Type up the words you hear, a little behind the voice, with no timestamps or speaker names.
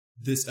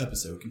This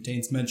episode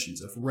contains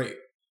mentions of rape,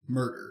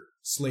 murder,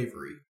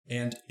 slavery,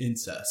 and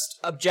incest.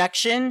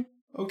 Objection?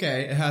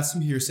 Okay, it has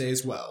some hearsay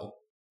as well.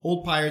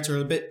 Old pirates are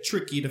a bit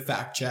tricky to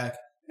fact check,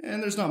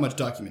 and there's not much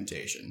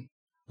documentation.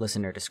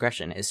 Listener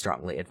discretion is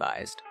strongly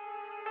advised.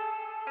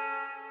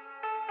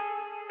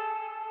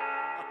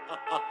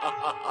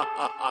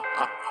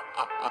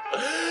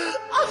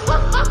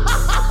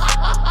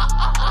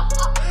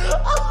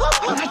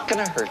 I'm not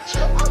gonna hurt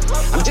you.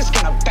 I'm just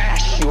gonna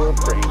bash your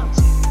brains.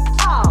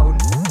 Oh,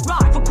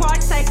 right, for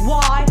Christ's sake,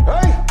 why?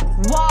 Hey!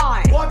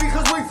 Why? Why?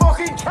 Because we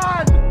fucking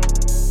can!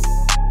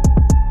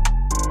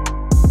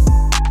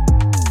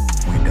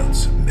 We don't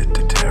submit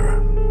to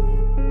terror.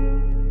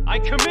 I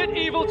commit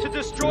evil to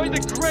destroy the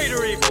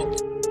greater evil.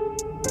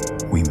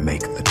 We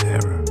make the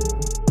terror.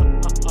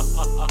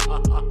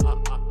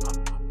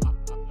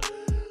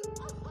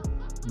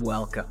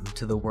 Welcome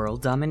to the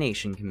World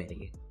Domination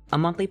Committee, a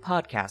monthly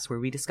podcast where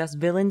we discuss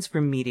villains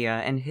from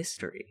media and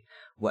history,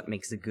 what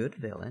makes a good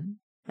villain,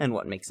 and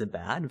what makes a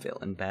bad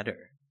villain better.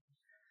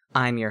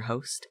 I'm your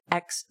host,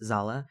 X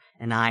Zala,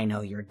 and I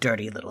know your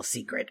dirty little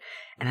secret,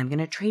 and I'm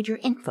gonna trade your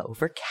info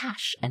for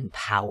cash and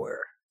power.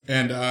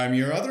 And I'm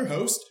your other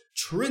host,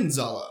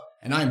 Trinzala,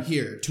 and I'm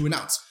here to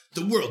announce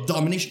the World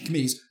Domination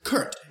Committee's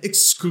current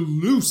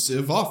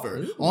exclusive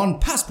offer on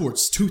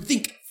passports to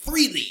think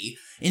freely.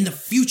 In the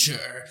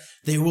future,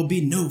 there will be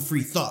no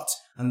free thought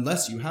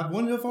unless you have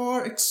one of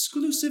our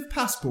exclusive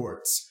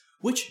passports,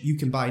 which you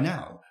can buy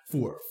now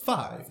for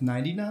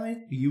 $5.99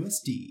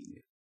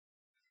 USD.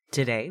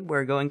 Today,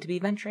 we're going to be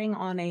venturing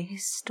on a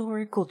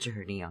historical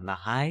journey on the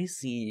high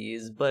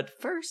seas, but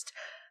first,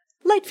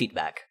 light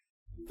feedback.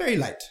 Very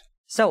light.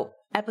 So,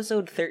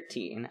 episode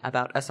 13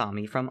 about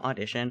Asami from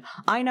Audition.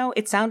 I know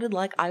it sounded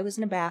like I was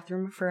in a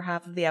bathroom for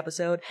half of the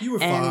episode. You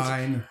were and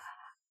fine.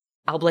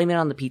 I'll blame it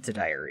on the pizza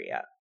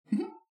diarrhea.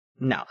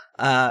 No.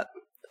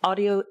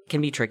 Audio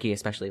can be tricky,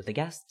 especially with the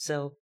guests,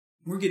 so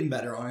We're getting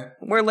better on it.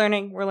 we're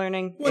learning. One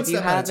If you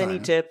step at a have any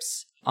time.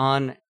 tips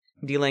on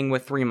dealing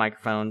with 3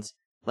 microphones,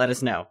 let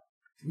us know.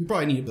 We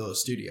probably need to build a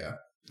studio.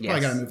 Yes.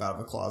 Probably gotta move out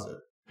of a closet.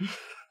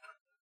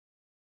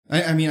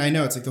 I mean, I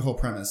know it's like the whole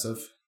premise of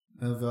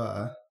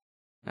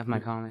Of my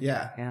comment.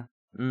 yeah.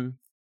 Yeah.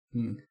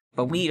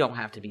 But we don't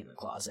have to be in the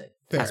closet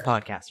Fair. as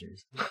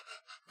podcasters.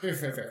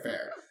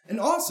 Fair. And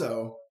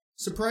also,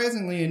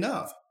 surprisingly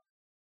enough,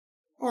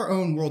 our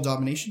own World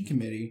Domination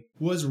Committee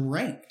was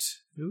ranked.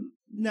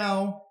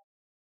 Now,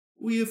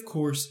 we of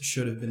course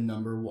should have been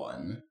number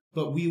 1,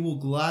 but we will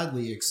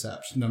gladly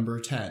accept number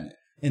 10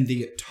 in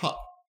the top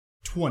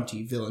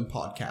 20 villain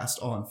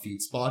podcast on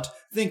FeedSpot.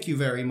 Thank you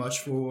very much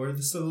for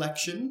the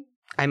selection.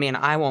 I mean,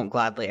 I won't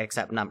gladly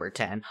accept number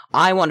 10.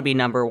 I want to be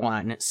number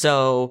 1,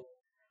 so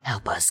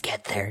help us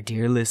get there,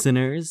 dear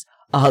listeners.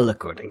 All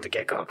according to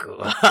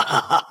Gekoku.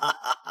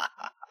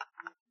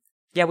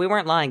 Yeah, we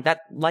weren't lying.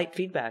 That light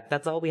feedback,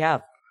 that's all we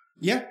have.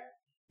 Yeah.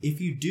 If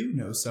you do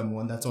know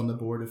someone that's on the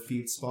board of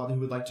FeedSpot who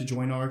would like to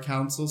join our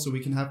council so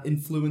we can have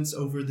influence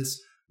over this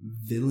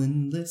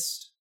villain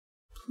list,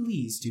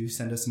 please do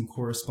send us some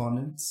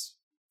correspondence.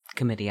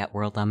 Committee at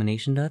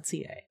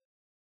worlddomination.ca.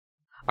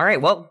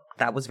 Alright, well,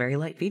 that was very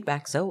light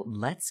feedback, so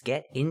let's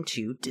get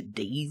into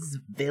today's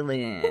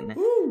villain.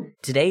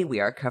 Today we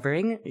are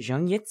covering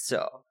Zhang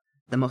Yitso,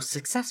 the most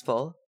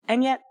successful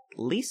and yet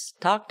least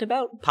talked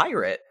about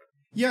pirate.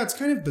 Yeah, it's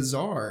kind of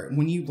bizarre.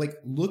 When you,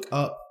 look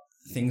up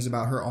things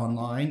about her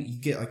online,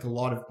 you get, a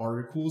lot of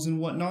articles and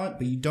whatnot,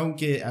 but you don't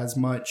get as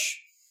much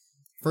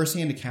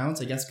first-hand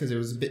accounts, I guess, because it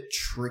was a bit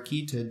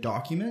tricky to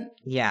document.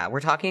 Yeah, we're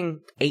talking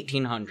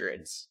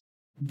 1800s.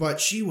 But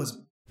she was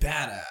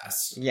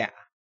badass. Yeah.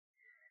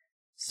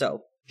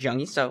 So,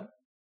 Zhang Yitso,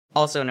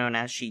 also known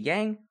as Shi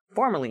Yang,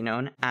 formerly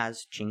known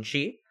as Qing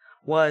Shi,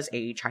 was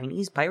a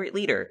Chinese pirate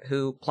leader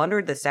who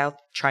plundered the South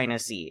China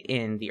Sea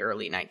in the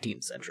early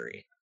 19th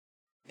century.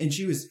 And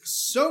she was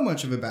so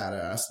much of a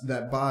badass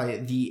that by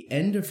the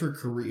end of her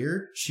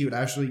career, she would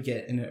actually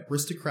get an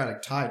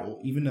aristocratic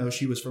title, even though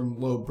she was from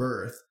low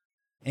birth.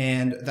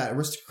 And that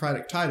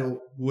aristocratic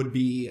title would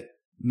be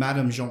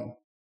Madame Zhong.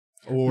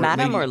 Or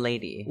Madam lady, or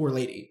lady? Or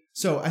lady.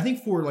 So I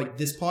think for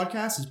this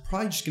podcast, it's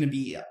probably just going to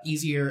be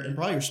easier and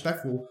probably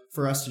respectful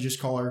for us to just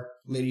call her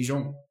Lady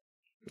Zhong.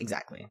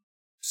 Exactly.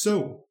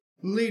 So,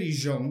 Lady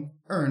Zhong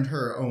earned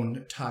her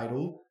own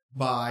title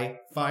by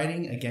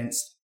fighting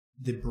against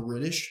the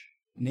British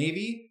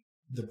Navy,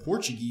 the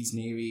Portuguese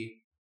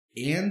Navy,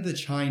 and the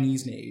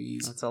Chinese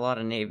navies. That's a lot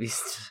of navies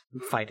to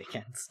fight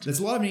against. There's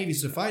a lot of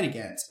navies to fight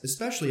against,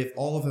 especially if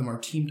all of them are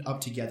teamed up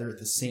together at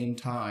the same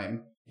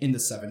time in the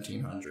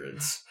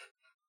 1700s.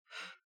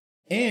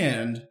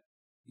 And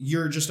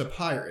you're just a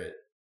pirate,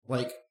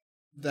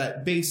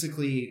 that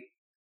basically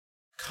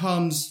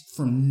comes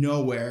from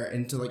nowhere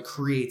and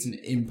creates an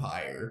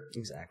empire.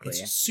 Exactly.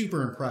 It's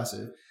super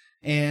impressive.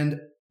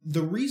 And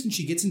the reason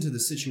she gets into the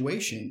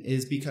situation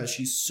is because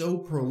she's so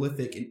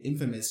prolific and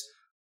infamous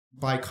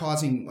by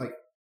causing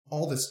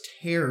all this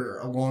terror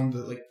along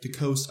the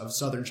coast of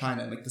southern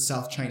China and the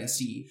South China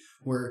Sea,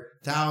 where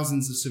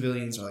thousands of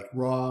civilians are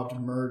robbed,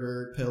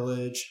 murdered,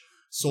 pillaged.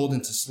 sold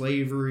into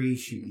slavery,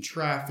 human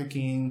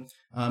trafficking,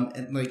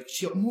 and like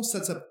she almost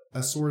sets up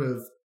a sort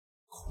of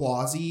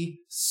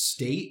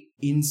quasi-state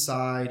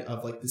inside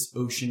of like this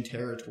ocean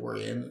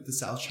territory in the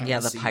South China Sea. Yeah,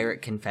 the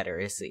Pirate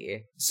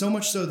Confederacy. So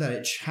much so that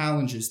it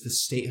challenges the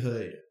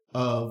statehood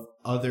of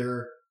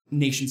other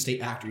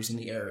nation-state actors in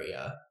the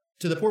area,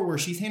 to the point where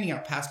she's handing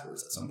out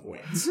passports at some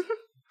points.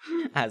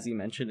 As you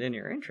mentioned in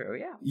your intro,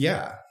 yeah.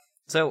 Yeah.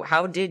 So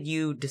how did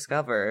you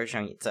discover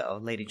Zhang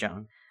Yizhou, Lady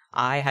Zhang?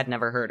 I had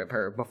never heard of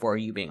her before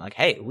you being like,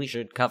 hey, we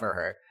should cover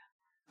her.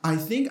 I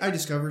think I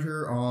discovered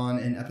her on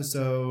an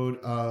episode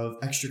of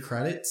Extra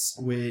Credits,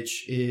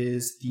 which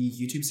is the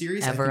YouTube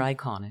series. Ever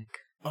iconic.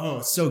 Oh,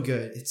 it's so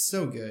good. It's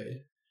so good.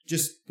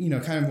 Just,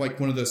 kind of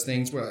like one of those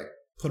things where I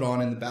put on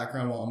in the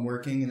background while I'm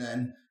working, and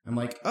then I'm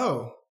like,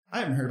 oh, I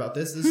haven't heard about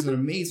this. This is an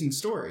amazing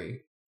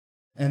story.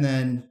 And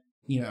then,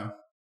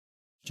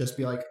 just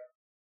be like,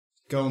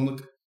 go and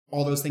look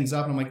all those things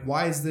up. And I'm like,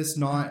 why is this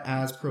not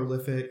as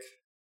prolific?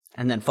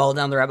 And then fall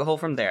down the rabbit hole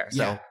from there.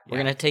 So Yeah, we're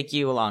going to take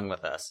you along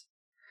with us.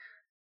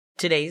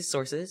 Today's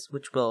sources,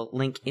 which we'll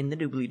link in the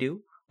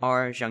doobly-doo,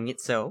 are Zhang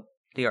Yizhou,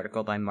 the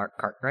article by Mark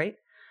Cartwright,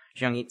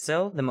 Zhang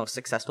Yizhou, the most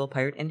successful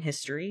pirate in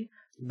history,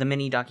 the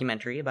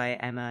mini-documentary by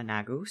Emma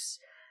Nagus,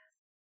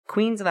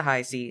 Queens of the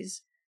High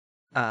Seas,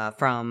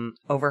 from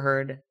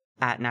Overheard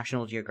at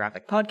National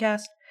Geographic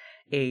Podcast,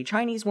 A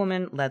Chinese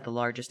Woman Led the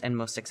Largest and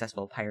Most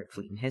Successful Pirate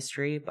Fleet in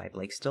History by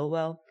Blake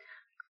Stillwell,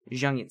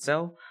 Zhang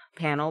Yizhou,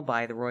 panel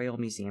by the Royal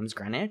Museums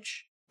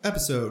Greenwich,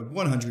 Episode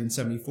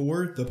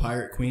 174, The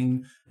Pirate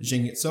Queen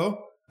Zhang Yizhou,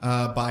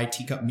 by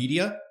Teacup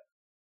Media.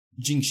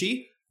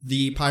 Jingxi,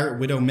 The Pirate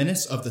Widow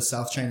Menace of the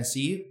South China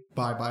Sea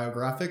by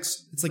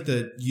Biographics. It's like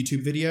the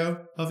YouTube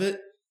video of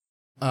it,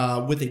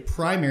 with a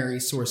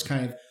primary source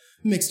kind of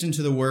mixed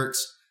into the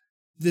works.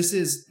 This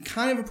is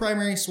kind of a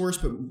primary source,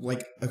 but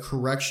like a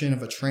correction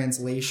of a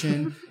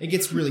translation. It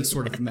gets really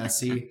sort of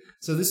messy.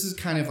 So this is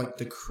kind of like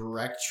the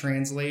correct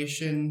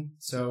translation.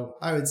 So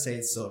I would say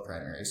it's still a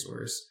primary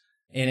source.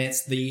 And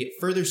it's the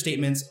further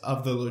statements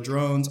of the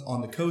Ladrones on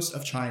the coast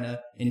of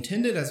China,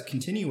 intended as a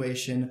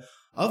continuation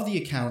of the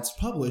accounts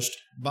published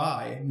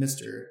by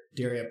Mr.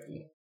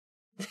 Dariapul.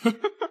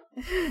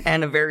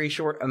 and a very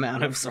short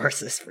amount of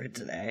sources for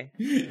today.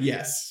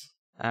 Yes.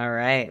 All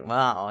right,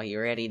 well, you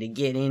ready to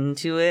get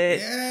into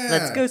it? Yeah.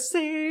 Let's go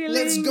sailing.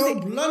 Let's go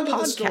the blunder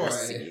the story.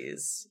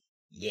 podcasties.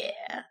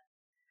 Yeah.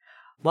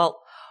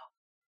 Well,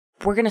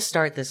 we're going to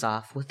start this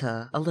off with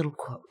a little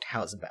quote.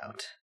 How's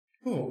about?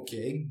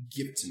 Okay,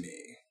 give it to me.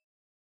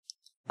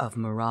 Of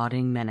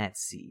marauding men at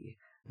sea,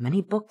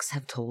 many books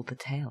have told the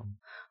tale,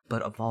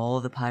 but of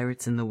all the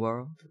pirates in the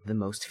world, the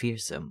most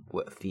fearsome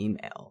were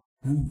female.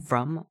 Ooh.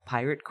 From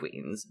Pirate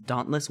Queens,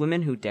 Dauntless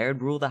Women Who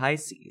Dared Rule the High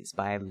Seas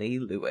by Leigh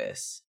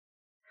Lewis.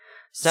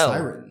 So,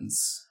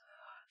 Sirens.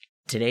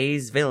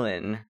 Today's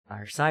villain,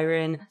 our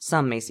siren,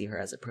 some may see her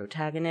as a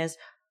protagonist,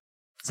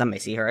 some may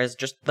see her as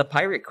just the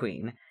Pirate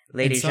Queen.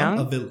 Lady And some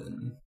Zhang, a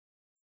villain.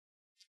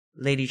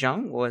 Lady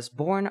Zhang was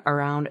born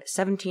around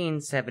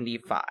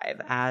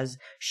 1775 as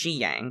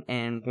Xiyang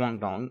in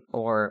Guangdong,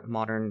 or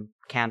modern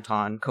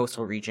Canton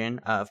coastal region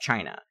of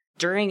China,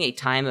 during a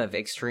time of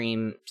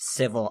extreme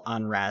civil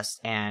unrest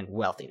and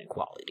wealth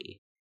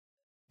inequality.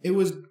 It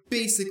was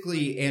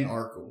basically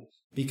anarchical,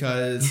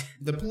 because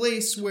the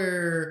place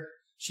where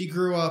she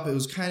grew up, it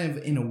was kind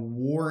of in a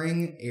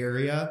warring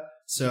area.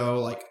 So,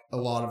 like, a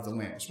lot of the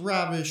land was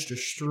ravished,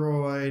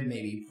 destroyed,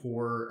 maybe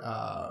poor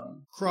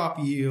crop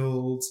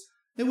yields.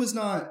 It was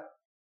not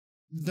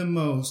the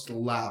most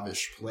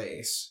lavish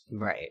place,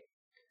 Right.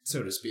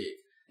 so to speak.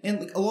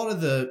 And like, a lot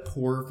of the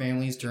poor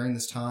families during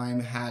this time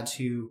had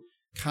to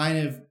kind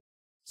of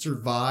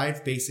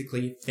survive,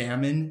 basically,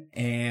 famine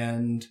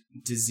and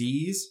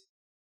disease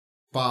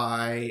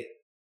by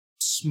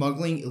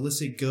smuggling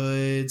illicit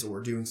goods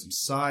or doing some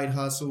side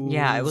hustles.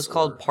 Yeah, it was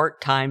called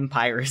part-time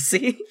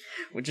piracy,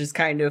 which is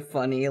kind of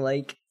funny,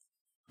 like,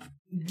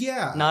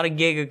 Yeah. not a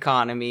gig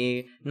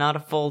economy, not a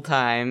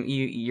full-time,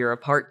 you're a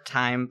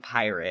part-time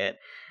pirate.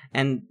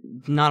 And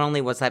not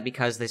only was that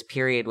because this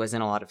period was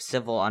in a lot of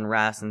civil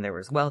unrest and there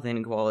was wealth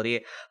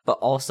inequality, but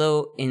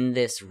also in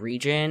this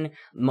region,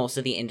 most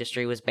of the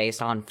industry was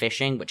based on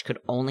fishing, which could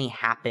only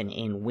happen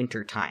in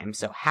wintertime.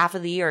 So half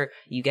of the year,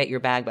 you get your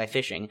bag by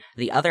fishing.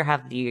 The other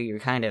half of the year, you're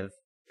kind of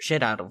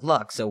shit out of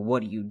luck. So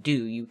what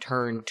do? You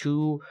turn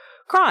to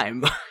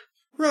crime.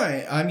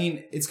 Right. I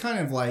mean, it's kind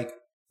of like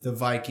the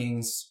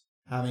Vikings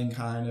having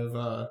kind of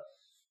a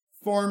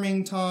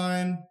farming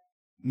time,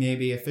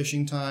 maybe a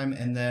fishing time,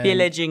 and then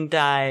Pillaging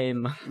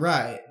time.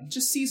 Right.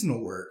 Just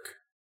seasonal work.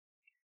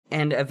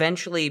 And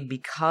eventually,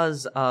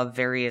 because of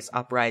various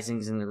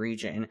uprisings in the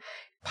region,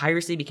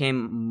 piracy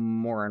became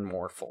more and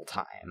more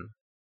full-time.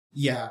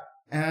 Yeah.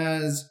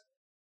 As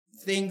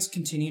things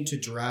continued to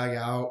drag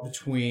out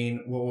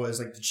between what was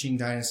like the Qing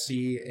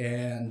Dynasty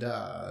and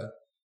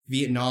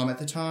Vietnam at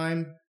the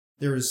time,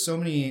 there was so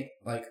many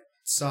like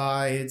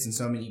sides and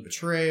so many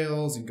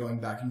betrayals and going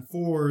back and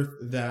forth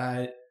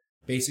that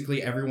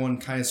basically everyone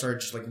kind of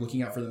started just like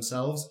looking out for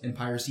themselves, and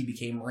piracy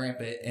became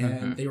rampant,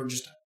 and they were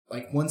just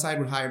one side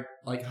would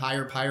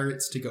hire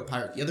pirates to go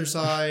pirate the other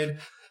side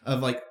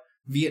of like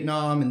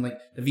Vietnam, and like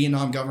the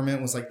Vietnam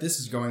government was like, this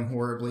is going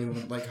horribly, and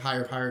would like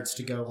hire pirates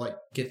to go like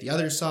get the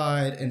other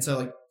side. And so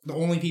like the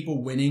only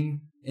people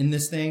winning in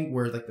this thing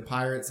were like the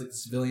pirates, like the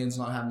civilians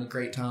not having a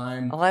great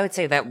time. Well, I would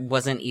say that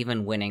wasn't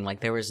even winning. Like,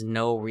 there was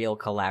no real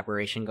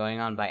collaboration going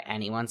on by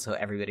anyone, so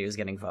everybody was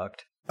getting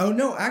fucked. Oh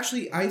no,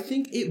 actually I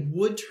think it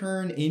would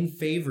turn in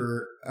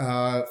favor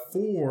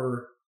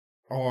for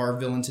our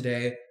villain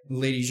today,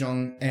 Lady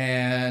Zhang,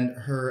 and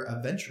her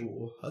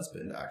eventual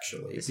husband,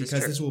 actually,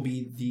 because this will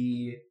be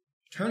the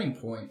turning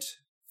point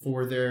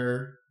for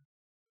their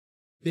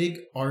big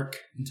arc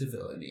into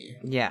villainy.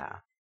 Yeah.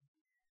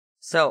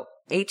 So,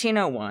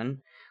 1801,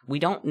 we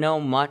don't know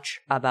much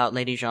about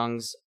Lady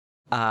Zhang's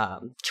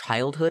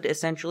childhood,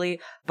 essentially,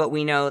 but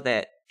we know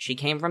that she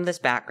came from this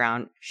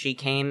background. She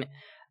came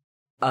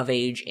of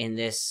age in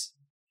this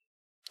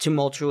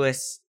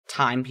tumultuous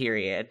time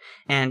period,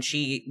 and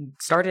she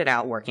started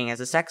out working as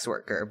a sex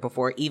worker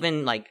before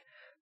even, like,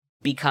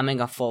 becoming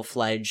a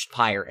full-fledged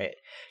pirate.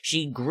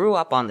 She grew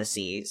up on the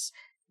seas,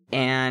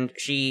 and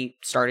she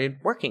started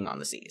working on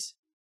the seas.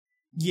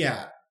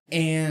 Yeah,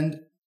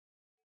 and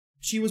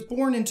she was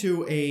born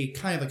into a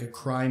kind of like a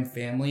crime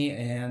family,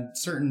 and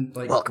certain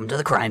like... Welcome to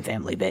the crime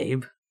family,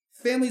 babe.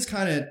 Families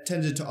kind of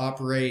tended to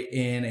operate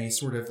in a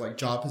sort of like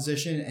job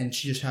position, and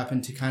she just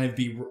happened to kind of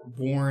be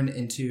born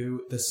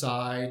into the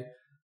side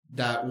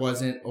that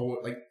wasn't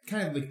like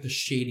kind of like the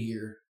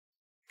shadier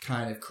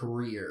kind of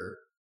career.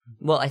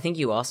 Well, I think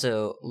you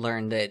also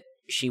learned that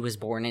she was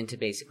born into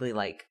basically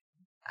like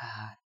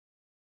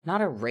not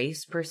a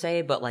race per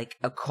se, but like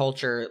a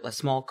culture, a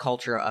small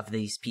culture of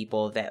these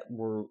people that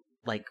were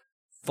like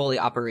fully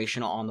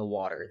operational on the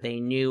water. They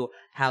knew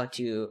how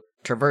to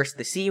traverse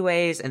the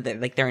seaways, and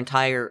like their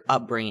entire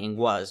upbringing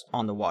was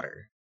on the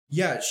water.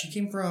 Yeah, she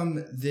came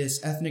from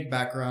this ethnic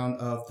background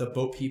of the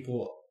boat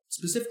people,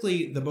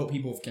 specifically the boat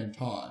people of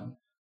Canton,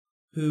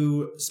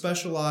 who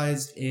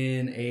specialized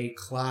in a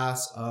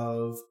class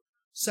of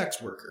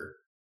sex worker,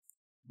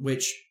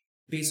 which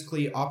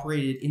basically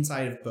operated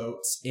inside of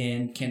boats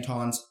in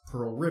Canton's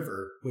Pearl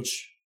River,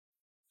 which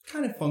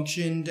kind of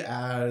functioned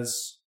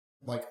as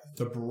like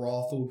the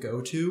brothel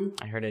go-to.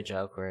 I heard a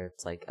joke where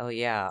it's like, oh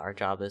yeah, our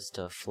job is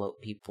to float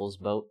people's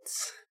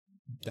boats.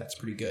 That's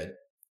pretty good.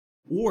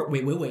 Or,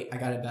 wait, I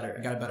got it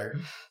better.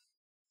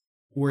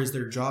 Or is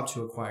their job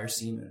to acquire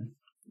semen?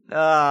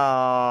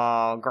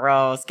 Oh,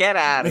 gross. Get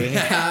out of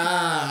here.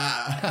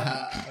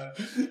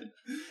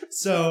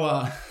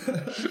 So,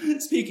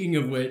 speaking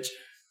of which,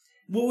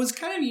 what was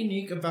kind of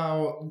unique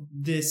about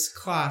this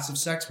class of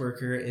sex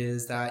worker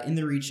is that in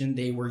the region,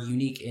 they were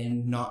unique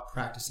in not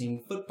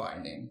practicing foot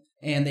binding.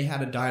 And they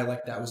had a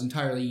dialect that was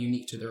entirely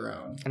unique to their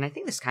own. And I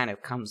think this kind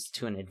of comes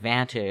to an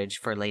advantage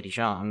for Lady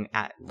Zhang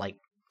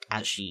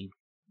as she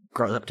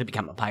grows up to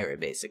become a pirate,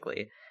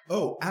 basically.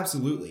 Oh,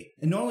 absolutely.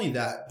 And not only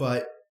that,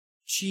 but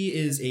she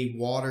is a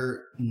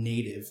water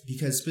native,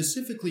 because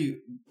specifically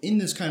in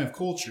this kind of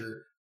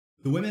culture,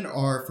 the women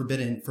are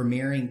forbidden from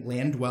marrying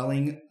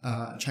land-dwelling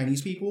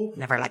Chinese people.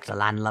 Never liked a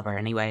landlubber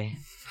anyway.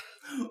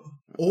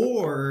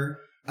 Or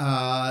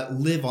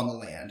live on the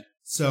land.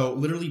 So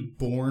literally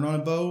born on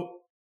a boat,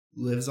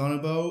 lives on a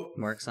boat.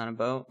 Works on a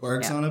boat.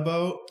 On a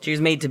boat. She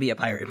was made to be a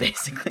pirate,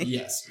 basically.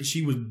 Yes,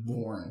 she was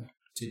born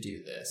to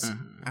do this.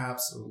 Mm-hmm.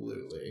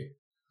 Absolutely.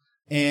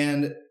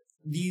 And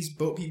these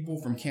boat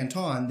people from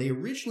Canton, they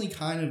originally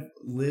kind of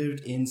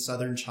lived in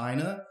southern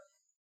China,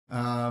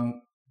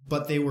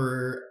 but they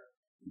were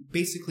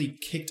basically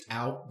kicked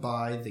out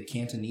by the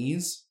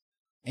Cantonese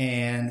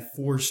and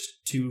forced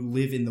to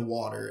live in the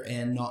water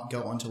and not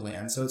go onto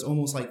land. So it's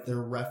almost like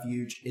their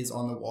refuge is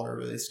on the water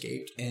where they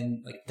escaped,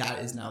 and like that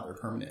is now their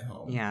permanent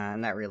home. Yeah,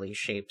 and that really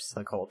shapes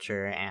the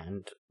culture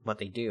and what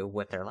they do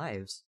with their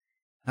lives.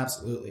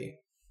 Absolutely.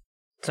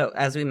 So,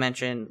 as we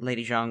mentioned,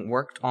 Lady Zhang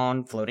worked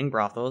on floating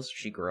brothels.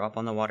 She grew up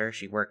on the water,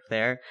 she worked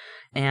there,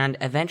 and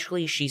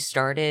eventually she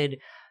started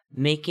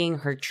making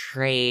her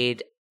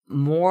trade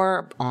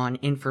more on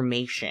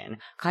information,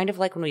 kind of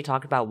like when we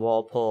talked about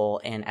Walpole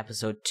in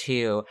episode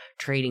 2,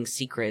 trading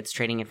secrets,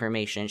 trading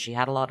information. She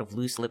had a lot of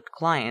loose-lipped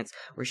clients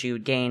where she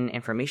would gain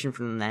information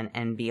from them then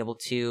and be able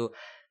to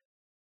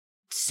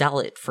sell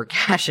it for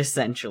cash,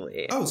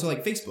 essentially. Oh, so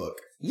like Facebook.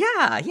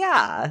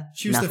 Yeah.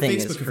 She was Nothing the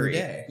is Facebook of her free.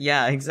 day.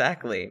 Yeah,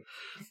 exactly.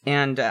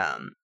 And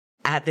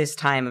at this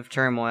time of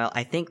turmoil,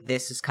 I think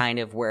this is kind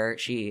of where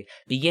she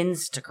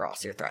begins to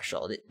cross her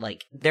threshold.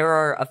 Like, there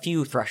are a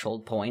few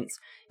threshold points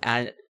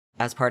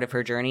as part of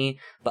her journey,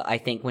 but I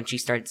think when she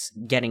starts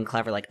getting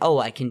clever, like, oh,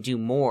 I can do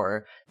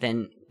more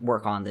than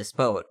work on this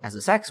boat. As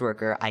a sex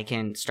worker, I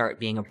can start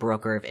being a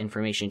broker of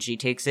information. She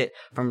takes it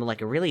from,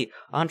 like, a really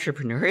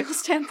entrepreneurial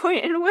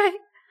standpoint in a way.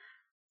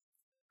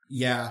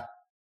 Yeah.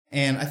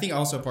 And I think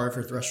also part of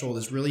her threshold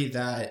is really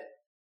that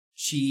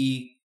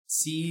she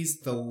sees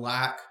the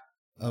lack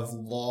of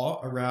law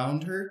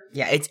around her.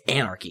 Yeah, it's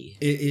anarchy.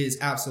 It is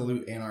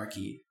absolute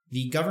anarchy.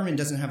 the government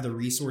doesn't have the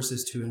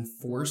resources to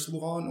enforce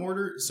law and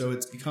order, so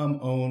it's become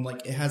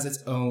it has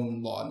its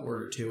own law and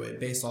order to it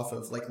based off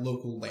of like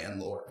local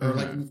landlord or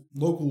like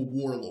local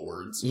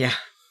warlords. Yeah.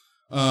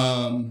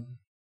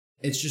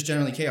 It's just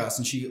generally chaos,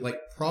 and she like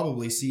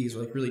probably sees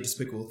like really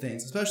despicable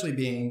things, especially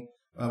being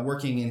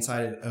working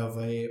inside of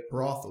a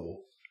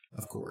brothel,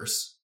 of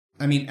course.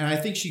 I mean, and I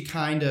think she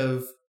kind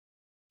of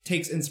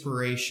takes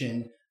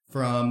inspiration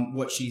from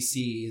what she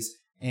sees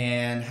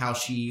and how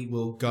she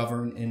will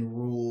govern and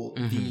rule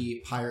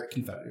the pirate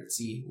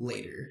confederacy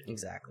later.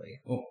 Exactly.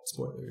 Oh,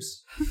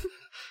 spoilers.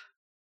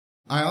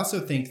 I also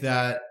think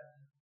that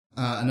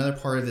another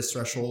part of this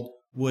threshold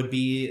would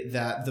be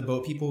that the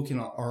boat people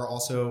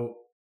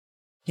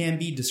can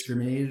be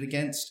discriminated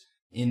against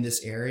in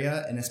this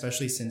area, and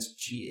especially since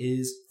she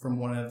is from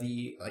one of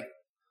the like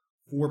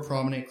 4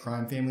 prominent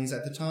crime families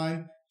at the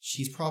time,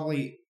 she's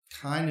probably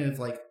kind of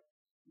like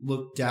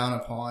looked down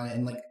upon,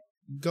 and like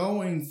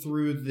going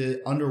through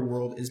the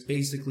underworld is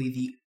basically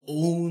the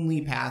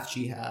only path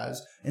she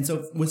has. And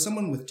so with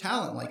someone with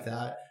talent like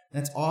that,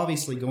 that's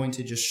obviously going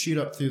to just shoot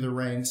up through the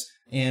ranks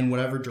in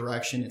whatever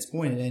direction it's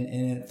pointed in,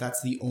 and if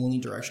that's the only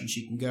direction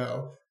she can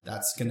go,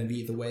 that's going to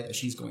be the way that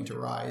she's going to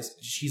rise.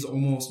 She's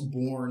almost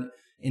born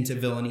into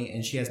villainy,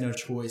 and she has no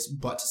choice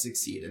but to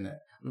succeed in it.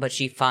 But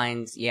she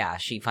finds a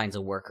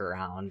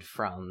workaround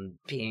from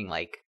being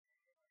like,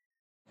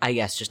 I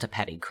guess, just a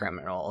petty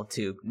criminal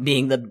to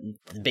being the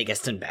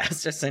biggest and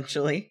best,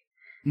 essentially.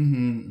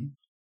 Mm-hmm.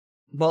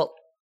 Well,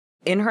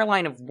 in her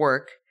line of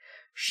work,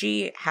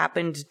 she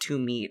happened to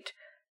meet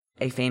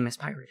a famous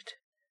pirate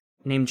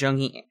named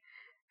Jung-hee,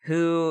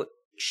 who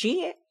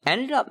she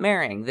ended up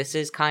marrying. This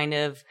is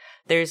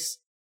there's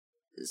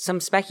some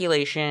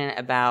speculation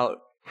about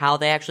how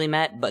they actually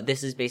met, but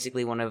this is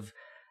basically one of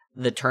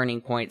the turning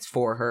points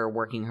for her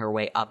working her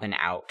way up and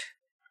out.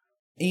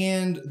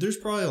 And there's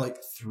probably like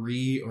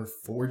 3 or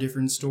 4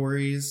 different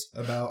stories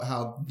about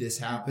how this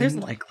happened. There's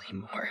likely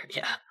more,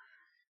 yeah.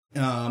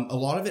 A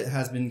lot of it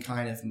has been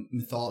kind of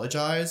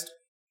mythologized,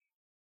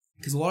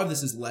 because a lot of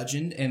this is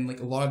legend, and like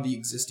a lot of the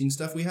existing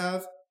stuff we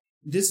have,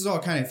 this is all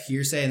kind of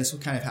hearsay, and this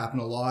will kind of happen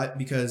a lot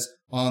because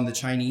on the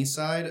Chinese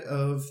side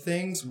of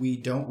things, we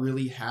don't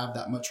really have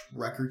that much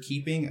record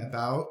keeping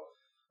about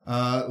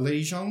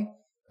Lady Zhang,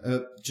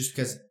 just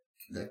because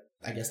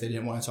I guess they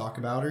didn't want to talk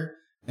about her.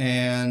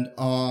 And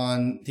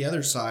on the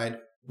other side,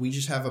 we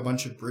just have a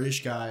bunch of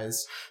British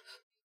guys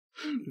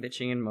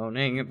bitching and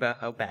moaning about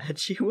how bad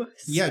she was.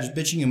 Yeah, just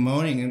bitching and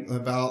moaning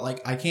about, like,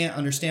 I can't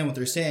understand what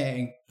they're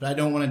saying, but I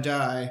don't want to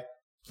die.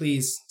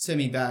 Please send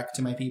me back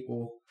to my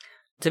people.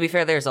 To be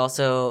fair, there's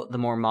also the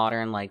more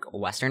modern, like,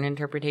 Western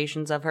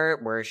interpretations of her,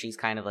 where she's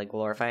kind of, like,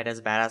 glorified as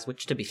a badass,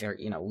 which, to be fair,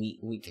 you know,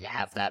 we could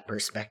have that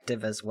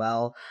perspective as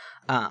well.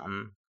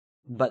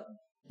 But,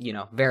 you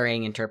know,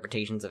 varying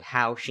interpretations of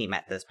how she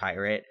met this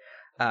pirate.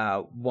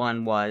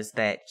 One was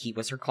that he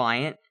was her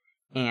client,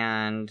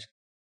 and...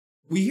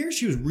 We hear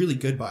she was really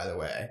good, by the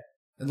way.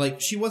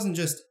 Like, she wasn't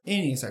just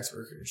any sex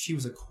worker. She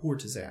was a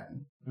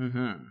courtesan.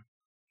 Mm-hmm.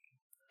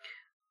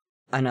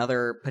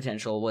 Another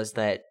potential was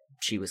that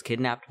she was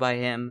kidnapped by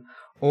him,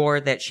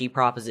 or that she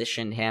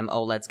propositioned him,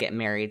 oh, let's get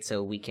married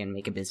so we can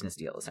make a business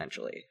deal,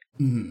 essentially.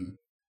 Mm-hmm.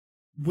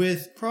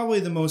 With probably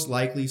the most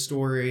likely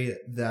story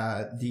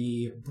that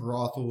the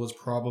brothel was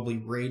probably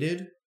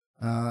raided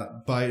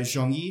by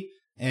Zhongyi,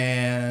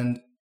 and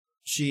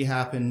she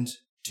happened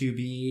to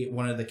be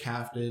one of the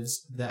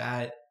captives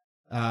that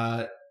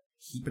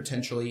he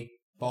potentially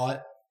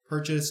bought,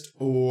 purchased,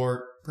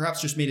 or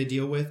perhaps just made a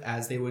deal with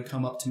as they would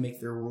come up to make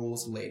their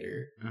rules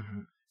later. Mm-hmm.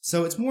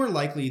 So it's more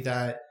likely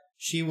that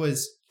she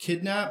was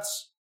kidnapped,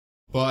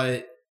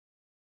 but...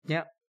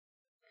 Yeah.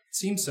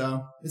 Seems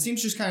so. It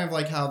seems just kind of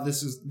like how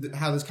this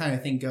kind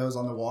of thing goes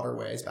on the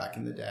waterways back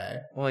in the day.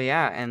 Well,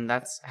 yeah, and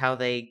that's how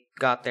they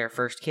got their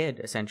first kid,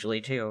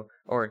 essentially, too.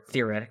 Or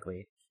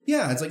theoretically.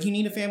 Yeah, it's like you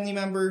need a family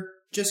member,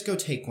 just go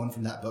take one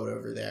from that boat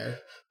over there.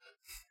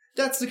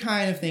 That's the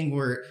kind of thing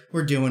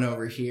we're doing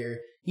over here.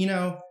 You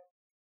know,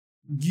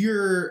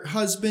 your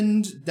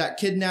husband that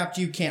kidnapped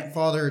you can't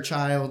father a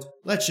child.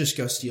 Let's just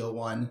go steal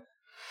one.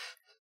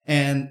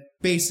 And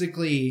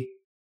basically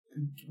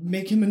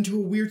make him into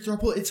a weird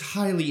throuple. It's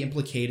highly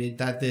implicated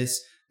that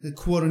the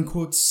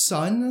quote-unquote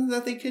son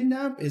that they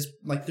kidnap is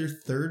like their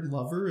third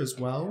lover as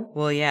well.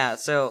 Well, yeah,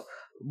 so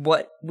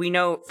what we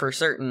know for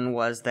certain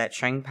was that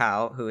Sheng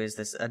Pao, who is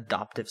this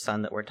adoptive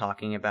son that we're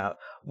talking about,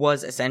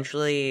 was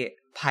essentially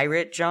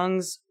Pirate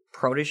Zheng's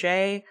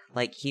protege.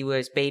 Like, he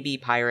was baby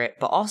pirate,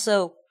 but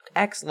also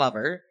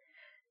ex-lover.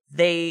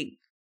 Lady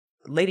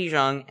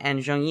Zheng and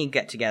Zheng Yi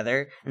get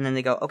together, and then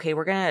they go, okay,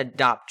 we're gonna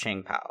adopt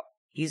Sheng Pao.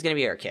 He's gonna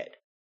be our kid.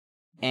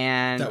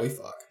 And that we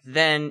fuck.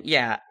 Then,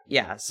 yeah,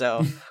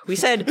 so we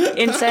said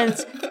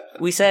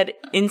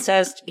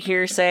incest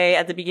hearsay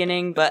at the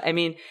beginning, but I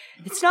mean,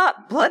 it's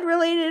not blood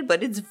related,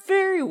 but it's a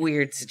very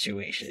weird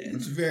situation.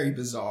 It's very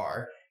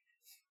bizarre.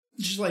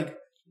 Just like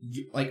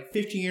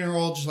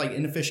 15-year-old, just like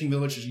in a fishing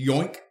village, just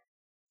yoink.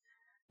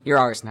 You're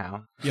ours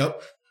now.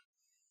 Yep.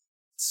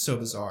 It's so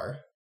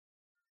bizarre.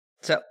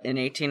 So, in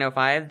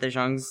 1805, the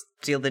Zhengs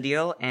sealed the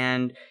deal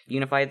and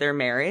unified their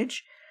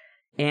marriage.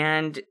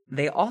 And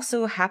they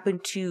also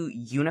happened to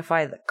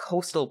unify the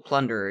coastal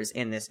plunderers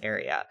in this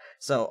area.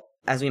 So,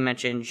 as we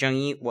mentioned, Zheng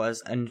Yi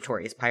was a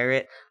notorious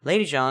pirate.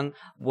 Lady Zheng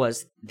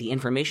was the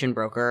information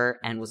broker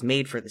and was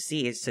made for the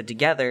seas. So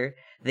together,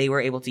 they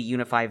were able to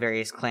unify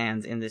various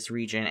clans in this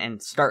region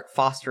and start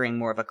fostering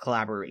more of a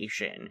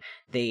collaboration.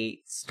 They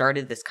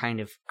started this kind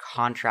of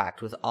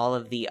contract with all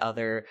of the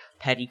other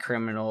petty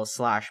criminals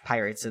 /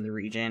 pirates in the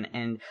region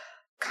and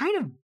kind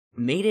of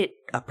made it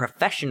a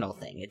professional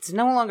thing. It's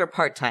no longer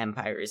part-time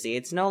piracy.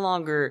 It's no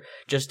longer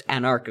just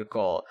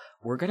anarchical.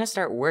 We're going to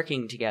start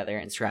working together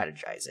and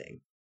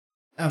strategizing.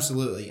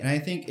 Absolutely. And I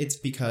think it's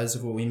because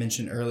of what we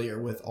mentioned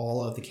earlier with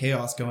all of the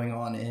chaos going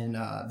on in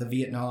the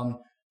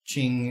Vietnam-China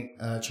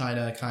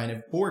kind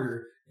of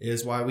border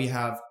is why we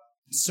have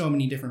so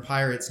many different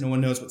pirates. No one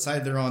knows what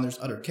side they're on. There's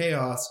utter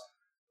chaos.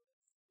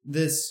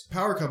 This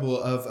power couple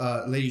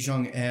of Lady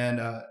Zheng and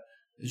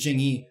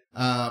Zheng Yi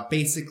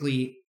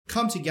basically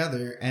come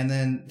together, and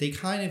then they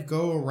kind of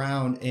go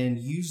around and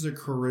use their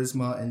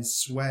charisma and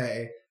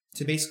sway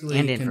to basically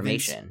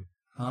information.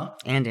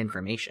 And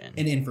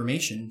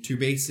information to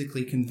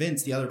basically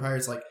convince the other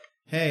pirates, like,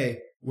 hey,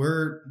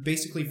 we're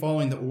basically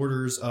following the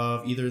orders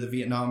of either the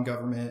Vietnam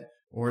government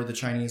or the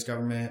Chinese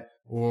government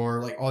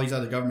or like all these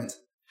other governments.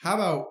 How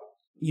about,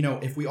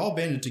 if we all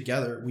banded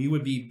together, we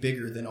would be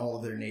bigger than all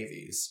of their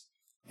navies.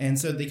 And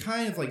so they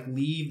kind of like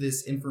leave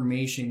this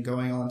information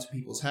going on to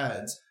people's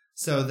heads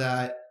so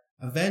that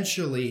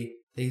eventually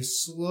they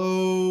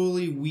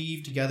slowly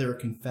weave together a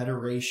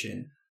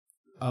confederation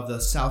of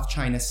the South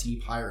China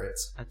Sea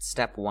pirates. That's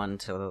step one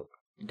to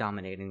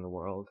dominating the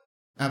world.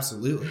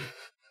 Absolutely.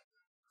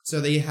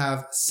 So they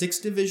have 6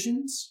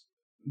 divisions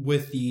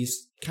with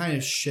these kind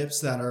of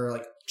ships that are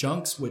like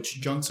junks,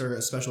 which junks are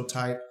a special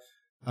type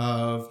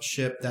of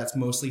ship that's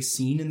mostly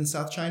seen in the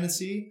South China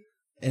Sea.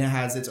 And it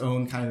has its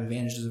own kind of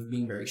advantages of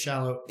being very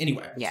shallow.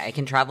 Anyway. Yeah, it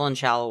can travel in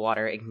shallow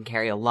water. It can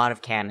carry a lot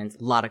of cannons,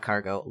 a lot of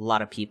cargo, a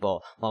lot of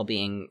people while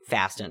being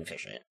fast and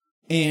efficient.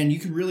 And you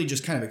can really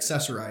just kind of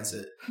accessorize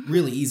it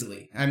really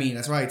easily. I mean,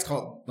 that's why it's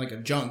called like a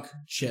junk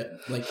ship.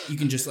 Like, you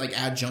can just like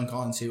add junk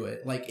onto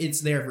it. Like,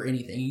 it's there for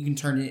anything. You can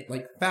turn it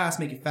like fast,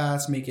 make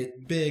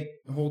it big,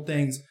 the whole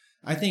things.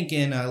 I think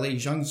in Lady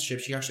Zheng's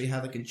ship, she actually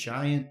had like a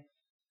giant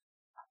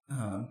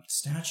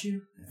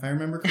statue, if I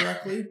remember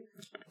correctly,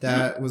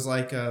 that was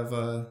like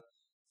of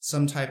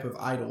some type of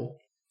idol.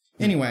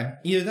 Anyway,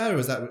 either that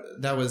or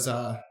that was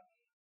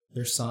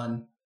their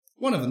son.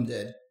 One of them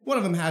did. One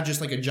of them had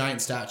just like a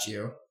giant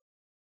statue.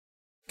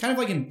 Kind of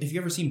like if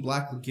you ever seen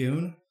Black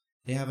Lagoon,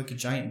 they have like a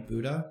giant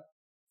Buddha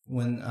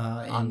when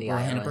on the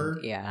island.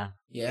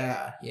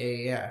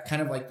 Yeah.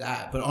 Kind of like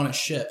that, but on a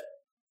ship.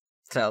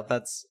 So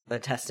that's a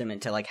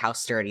testament to like how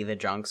sturdy the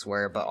junks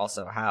were, but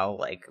also how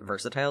like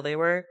versatile they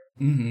were.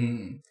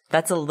 Mm-hmm.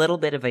 That's a little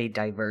bit of a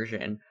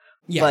diversion.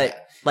 Yeah.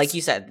 But like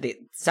you said, the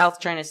South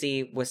China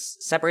Sea was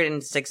separated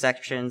into 6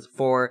 sections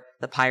for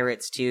the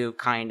pirates to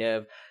kind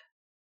of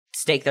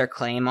stake their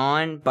claim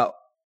on, but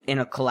in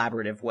a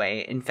collaborative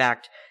way. In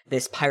fact,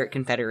 this pirate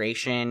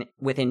confederation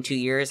within 2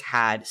 years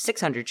had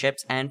 600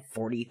 ships and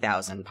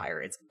 40,000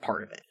 pirates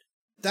part of it.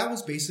 That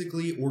was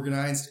basically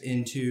organized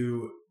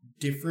into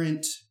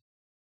different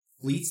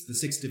fleets, the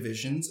 6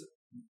 divisions,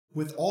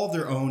 with all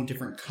their own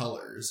different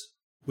colors,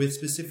 with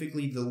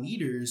specifically the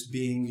leaders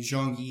being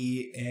Zheng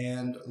Yi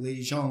and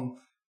Lady Zheng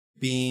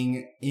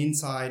being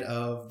inside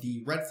of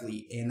the Red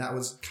Fleet, and that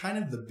was kind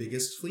of the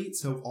biggest fleet.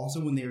 So also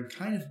when they were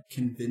kind of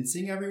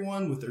convincing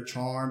everyone with their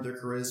charm,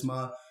 their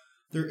charisma,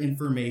 their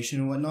information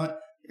and whatnot,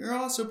 you're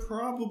also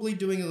probably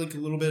doing like a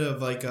little bit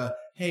of like a,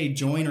 hey,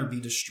 join or be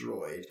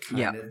destroyed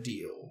kind of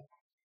deal.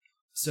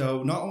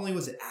 So not only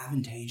was it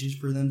advantageous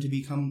for them to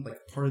become like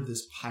part of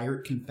this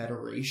pirate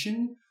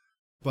confederation,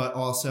 but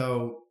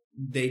also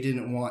they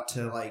didn't want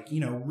to like,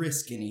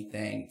 risk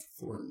anything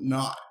for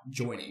not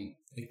joining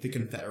like the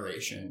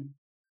confederation.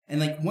 And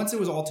like once it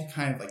was all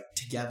kind of like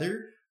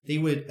together, they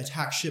would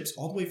attack ships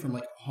all the way from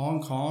like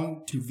Hong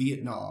Kong to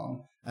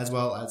Vietnam, as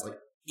well as like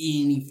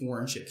any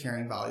foreign ship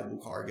carrying valuable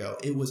cargo.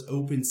 It was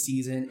open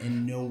season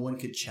and no one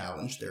could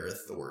challenge their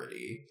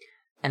authority.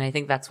 And I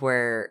think that's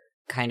where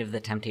kind of the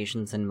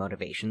temptations and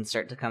motivations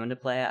start to come into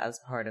play as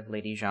part of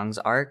Lady Zheng's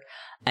arc.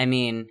 I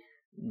mean,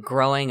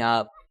 growing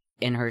up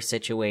in her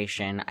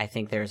situation, I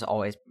think there's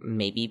always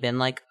maybe been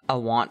like a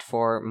want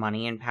for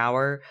money and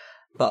power,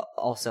 but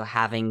also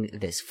having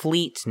this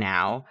fleet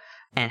now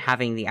and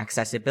having the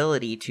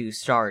accessibility to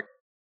start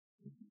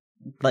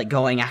like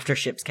going after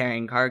ships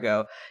carrying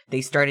cargo,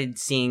 they started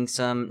seeing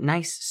some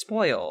nice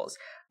spoils.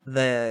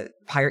 The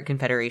pirate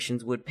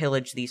confederations would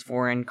pillage these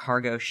foreign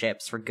cargo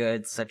ships for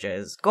goods such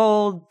as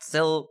gold,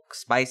 silk,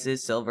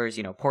 spices, silvers,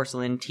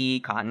 porcelain, tea,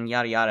 cotton,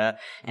 yada yada,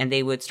 and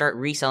they would start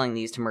reselling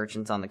these to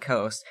merchants on the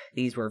coast.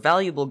 These were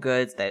valuable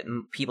goods that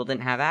people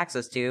didn't have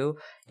access to,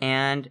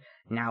 and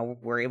now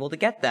we're able to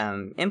get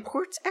them.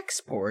 Imports,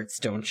 exports,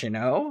 don't you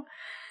know?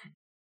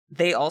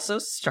 They also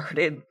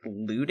started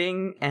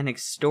looting and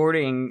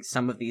extorting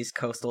some of these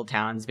coastal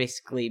towns,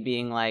 basically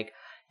being like,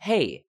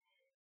 hey,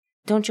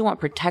 don't you want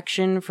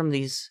protection from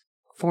these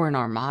foreign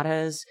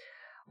armadas?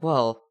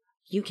 Well,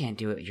 you can't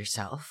do it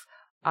yourself.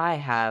 I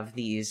have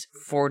these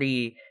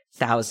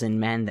 40,000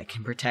 men that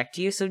can protect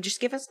you, so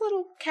just give us a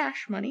little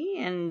cash money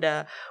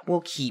and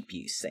we'll keep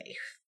you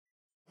safe.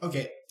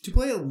 Okay, to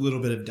play a little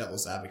bit of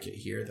devil's advocate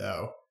here,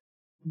 though,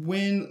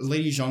 when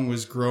Lady Zheng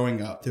was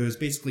growing up, there was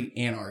basically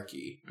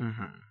anarchy.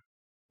 Mm-hmm.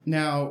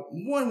 Now,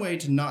 one way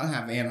to not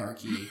have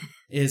anarchy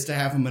is to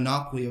have a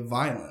monopoly of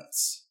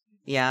violence.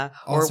 Yeah,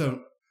 Also,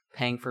 or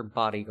paying for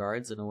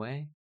bodyguards in a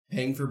way.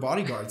 And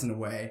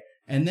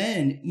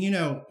then,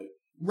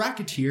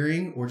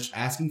 racketeering or just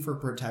asking for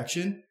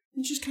protection,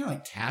 it's just kind of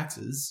like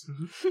taxes.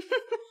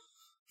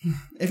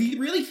 If you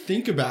really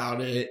think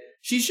about it,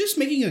 she's just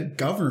making a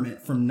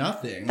government from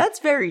nothing. That's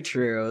very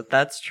true.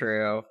 That's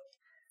true.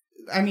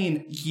 I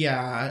mean,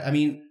 yeah. I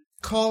mean,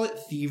 call it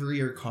thievery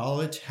or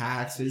call it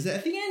taxes.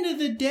 At the end of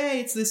the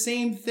day, it's the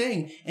same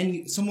thing.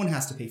 And someone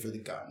has to pay for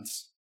the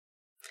guns.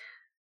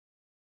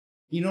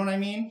 You know what I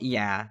mean?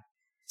 Yeah.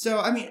 So,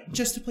 I mean,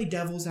 just to play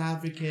devil's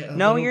advocate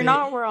No, you're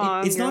not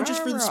wrong. It's not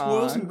just for the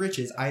spoils and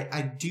riches.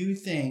 I do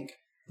think,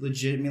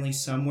 legitimately,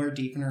 somewhere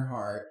deep in her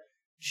heart,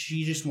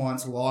 she just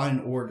wants law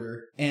and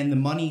order. And the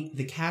money,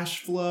 the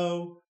cash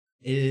flow,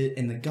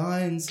 and the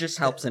guns... just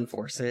helps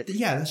enforce it.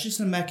 Yeah, that's just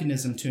a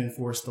mechanism to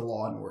enforce the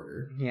law and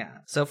order. Yeah.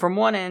 So from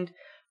one end,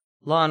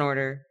 law and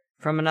order.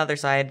 From another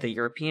side, the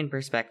European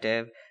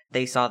perspective,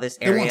 they saw this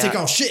area... They want to take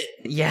all shit!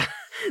 Yeah.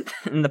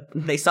 And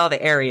they saw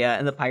the area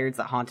and the pirates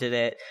that haunted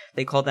it.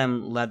 They called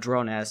them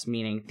ladrones,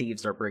 meaning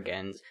thieves or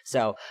brigands.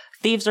 So,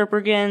 thieves or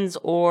brigands,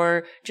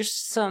 or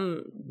just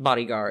some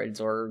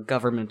bodyguards or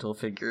governmental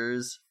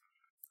figures.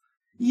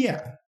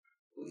 Yeah.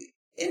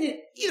 And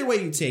either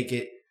way you take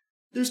it,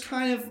 there's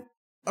kind of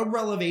a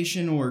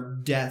relevation or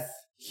death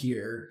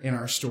here in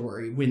our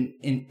story. When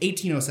in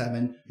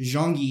 1807,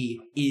 Zhang Yi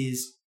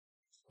is,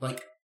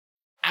 like,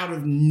 out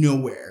of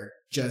nowhere,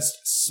 just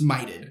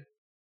smited.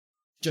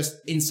 Just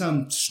in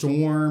some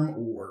storm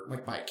or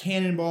like by a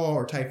cannonball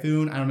or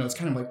typhoon. I don't know. It's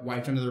kind of like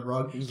wiped under the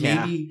rug.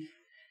 Yeah.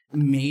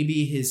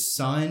 Maybe his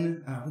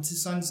son, what's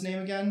his son's name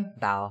again?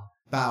 Bao.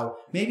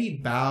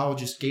 Maybe Bao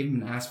just gave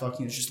him an ass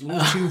fucking. It's just a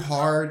little too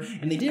hard.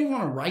 And they didn't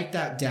want to write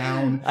that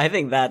down. I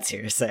think that's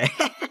hearsay.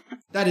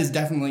 That is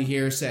definitely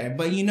hearsay.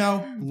 But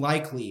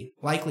likely.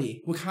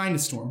 What kind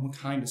of storm?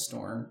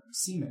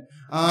 Semen.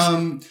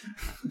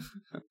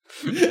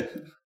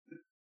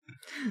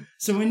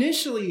 So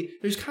initially,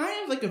 there's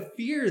kind of like a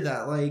fear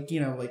that,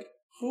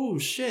 oh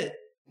shit,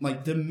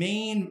 like the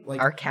main,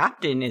 like... our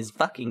captain is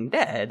fucking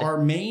dead.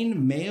 Our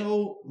main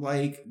male,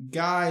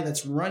 guy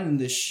that's running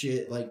this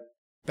shit,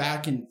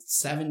 back in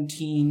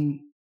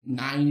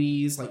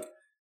 1790s,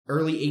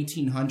 early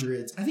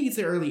 1800s. I think it's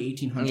the early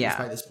 1800s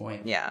by this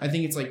point. Yeah. I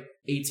think it's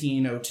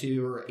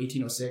 1802 or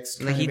 1806.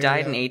 He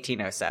died in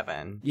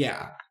 1807.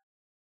 Yeah.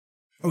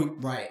 Oh,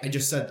 right. I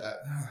just said that.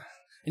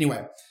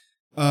 Anyway.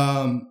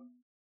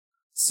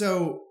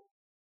 So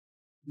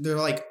they're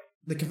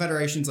the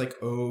Confederation's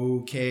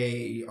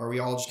okay, are we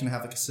all just gonna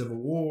have a civil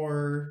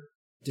war,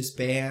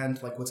 disband,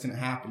 what's gonna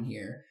happen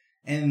here?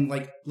 And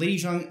Lady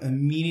Zheng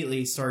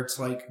immediately starts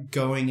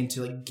going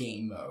into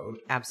game mode.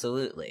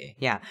 Absolutely,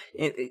 yeah.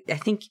 I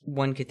think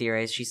one could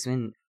theorize she's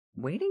been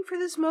waiting for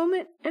this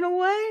moment in a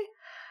way.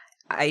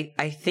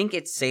 I think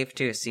it's safe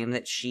to assume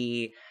that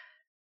she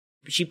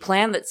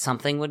planned that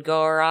something would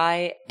go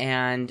awry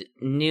and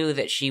knew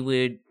that she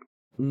would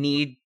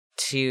need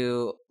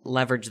to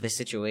leverage the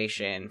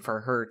situation for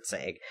her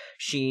sake.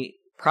 She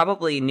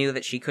probably knew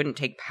that she couldn't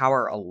take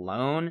power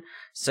alone,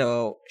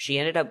 so she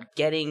ended up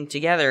getting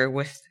together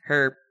with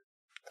her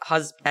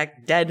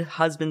dead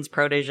husband's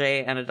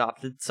protege and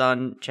adopted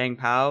son, Chang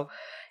Pao,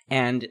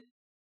 and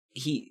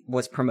he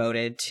was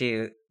promoted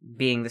to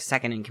being the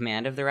second in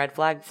command of the Red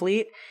Flag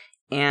Fleet,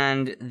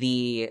 and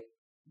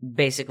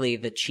basically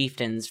the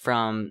chieftains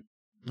from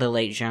the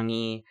late Zhang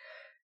Yi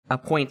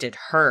appointed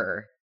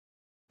her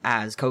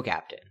as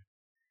co-captain.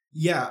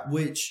 Yeah,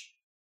 which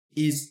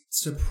is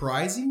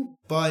surprising,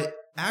 but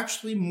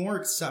actually more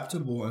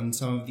acceptable in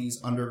some of these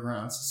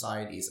underground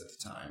societies at the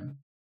time.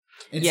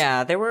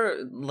 Yeah, there were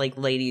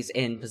ladies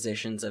in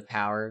positions of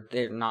power.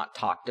 They're not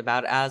talked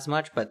about as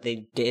much, but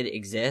they did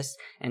exist,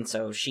 and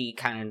so she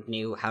kind of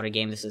knew how to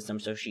game the system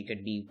so she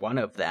could be one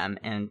of them,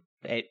 and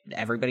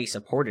everybody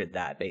supported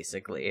that,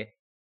 basically.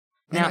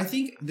 And I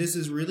think this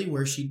is really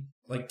where she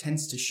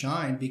tends to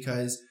shine,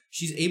 because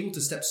she's able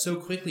to step so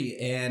quickly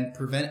and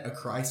prevent a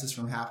crisis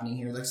from happening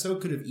here. So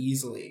could have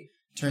easily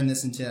turned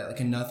this into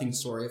a nothing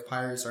story of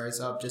pirates rise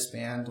up,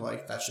 disband,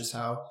 that's just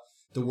how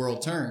the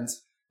world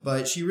turns.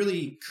 But she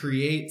really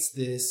creates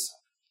this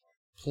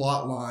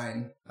plot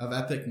line of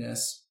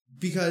epicness,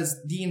 because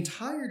the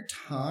entire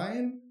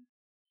time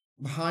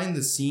behind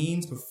the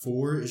scenes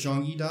before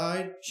Zhang Yi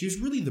died, she was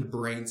really the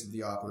brains of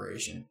the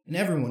operation, and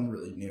everyone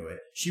really knew it.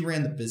 She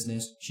ran the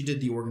business, she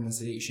did the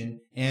organization,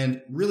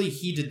 and really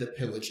he did the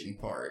pillaging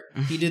part.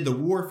 He did the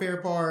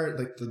warfare part,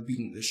 like the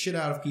beating the shit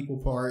out of people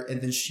part,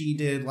 and then she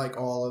did like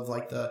all of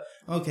like the,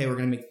 okay, we're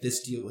gonna make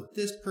this deal with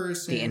this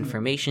person. The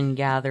information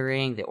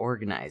gathering, the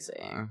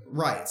organizing.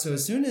 Right, so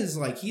as soon as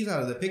like he's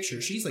out of the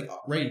picture, she's like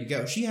ready to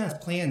go. She has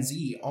Plan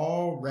Z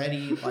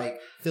already like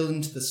filled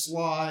into the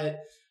slot.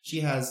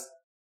 She has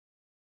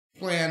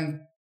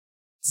Plan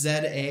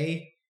ZA.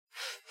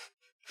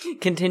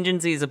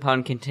 Contingencies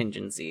upon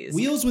contingencies.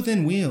 Wheels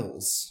within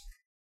wheels.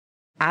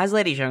 As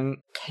Lady Zheng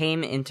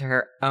came into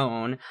her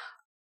own,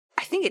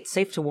 I think it's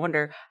safe to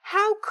wonder,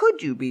 how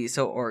could you be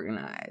so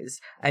organized?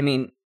 I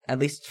mean, at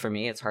least for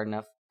me, it's hard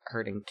enough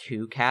herding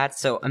 2 cats,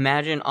 so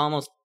imagine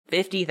almost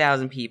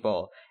 50,000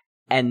 people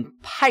and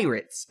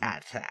pirates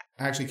at that.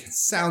 Actually, it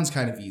sounds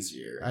kind of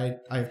easier.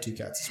 I have 2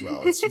 cats as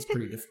well. It's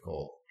pretty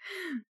difficult.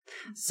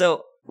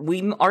 So,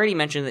 we already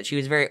mentioned that she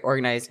was very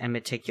organized and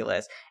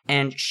meticulous,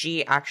 and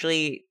she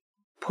actually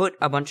put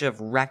a bunch of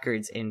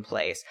records in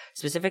place,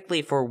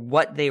 specifically for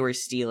what they were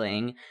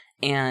stealing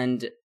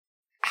and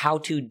how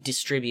to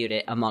distribute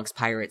it amongst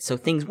pirates so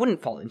things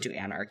wouldn't fall into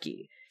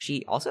anarchy.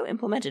 She also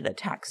implemented a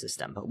tax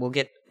system, but we'll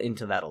get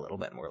into that a little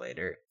bit more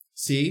later.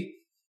 See?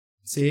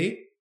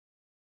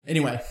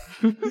 Anyway.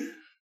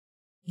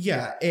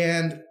 Yeah,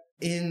 and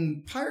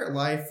in pirate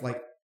life,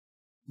 like,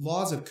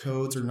 laws of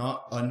codes are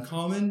not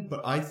uncommon,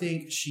 but I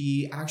think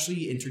she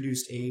actually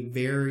introduced a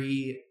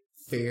very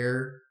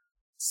fair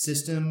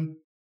system,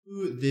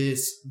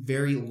 this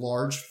very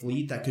large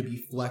fleet that could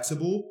be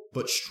flexible,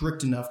 but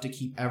strict enough to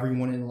keep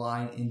everyone in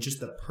line in just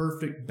the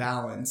perfect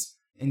balance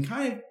and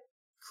kind of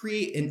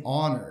create an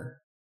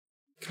honor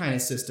kind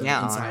of system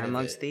inside honor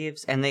amongst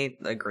thieves. And they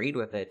agreed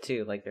with it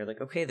too. Like, they're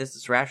like, okay, this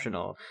is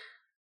rational.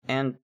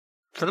 And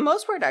for the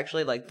most part,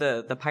 actually, like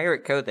the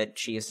pirate code that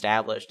she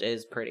established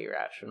is pretty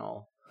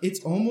rational. It's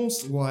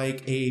almost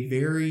like a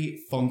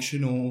very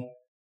functional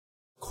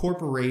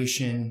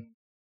corporation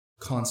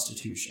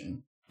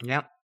constitution.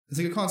 Yep. It's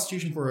like a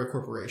constitution for a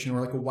corporation,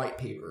 or like a white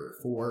paper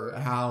for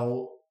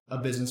how a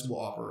business will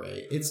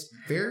operate. It's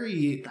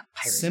very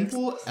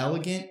simple,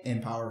 elegant,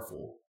 and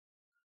powerful.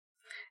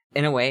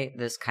 In a way,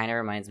 this kind of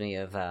reminds me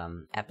of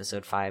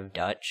episode 5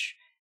 Dutch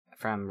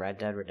from Red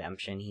Dead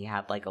Redemption. He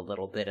had like a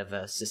little bit of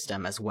a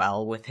system as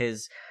well with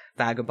his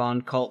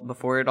vagabond cult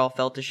before it all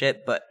fell to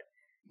shit, but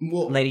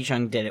Lady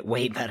Zheng did it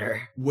way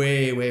better.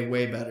 Way, way,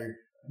 way better.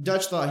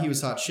 Dutch thought he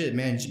was hot shit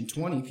managing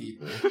 20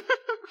 people.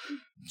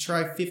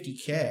 Try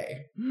 50K.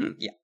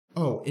 Yeah.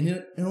 Oh, and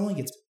it only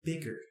gets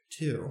bigger,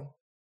 too.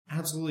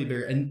 Absolutely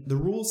bigger. And the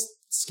rules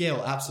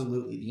scale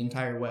absolutely the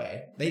entire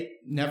way. They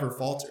never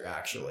falter,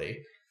 actually.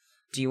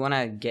 Do you want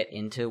to get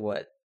into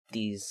what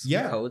these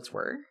codes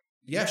were?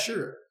 Yeah,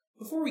 sure.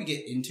 Before we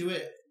get into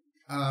it,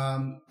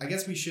 I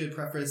guess we should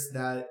preface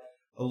that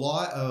a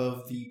lot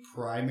of the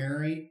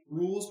primary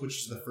rules,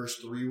 which is the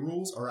first 3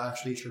 rules, are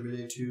actually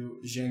attributed to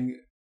Zheng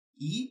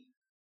Yi,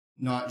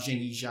 not Zheng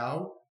Yi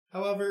Zhao.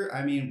 However,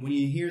 I mean, when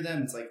you hear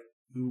them, it's like,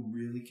 who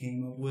really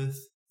came up with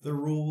the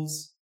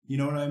rules? You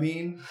know what I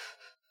mean?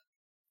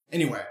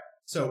 Anyway,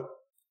 so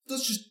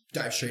let's just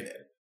dive straight in.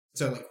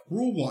 So, like,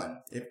 rule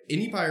 1, if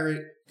any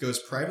pirate goes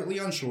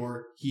privately on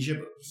shore, he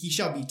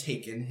shall be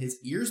taken, his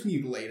ears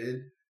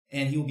mutilated,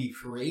 and he will be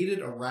paraded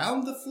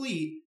around the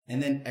fleet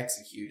and then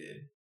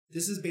executed.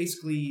 This is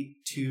basically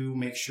to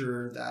make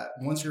sure that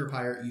once you're a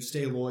pirate, you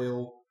stay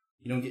loyal,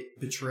 you don't get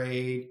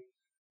betrayed.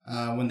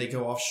 When they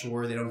go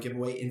offshore, they don't give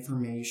away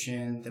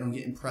information, they don't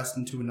get impressed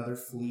into another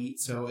fleet,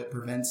 so it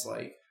prevents,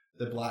 like,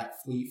 the Black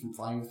Fleet from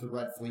flying with the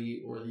Red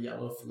Fleet or the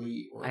Yellow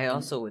Fleet. Or I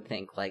also would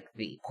think, like,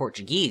 the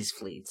Portuguese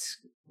fleets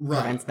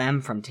prevents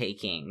them from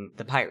taking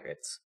the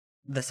pirates.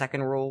 The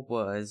second rule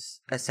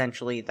was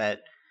essentially that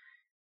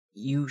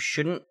you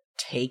shouldn't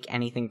take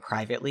anything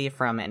privately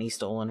from any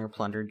stolen or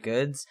plundered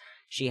goods.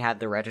 She had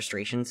the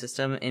registration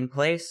system in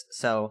place,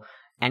 so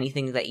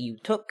anything that you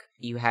took,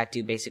 you had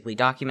to basically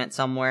document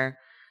somewhere,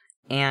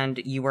 and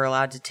you were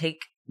allowed to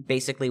take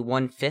basically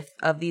 1/5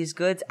 of these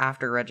goods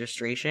after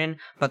registration,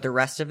 but the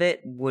rest of it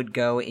would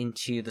go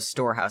into the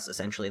storehouse,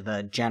 essentially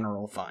the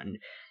general fund,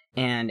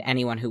 and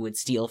anyone who would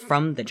steal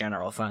from the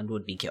general fund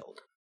would be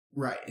killed.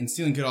 Right, and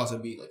stealing could also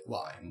be, like,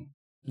 lying.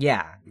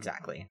 Yeah,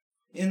 exactly.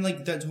 And,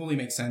 like, that totally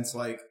makes sense,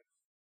 like,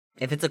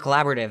 if it's a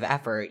collaborative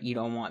effort, you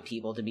don't want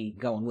people to be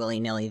going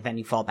willy-nilly, then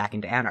you fall back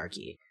into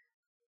anarchy.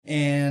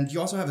 And you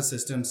also have a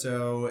system,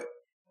 so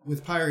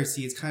with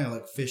piracy, it's kind of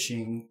like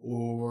fishing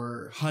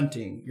or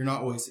hunting. You're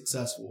not always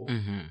successful.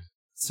 Mm-hmm.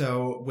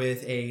 So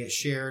with a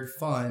shared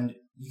fund,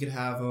 you could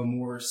have a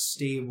more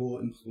stable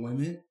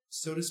employment,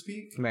 so to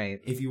speak. Right.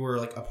 If you were,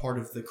 like, a part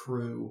of the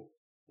crew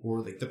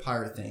or, like, the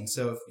pirate thing.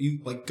 So if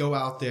you, like, go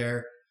out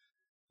there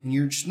and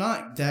you're just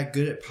not that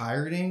good at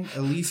pirating,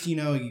 at least, you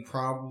know, you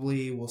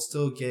probably will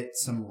still get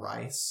some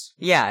rice.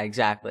 Yeah,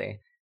 exactly.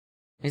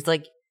 It's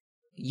like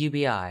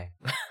UBI.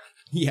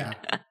 Yeah.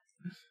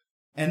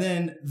 And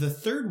then the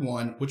third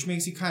one, which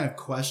makes you kind of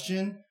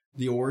question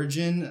the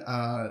origin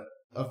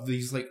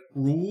these like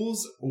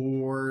rules,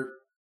 or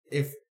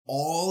if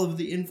all of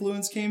the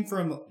influence came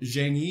from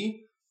Zhang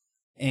Yi.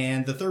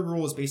 And the third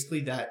rule is basically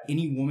that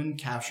any woman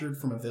captured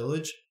from a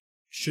village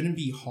shouldn't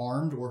be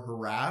harmed or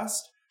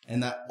harassed,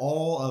 and that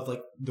all of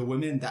like the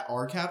women that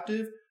are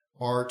captive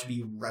are to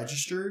be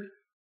registered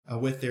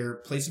with their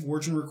place of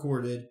origin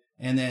recorded,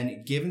 and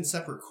then given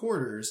separate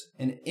quarters.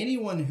 And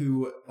anyone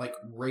who like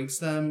rapes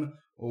them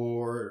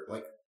or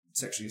like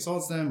sexually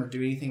assaults them or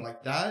do anything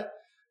like that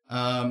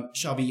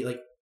shall be like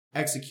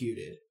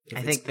executed.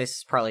 I think this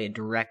is probably a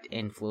direct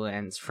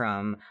influence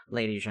from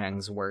Lady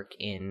Zheng's work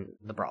in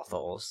the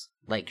brothels.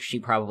 Like, she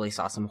probably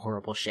saw some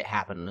horrible shit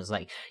happen and was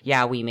like,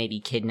 yeah, we may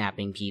be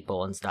kidnapping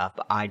people and stuff,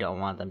 but I don't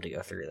want them to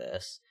go through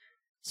this.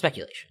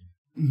 Speculation.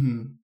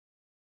 Mm-hmm.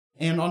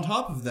 And on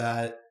top of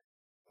that,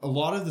 a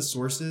lot of the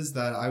sources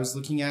that I was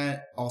looking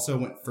at also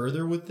went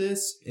further with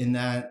this, in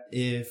that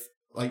if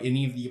like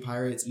any of the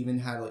pirates even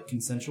had like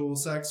consensual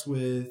sex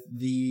with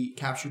the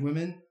captured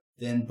women,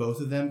 then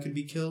both of them could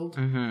be killed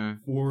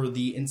for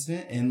the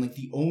incident. And like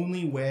the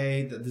only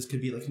way that this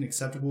could be like an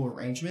acceptable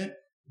arrangement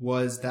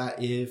was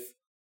that if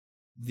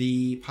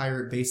the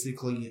pirate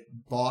basically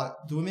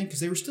bought the women, because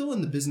they were still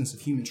in the business of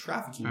human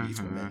trafficking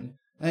these women.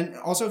 And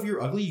also, if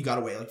you're ugly, you got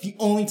away. Like the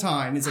only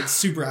time it's like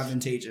super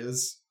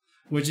advantageous,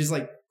 which is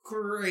like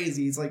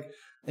crazy. It's like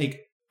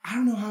I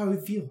don't know how I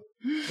would feel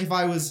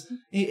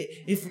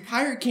if a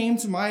pirate came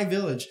to my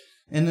village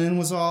and then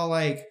was all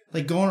like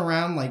going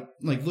around like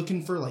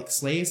looking for like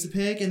slaves to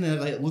pick, and then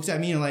like looked at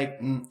me and like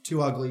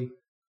too ugly.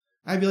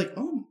 I'd be like,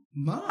 oh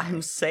my,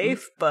 I'm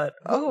safe, but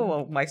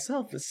my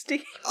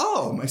self-esteem.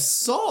 Oh, my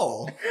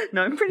soul.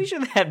 No, I'm pretty sure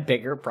they had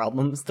bigger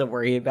problems to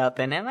worry about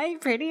than am I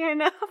pretty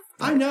enough?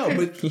 I know,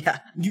 but yeah,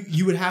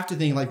 you would have to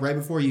think like right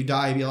before you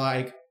die, be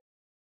like,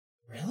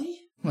 really?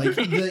 Like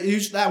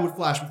that would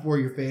flash before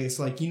your face,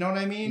 like, you know what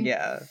I mean?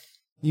 Yeah.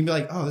 You'd be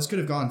like, oh, this could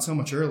have gone so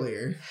much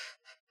earlier.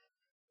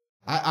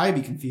 I'd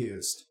be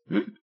confused,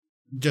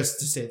 just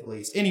to say the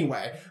least.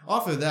 Anyway,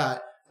 off of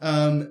that,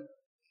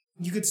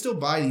 you could still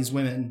buy these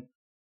women,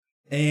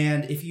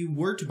 and if you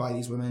were to buy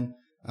these women,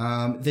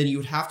 then you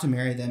would have to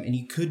marry them, and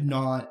you could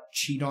not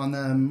cheat on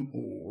them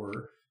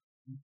or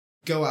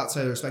go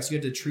outside their specs. You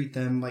had to treat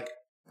them like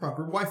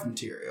proper wife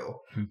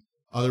material.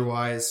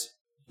 Otherwise,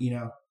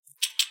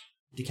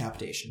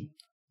 decapitation.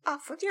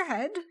 Off with your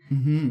head.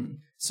 Mm-hmm.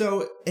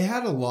 So it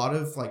had a lot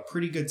of like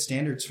pretty good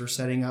standards for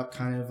setting up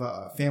kind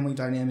of family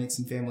dynamics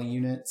and family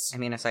units. I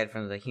mean, aside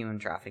from the human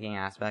trafficking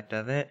aspect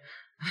of it.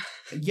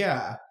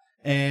 Yeah.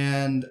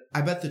 And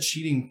I bet the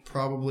cheating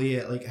probably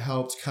like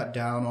helped cut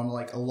down on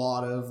like a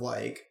lot of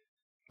like,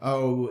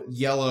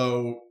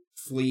 yellow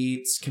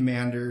fleet's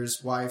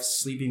commanders' wives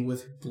sleeping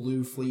with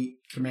blue fleet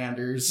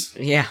commanders.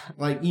 Yeah.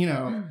 Like,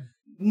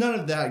 none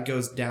of that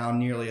goes down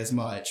nearly as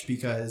much,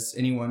 because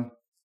anyone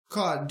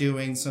caught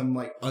doing some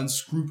like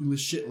unscrupulous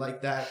shit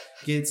like that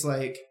gets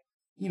like,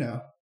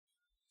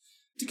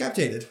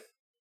 decapitated.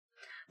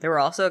 There were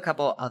also a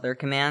couple other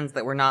commands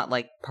that were not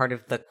like part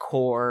of the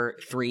core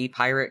 3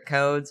 pirate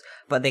codes,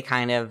 but they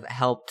kind of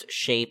helped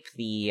shape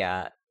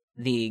the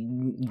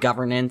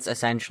governance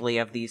essentially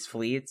of these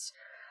fleets.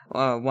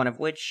 One of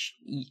which,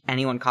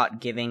 anyone caught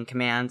giving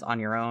commands on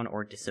your own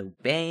or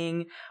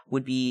disobeying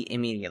would be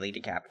immediately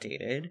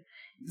decapitated.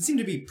 It seemed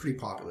to be pretty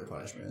popular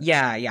punishment.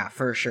 Yeah,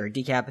 for sure.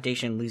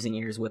 Decapitation, losing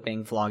ears,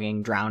 whipping,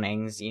 flogging,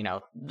 drownings,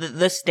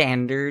 the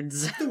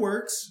standards. The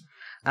works.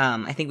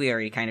 I think we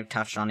already kind of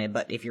touched on it,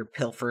 but if you're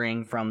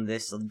pilfering from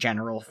this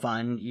general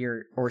fund,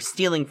 or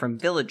stealing from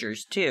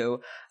villagers too,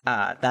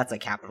 that's a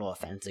capital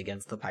offense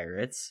against the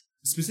pirates.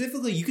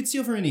 Specifically, you could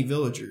steal from any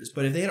villagers,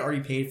 but if they had already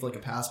paid for like a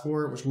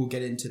passport, which we'll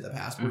get into the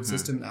passport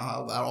system and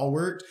how that all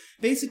worked,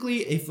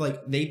 basically if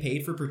like they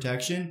paid for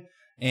protection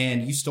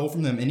and you stole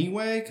from them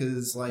anyway,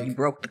 because like you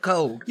broke the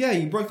code. Yeah,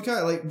 you broke the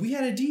code. Like, we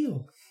had a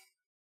deal.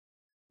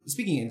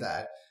 Speaking of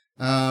that,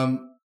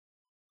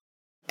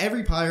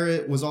 every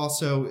pirate was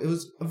also, it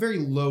was a very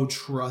low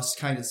trust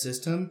kind of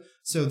system,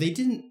 so they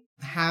didn't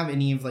have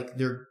any of like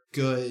their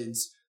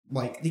goods,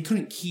 like they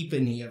couldn't keep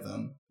any of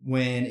them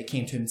when it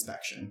came to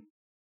inspection.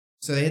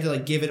 So they had to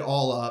like give it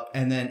all up,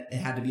 and then it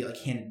had to be like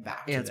handed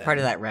back to them. Yeah, it's part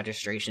of that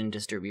registration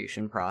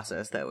distribution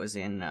process that was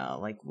in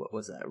what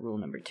was that, rule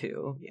number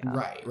 2? Yeah.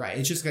 Right.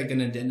 It's just like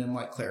an addendum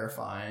like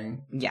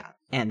clarifying. Yeah,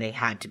 and they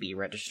had to be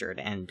registered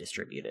and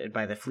distributed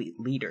by the fleet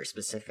leader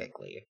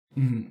specifically.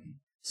 Mm-hmm.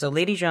 So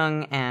Lady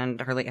Zheng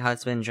and her late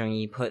husband Zheng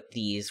Yi put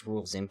these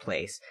rules in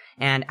place,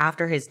 and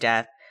after his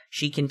death,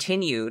 she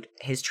continued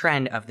his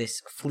trend of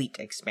this fleet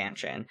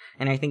expansion,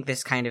 and I think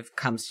this kind of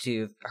comes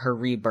to her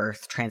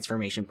rebirth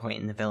transformation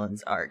point in the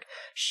villain's arc.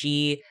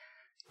 She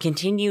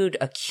continued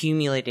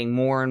accumulating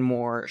more and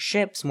more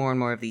ships, more and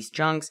more of these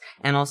junks,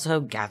 and also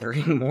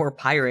gathering more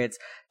pirates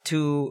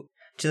to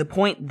the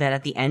point that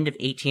at the end of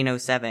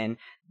 1807,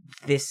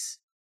 this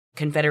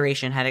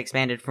confederation had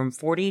expanded from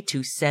 40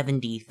 to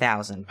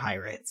 70,000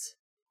 pirates.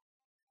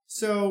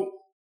 So,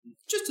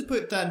 just to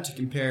put that into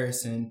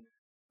comparison,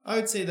 I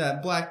would say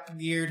that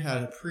Blackbeard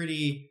had a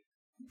pretty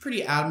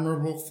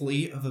admirable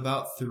fleet of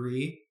about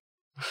 3.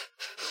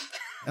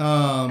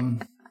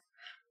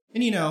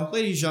 And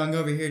Lady Zhang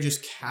over here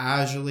just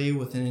casually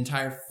with an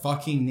entire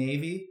fucking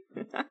navy.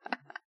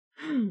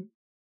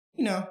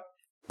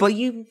 But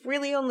you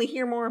really only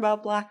hear more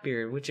about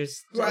Blackbeard, which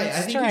is right.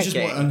 I think he's just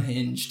more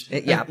unhinged.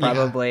 Yeah,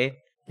 probably.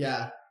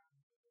 Yeah.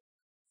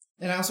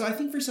 And also, I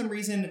think for some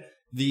reason,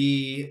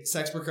 the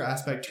sex worker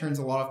aspect turns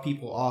a lot of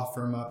people off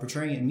from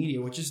portraying it in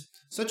media, which is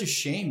such a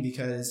shame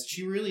because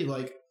she really,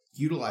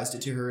 utilized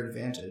it to her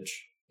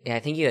advantage. Yeah, I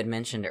think you had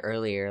mentioned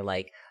earlier,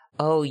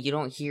 oh, you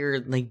don't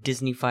hear,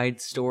 Disney-fied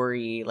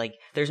story,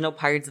 there's no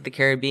Pirates of the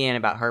Caribbean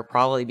about her,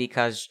 probably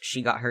because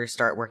she got her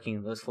start working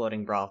in those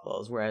floating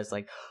brothels, whereas,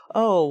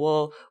 oh,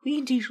 well, we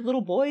can teach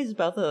little boys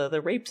about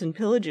the rapes and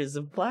pillages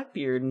of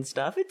Blackbeard and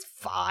stuff, it's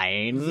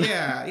fine.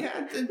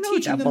 Yeah, no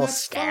teaching double them that's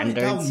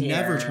standards fine. That'll here.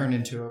 never turn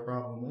into a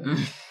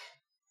problem.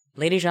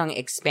 Lady Zhang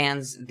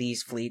expands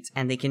these fleets,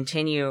 and they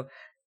continue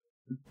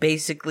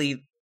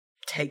basically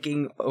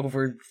taking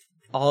over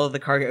all of the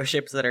cargo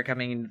ships that are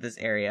coming into this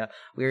area.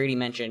 We already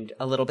mentioned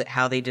a little bit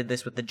how they did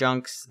this with the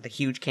junks, the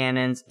huge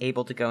cannons,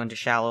 able to go into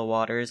shallow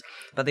waters,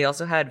 but they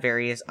also had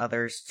various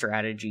other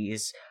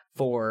strategies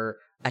for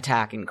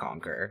attack and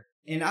conquer.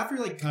 And after,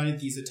 kind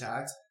of these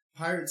attacks,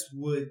 pirates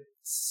would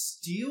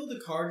steal the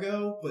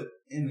cargo, but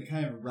in a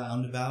kind of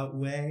roundabout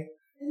way.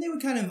 And they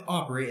would kind of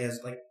operate as,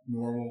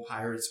 normal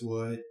pirates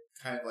would.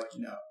 Kind of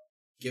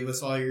give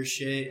us all your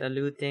shit. The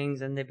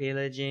lootings and the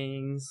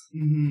pillagings.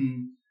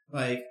 Mm-hmm.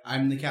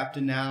 I'm the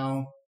captain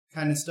now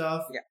kind of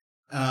stuff. Yeah.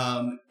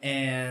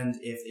 And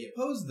if they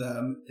opposed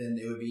them, then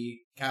they would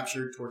be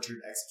captured,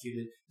 tortured,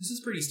 executed. This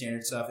is pretty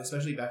standard stuff,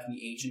 especially back in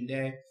the ancient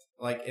day.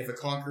 If a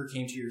conqueror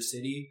came to your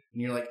city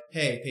and you're like,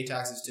 hey, pay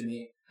taxes to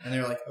me. And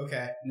they're like,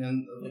 okay. And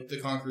then, the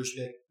conqueror should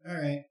be like,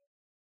 all right.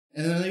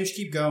 And then they just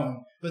keep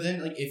going. But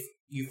then, if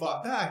you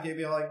fought back, they'd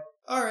be like,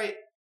 all right,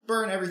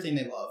 burn everything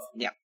they love.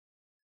 Yeah.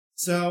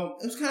 So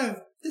it was kind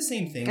of the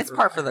same thing. It's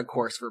par for the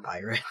course for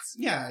pirates.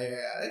 Yeah.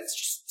 It's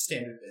just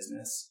standard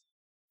business.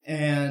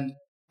 And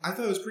I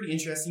thought it was pretty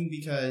interesting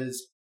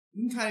because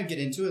we can kind of get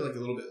into it a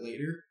little bit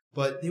later,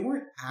 but they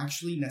weren't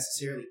actually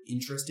necessarily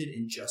interested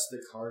in just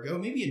the cargo,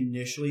 maybe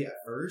initially at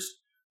first,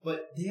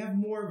 but they have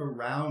more of a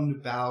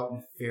roundabout,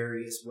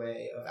 nefarious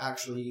way of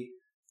actually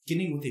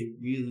getting what they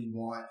really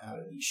want out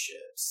of these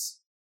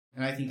ships.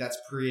 And I think that's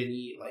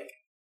pretty,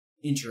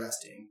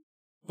 interesting.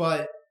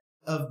 But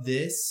of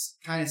this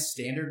kind of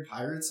standard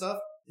pirate stuff,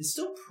 it's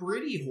still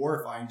pretty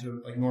horrifying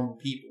to, normal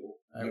people,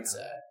 I would say.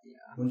 Yeah.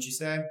 Wouldn't you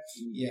say?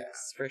 Yeah.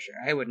 For sure.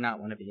 I would not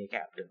want to be a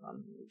captive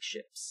on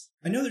ships.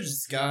 I know there's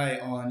this guy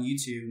on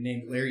YouTube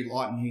named Larry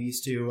Lawton who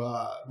used to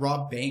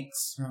rob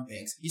banks.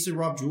 He used to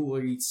rob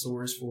jewelry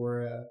stores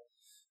for,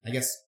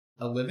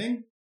 a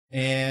living.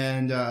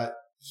 And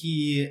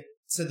he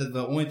said that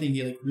the only thing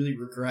he really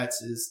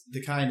regrets is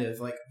the kind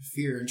of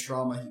fear and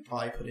trauma he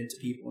probably put into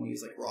people when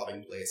he's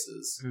robbing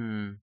places.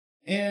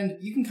 And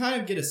you can kind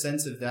of get a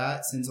sense of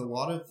that since a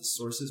lot of the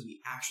sources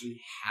we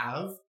actually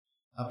have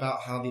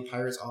about how the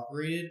pirates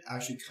operated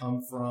actually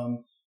come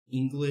from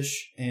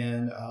English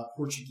and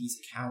Portuguese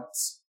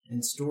accounts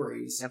and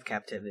stories of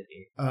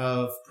captivity,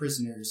 of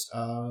prisoners,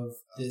 of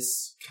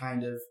this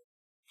kind of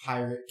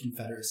pirate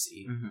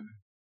confederacy. Mm-hmm.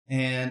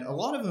 And a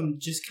lot of them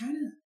just kind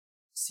of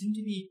seem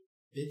to be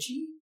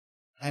bitchy.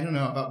 I don't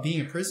know, about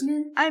being a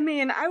prisoner? I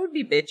mean, I would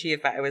be bitchy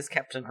if I was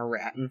kept on a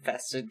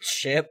rat-infested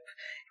ship,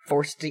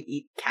 forced to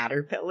eat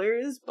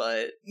caterpillars,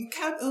 but...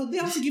 They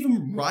also give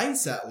them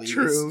rice, at least.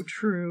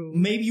 True.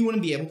 Maybe you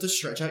wouldn't be able to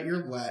stretch out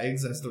your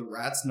legs as the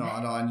rats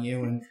gnawed on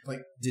you and,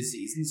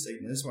 disease and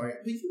sickness. But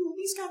you at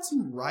least got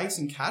some rice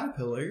and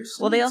caterpillars.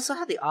 Well, they also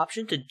had the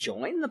option to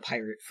join the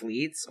pirate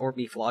fleets or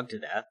be flogged to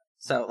death.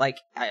 So,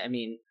 I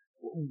mean...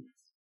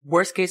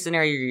 Worst case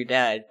scenario, you're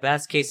dead.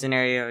 Best case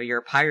scenario, you're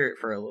a pirate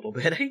for a little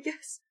bit, I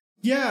guess.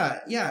 Yeah.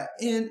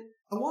 And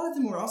a lot of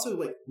them were also,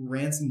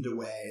 ransomed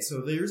away.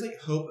 So there's,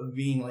 hope of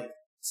being,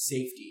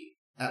 safety,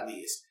 at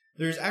least.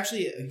 There's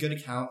actually a good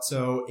account.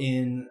 So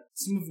in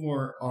some of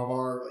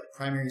our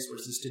primary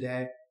sources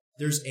today,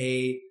 there's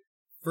a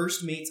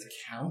first mate's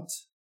account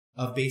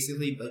of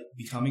basically,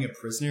 becoming a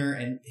prisoner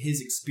and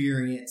his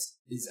experience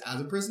is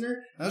as a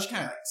prisoner. And I'll just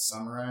kind of,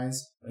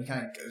 summarize what he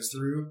kind of goes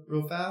through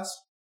real fast.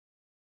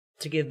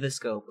 To give the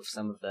scope of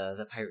some of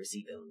the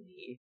piracy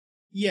villainy.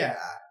 Yeah.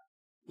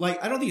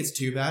 I don't think it's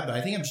too bad, but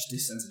I think I'm just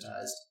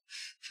desensitized.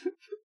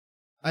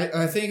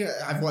 I think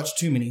I've watched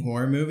too many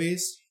horror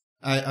movies.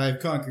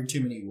 I've conquered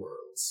too many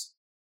worlds.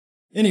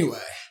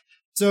 Anyway,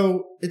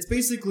 so it's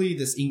basically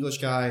this English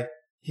guy.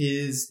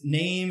 His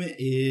name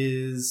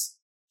is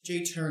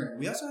Jay Turner.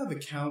 We also have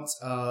accounts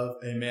of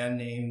a man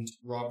named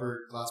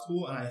Robert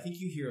Glasspool, and I think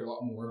you hear a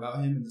lot more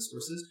about him in the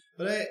sources,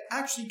 but I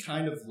actually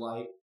kind of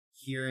like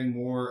hearing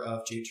more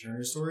of Jay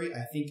Turner's story.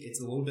 I think it's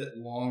a little bit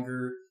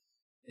longer.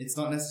 It's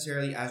not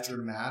necessarily as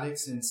dramatic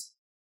since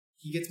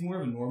he gets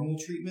more of a normal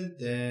treatment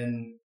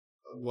than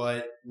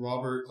what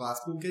Robert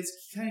Glasspool gets.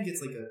 He kind of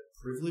gets a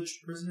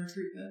privileged prisoner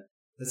treatment.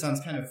 That sounds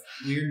kind of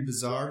weird and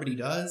bizarre, but he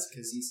does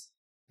because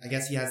I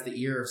guess he has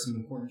the ear of some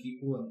important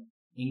people in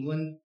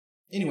England.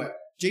 Anyway,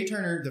 Jay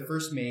Turner, the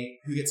first mate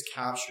who gets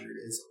captured,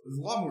 is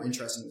a lot more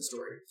interesting in the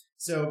story.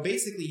 So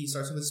basically, he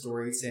starts with a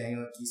story saying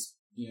like he's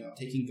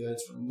taking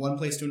goods from one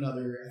place to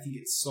another. I think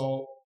it's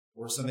salt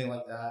or something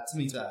like that,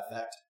 something to that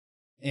effect.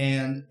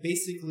 And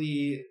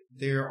basically,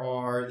 there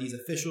are these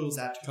officials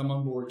that have to come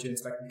on board to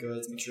inspect the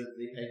goods, make sure that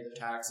they pay their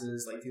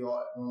taxes, like do all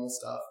that normal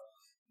stuff.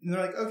 And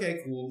they're like,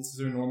 okay, cool, this is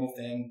their normal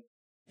thing.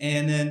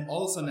 And then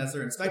all of a sudden, as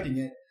they're inspecting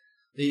it,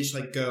 they just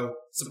like go,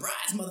 surprise,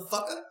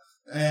 motherfucker!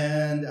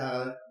 And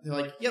they're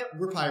like, yep,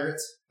 we're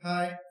pirates.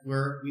 Hi,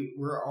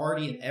 we're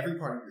already in every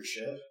part of your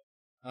ship.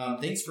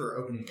 Thanks for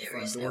opening the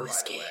front door, by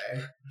the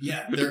way.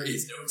 Yeah, there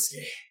is no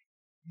escape.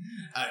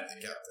 I'm the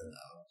captain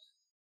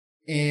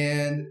now.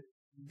 And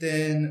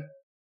then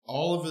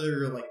all of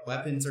their like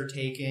weapons are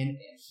taken,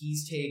 and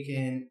he's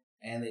taken,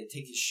 and they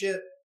take his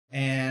ship,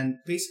 and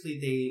basically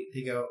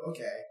they go,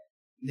 okay,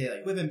 they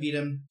like whip him, beat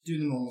him, do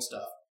the normal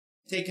stuff,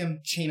 take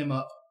him, chain him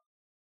up,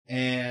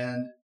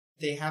 and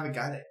they have a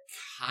guy that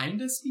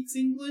kind of speaks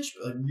English,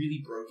 but like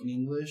really broken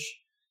English,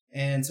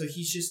 and so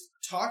he's just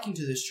talking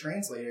to this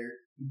translator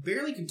who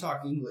barely can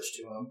talk English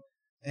to him,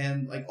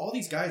 and like all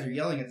these guys are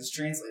yelling at this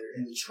translator,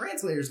 and the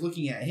translator's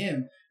looking at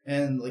him.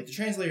 And, like, the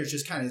translator's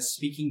just kind of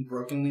speaking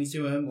brokenly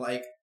to him,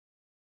 like,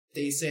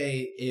 they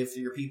say, if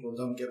your people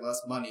don't give us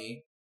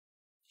money,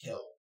 kill.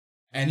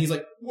 And he's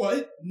like,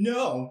 what?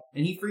 No.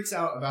 And he freaks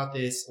out about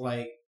this,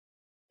 like,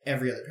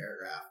 every other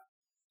paragraph.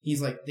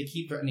 He's like, they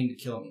keep threatening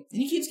to kill me.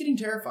 And he keeps getting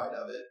terrified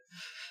of it.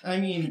 I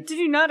mean... Did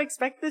you not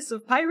expect this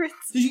of pirates?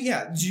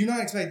 Did you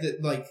not expect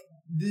that, like,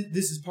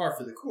 this is par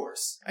for the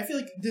course? I feel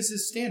like this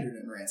is standard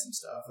in ransom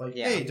stuff. Like,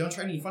 hey, don't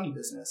try any funny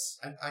business.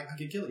 I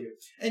could kill you.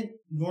 And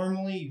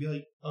normally you'd be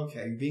like,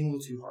 okay, you're being a little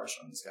too harsh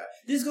on this guy.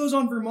 This goes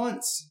on for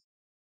months.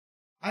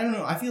 I don't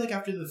know. I feel like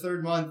after the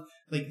third month,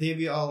 like, they'd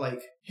be all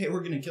like, hey,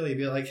 we're gonna kill you.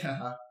 Be like,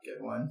 haha,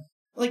 good one.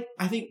 Like,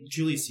 I think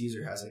Julius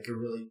Caesar has, like, a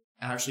really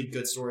actually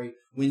good story.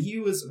 When he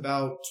was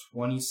about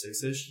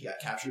 26-ish, he got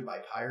captured by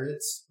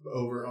pirates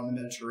over on the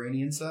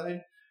Mediterranean side.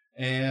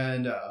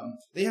 And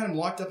they had him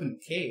locked up in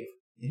a cave.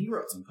 And he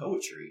wrote some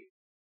poetry.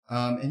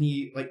 And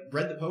he, like,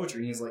 read the poetry,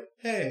 and he was like,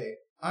 hey,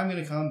 I'm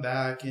gonna come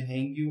back and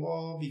hang you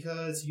all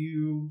because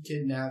you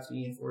kidnapped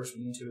me and forced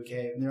me into a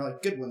cave. And they're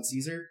like, good one,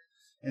 Caesar.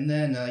 And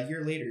then a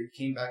year later,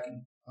 he came back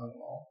and hung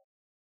them all.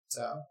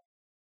 So,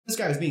 this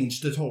guy was being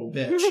just a total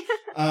bitch.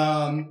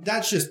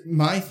 That's just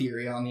my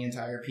theory on the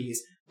entire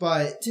piece.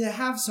 But to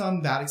have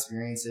some bad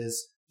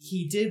experiences,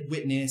 he did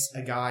witness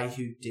a guy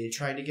who did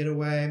try to get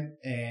away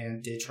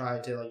and did try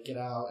to, like, get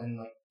out and,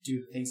 like, do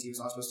the things he was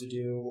not supposed to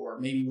do, or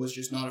maybe was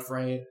just not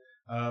afraid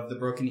of the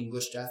broken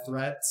English death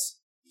threats.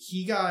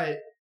 He got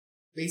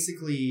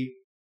basically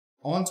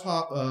on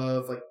top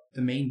of, like,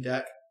 the main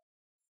deck,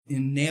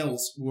 and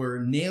nails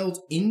were nailed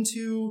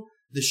into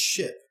the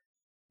ship,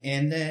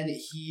 and then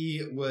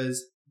he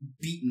was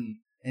beaten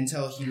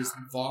until he was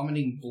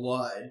vomiting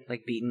blood.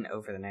 Like beaten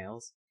over the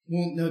nails?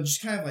 Well, no,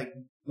 just kind of like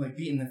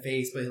beaten in the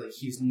face, but like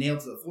he was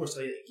nailed to the floor,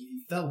 so like,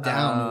 he fell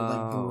down and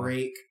would, like,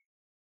 break,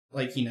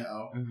 like,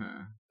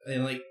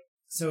 and, like,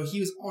 so he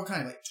was all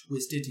kind of, like,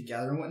 twisted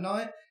together and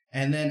whatnot.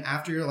 And then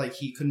after, like,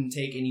 he couldn't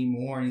take any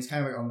more and he's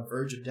kind of, like, on the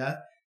verge of death,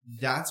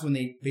 that's when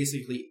they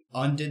basically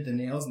undid the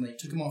nails and they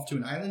took him off to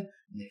an island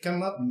and they cut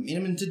him up and made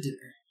him into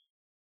dinner.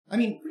 I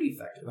mean, pretty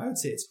effective. I would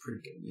say it's a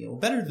pretty good meal.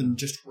 Better than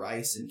just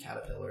rice and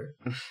caterpillar.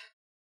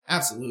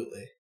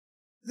 Absolutely.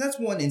 That's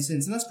one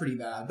instance, and that's pretty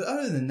bad. But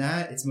other than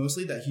that, it's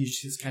mostly that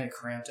he's just kind of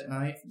cramped at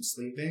night from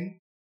sleeping.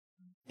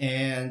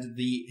 And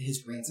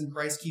his ransom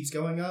price keeps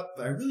going up.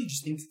 But I really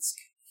just think he's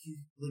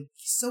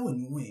so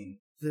annoying.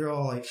 They're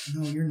all like,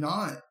 no, you're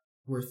not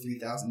worth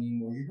 3,000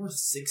 anymore. You're worth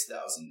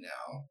 6,000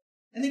 now.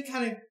 And they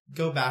kind of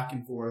go back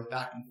and forth.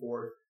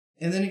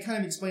 And then it kind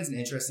of explains an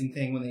interesting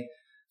thing when they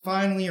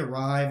finally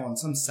arrive on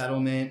some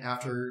settlement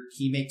after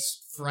he makes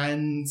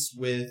friends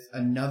with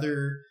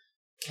another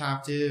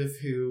captive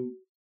who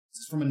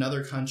is from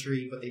another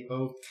country, but they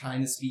both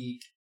kind of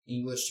speak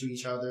English to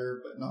each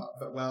other,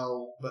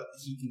 but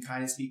he can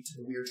kind of speak to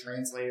the weird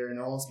translator, and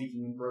they're all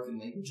speaking in broken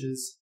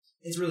languages.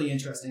 It's really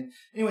interesting.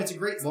 Anyway, it's a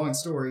great long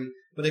story,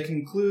 but it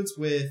concludes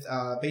with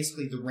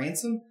basically the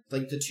ransom.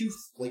 Like, the two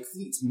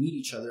fleets meet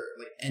each other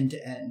like end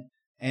to end,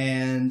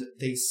 and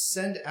they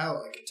send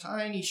out like a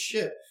tiny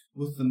ship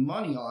with the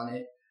money on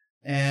it,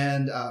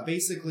 and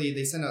basically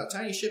they send out a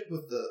tiny ship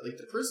with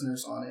the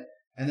prisoners on it,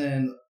 and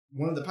then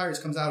one of the pirates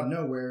comes out of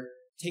nowhere,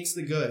 takes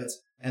the goods,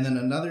 and then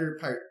another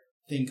pirate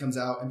thing comes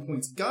out and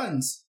points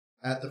guns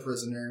at the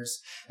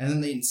prisoners, and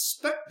then they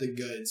inspect the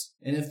goods,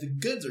 and if the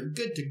goods are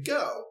good to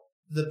go,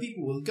 the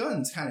people with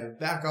guns kind of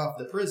back off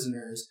the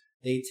prisoners.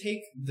 They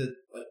take the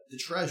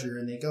treasure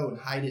and they go and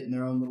hide it in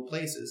their own little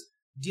places.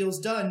 Deal's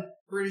done.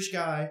 British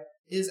guy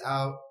is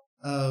out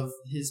of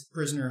his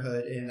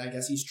prisonerhood, and I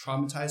guess he's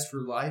traumatized for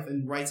life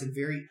and writes a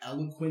very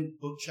eloquent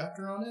book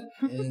chapter on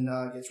it and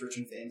gets rich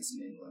and famous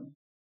in England.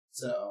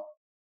 So,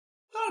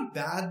 not a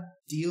bad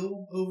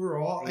deal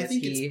overall. I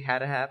think he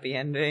had a happy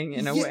ending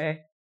in a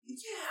way.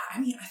 Yeah, I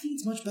mean, I think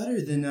it's much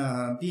better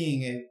than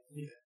being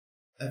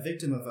a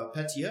victim of a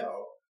Petiot.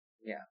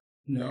 Yeah.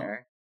 No.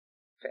 Fair.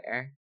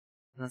 Fair.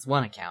 That's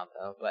one account,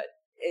 though, but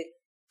it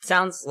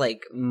sounds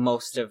like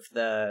most of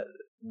the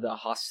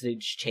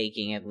hostage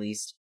taking, at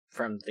least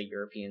from the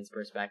Europeans'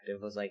 perspective,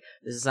 was like,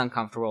 this is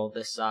uncomfortable,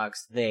 this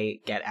sucks, they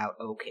get out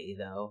okay,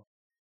 though.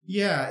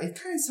 Yeah, it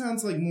kind of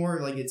sounds like more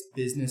like it's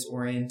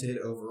business-oriented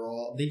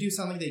overall. They do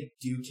sound like they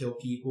do kill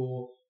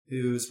people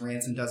whose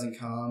ransom doesn't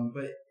come,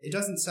 but it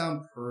doesn't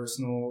sound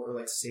personal or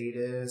like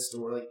sadist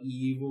or like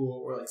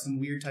evil or like some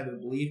weird type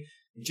of belief.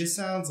 It just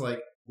sounds like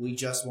we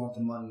just want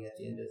the money at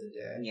the end of the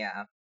day.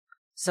 Yeah.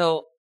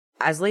 So,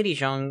 as Lady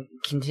Zheng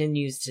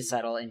continues to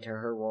settle into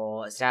her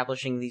role,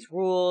 establishing these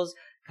rules,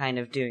 kind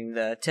of doing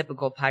the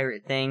typical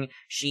pirate thing,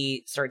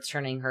 she starts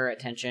turning her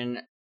attention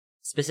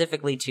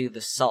specifically to the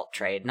salt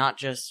trade, not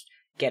just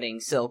getting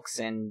silks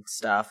and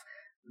stuff.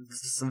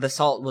 The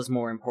salt was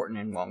more important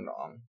in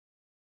Guangdong.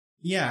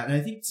 Yeah, and I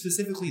think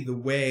specifically the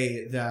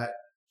way that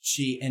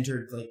she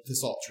entered like the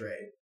salt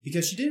trade,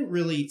 because she didn't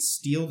really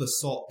steal the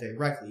salt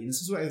directly, and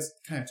this is what I was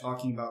kind of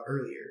talking about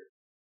earlier.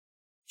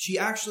 She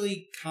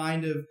actually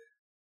kind of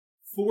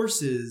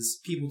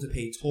forces people to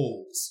pay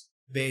tolls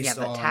based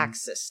on... Yeah, the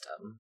tax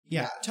system.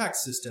 Yeah,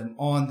 tax system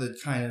on the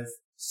kind of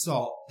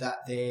salt that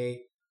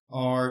they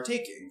are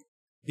taking.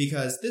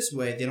 Because this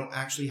way, they don't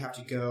actually have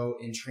to go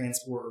and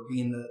transport or be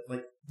in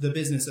the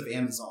business of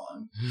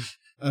Amazon,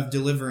 of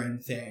delivering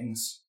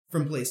things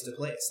from place to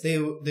place. They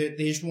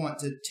just want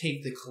to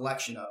take the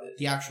collection of it,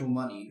 the actual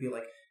money, be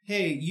like,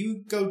 hey,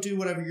 you go do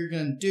whatever you're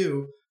going to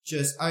do,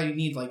 just I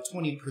need like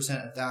 20%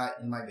 of that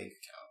in my bank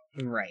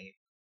account. Right.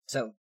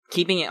 So,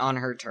 keeping it on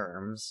her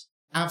terms.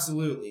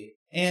 Absolutely.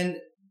 And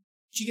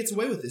she gets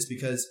away with this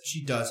because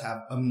she does have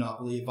a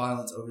monopoly of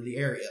violence over the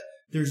area.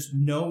 There's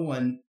no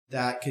one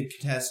that could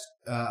contest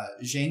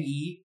Zhang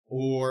Yi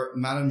or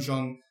Madame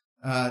Zheng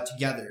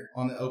together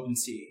on the open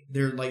sea.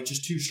 They're like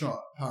just too strong,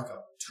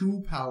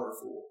 too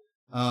powerful.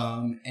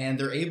 And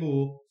they're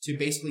able to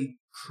basically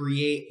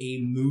create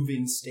a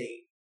moving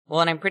state. Well,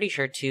 and I'm pretty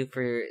sure, too,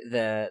 for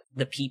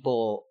the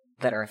people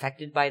that are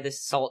affected by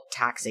this salt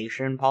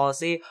taxation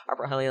policy are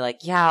probably like,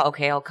 yeah,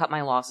 okay, I'll cut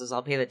my losses,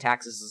 I'll pay the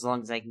taxes as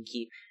long as I can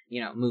keep,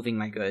 moving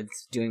my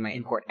goods, doing my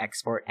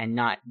import-export, and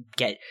not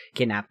get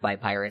kidnapped by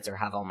pirates or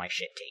have all my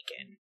shit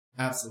taken.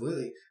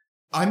 Absolutely.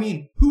 I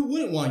mean, who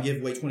wouldn't want to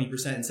give away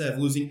 20% instead of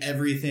losing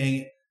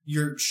everything,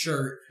 your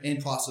shirt,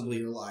 and possibly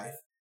your life,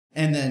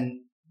 and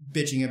then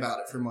bitching about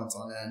it for months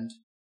on end?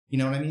 You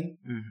know what I mean?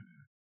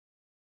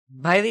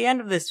 Mm-hmm. By the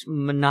end of this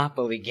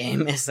Monopoly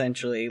game,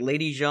 essentially,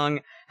 Lady Zheng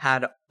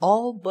had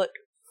all but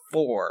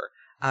 4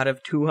 out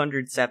of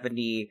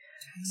 270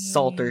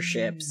 salter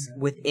ships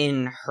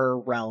within her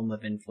realm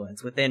of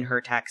influence, within her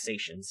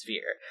taxation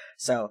sphere.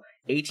 So,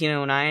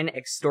 1809,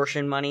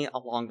 extortion money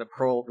along the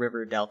Pearl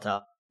River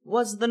Delta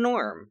was the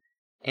norm.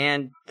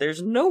 And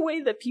there's no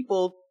way that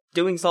people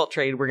doing salt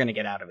trade were going to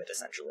get out of it,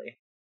 essentially.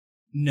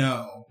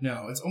 No.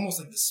 It's almost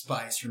like the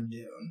spice from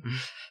Dune.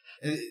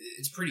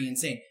 It's pretty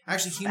insane.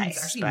 Actually,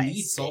 humans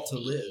need salt to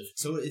live,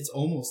 so it's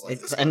almost like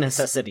it's a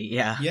necessity,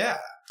 yeah. Yeah.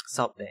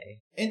 AsSalt Bae.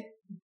 And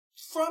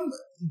from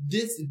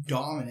this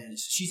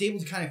dominance, she's able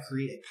to kind of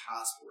create a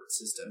passport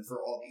system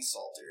for all these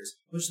salters,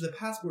 which the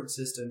passport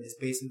system is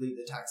basically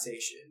the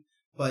taxation,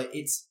 but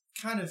it's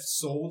kind of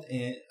sold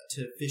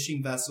to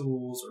fishing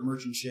vessels or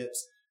merchant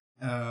ships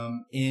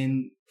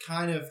in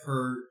kind of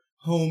her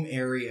home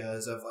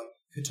areas of like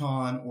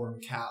Catan or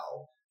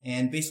Macau.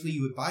 And basically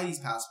you would buy these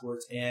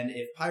passports, and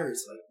if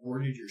pirates like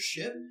boarded your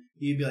ship,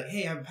 you'd be like,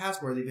 hey, I have a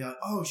passport. They'd be like,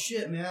 oh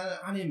shit, man,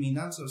 I didn't mean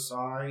that. I'm so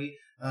sorry.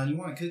 You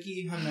want a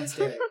cookie? Have a nice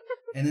day.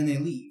 And then they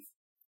leave.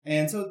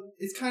 And so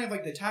it's kind of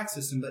like the tax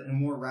system, but in a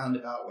more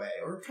roundabout way,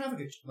 or kind of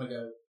like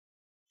a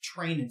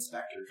train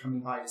inspector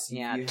coming by to see.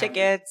 Yeah, if you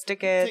tickets.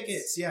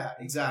 Tickets, yeah,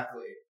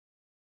 exactly.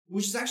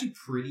 Which is actually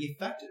pretty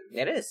effective.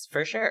 It is,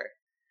 for sure.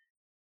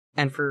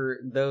 And for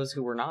those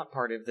who were not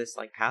part of this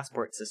like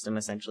passport system,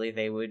 essentially,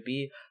 they would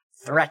be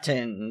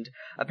threatened.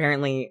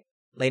 Apparently,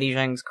 Lady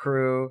Zheng's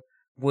crew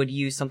would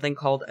use something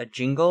called a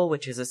jingle,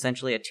 which is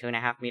essentially a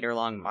 2.5 meter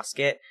long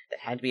musket that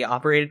had to be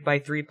operated by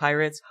 3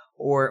 pirates,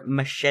 or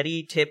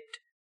machete-tipped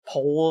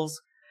poles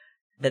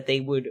that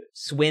they would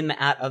swim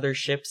at other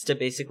ships to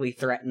basically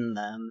threaten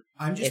them.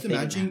 I'm just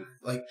imagining,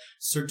 like,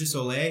 Cirque du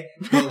Soleil,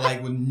 but,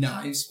 like, with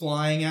knives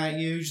flying at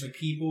you, just, like,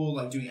 people,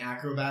 like, doing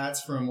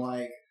acrobats from,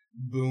 like,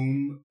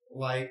 boom,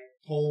 like,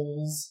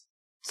 poles.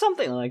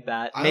 Something like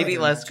that. Maybe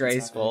less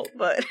graceful,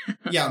 but...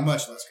 Yeah,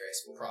 much less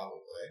graceful,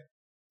 probably.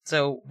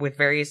 So, with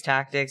various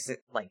tactics,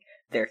 like,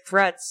 their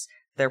threats,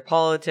 their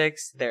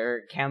politics,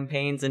 their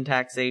campaigns and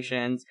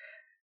taxations,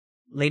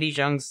 Lady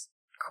Zheng's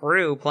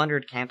crew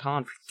plundered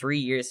Canton for 3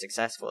 years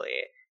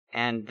successfully,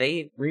 and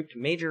they reaped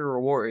major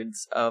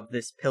rewards of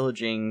this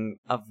pillaging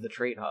of the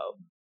trade hub.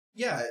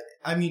 Yeah,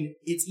 I mean,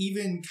 it's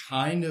even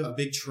kind of a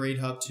big trade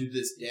hub to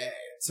this day.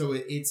 So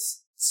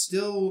it's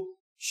still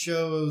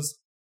shows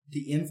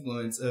the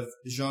influence of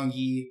Zhang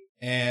Yi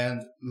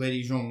and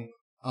Lady Zheng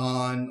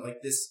on,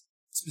 like, this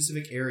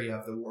specific area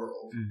of the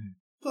world. Mm-hmm.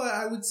 But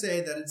I would say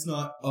that it's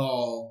not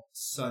all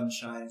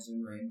sunshines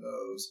and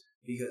rainbows,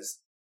 because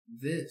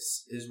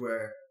this is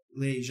where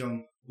Lady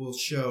Zheng will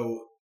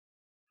show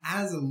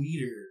as a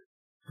leader,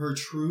 her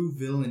true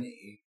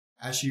villainy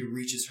as she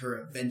reaches her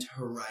event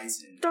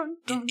horizon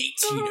in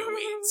 1808.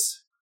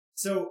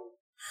 So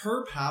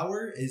her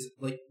power is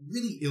like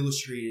really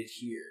illustrated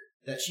here.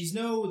 That she's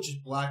no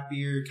just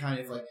Blackbeard kind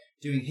of like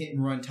doing hit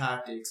and run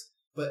tactics,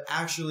 but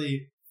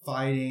actually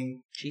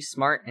fighting. She's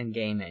smart and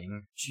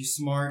gaming. She's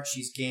smart,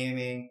 she's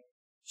gaming,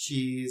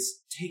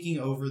 she's taking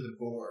over the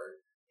board.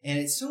 And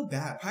it's so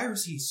bad.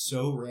 Piracy is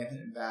so rampant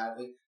and bad.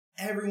 Like,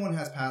 everyone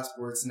has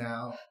passports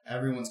now.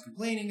 Everyone's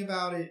complaining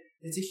about it.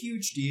 It's a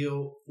huge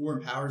deal.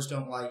 Foreign powers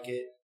don't like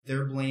it.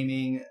 They're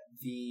blaming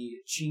the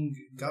Qing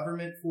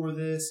government for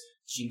this.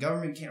 The Qing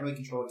government can't really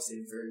control it because they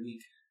have a very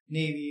weak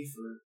navy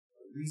for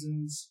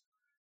reasons.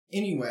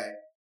 Anyway,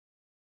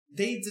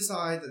 they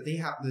decide that the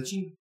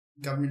Qing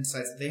government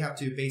decides that they have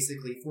to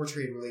basically, for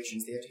trade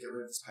relations, they have to get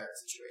rid of this pirate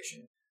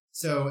situation.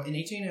 So in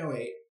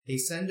 1808, they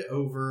send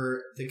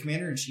over the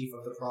commander-in-chief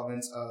of the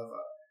province of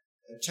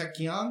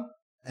Chekiang,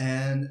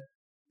 and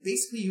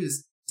basically he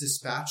was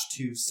dispatched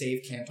to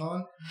save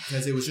Canton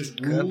because it was just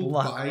ruled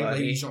by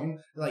Lady Zhong.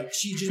 Like,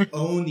 she just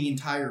owned the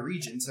entire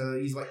region.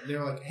 So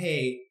they're like,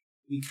 hey,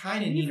 we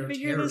kind of need our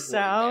territory this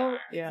out?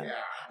 back. Yeah.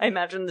 I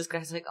imagine this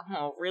guy's like,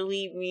 oh,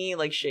 really? Me?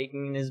 Like,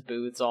 shaking in his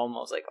boots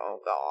almost, like, oh,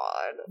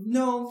 God.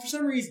 No, for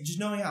some reason, just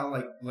knowing how,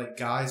 like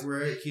guys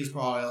were, he's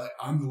probably like,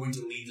 I'm going to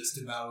lead this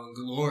to battle and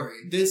glory.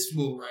 This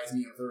will rise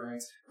me up the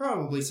ranks.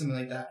 Probably something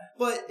like that.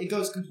 But it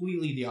goes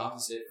completely the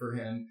opposite for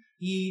him.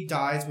 He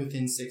dies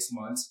within 6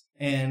 months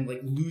and,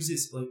 like,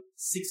 loses, like,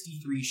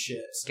 63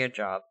 ships. Good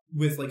job.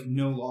 With, like,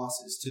 no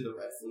losses to the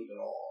Red Fleet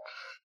at all.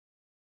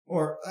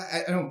 Or,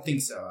 I don't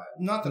think so.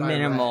 Not that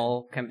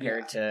minimal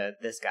compared to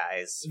this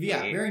guy's.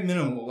 Yeah, very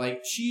minimal.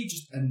 Like, she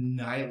just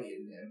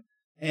annihilated him.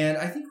 And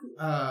I think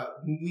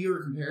when we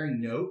were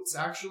comparing notes,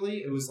 actually,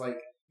 it was like,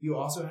 you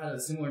also had a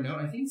similar note.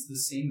 I think it's the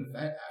same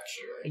event,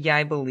 actually. Yeah,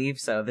 I believe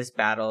so. This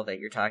battle that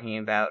you're talking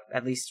about,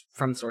 at least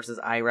from sources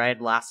I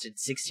read, lasted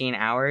 16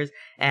 hours.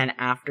 And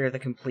after the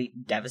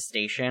complete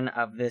devastation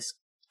of this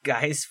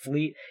guy's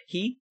fleet,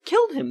 he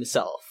killed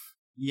himself.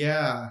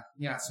 Yeah,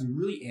 some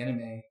really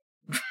anime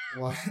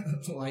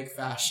like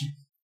fashion.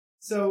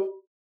 So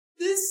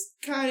this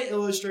kind of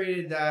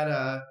illustrated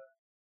that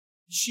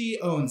she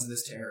owns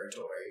this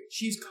territory.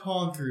 She's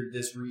conquered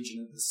this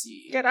region of the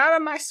sea. Get out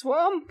of my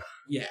swamp!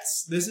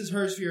 Yes, this is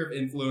her sphere of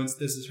influence.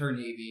 This is her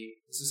navy.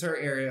 This is her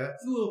area.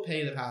 You will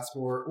pay the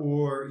passport,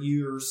 or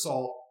your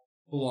salt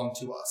belong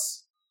to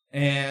us.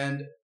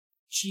 And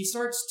she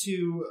starts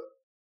to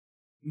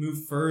move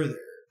further.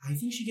 I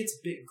think she gets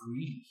a bit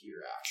greedy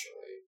here, actually.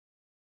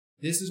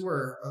 This is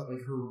where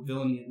like her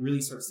villainy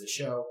really starts to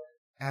show,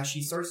 as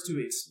she starts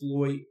to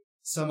exploit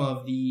some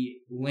of the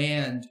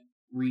land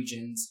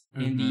regions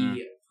in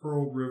the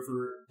Pearl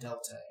River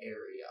Delta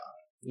area.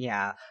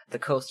 Yeah, the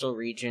coastal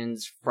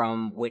regions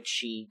from which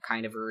she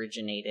kind of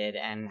originated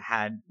and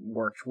had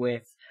worked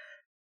with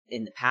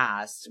in the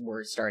past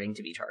were starting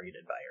to be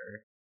targeted by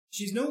her.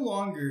 She's no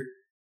longer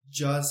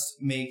just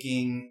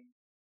making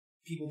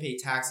people pay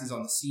taxes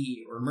on the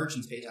sea or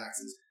merchants pay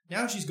taxes.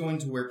 Now she's going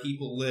to where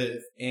people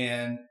live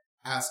and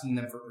asking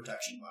them for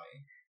protection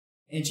money.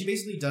 And she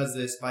basically does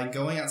this by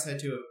going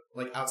outside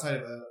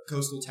of a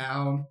coastal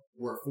town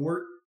or a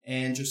fort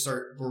and just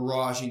start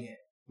barraging it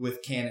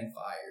with cannon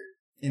fire.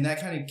 And that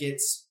kind of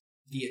gets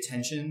the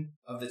attention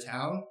of the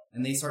town,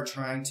 and they start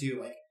trying to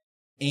like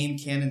aim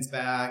cannons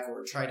back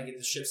or try to get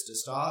the ships to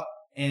stop.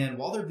 And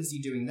while they're busy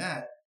doing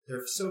that,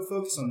 they're so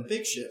focused on the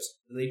big ships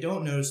that they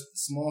don't notice the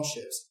small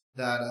ships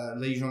that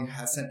Lei Zhong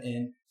has sent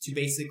in to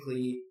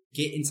basically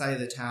get inside of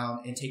the town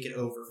and take it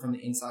over from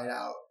the inside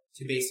out,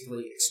 to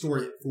basically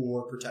extort it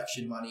for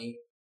protection money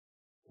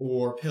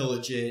or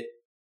pillage it,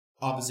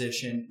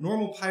 opposition,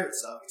 normal pirate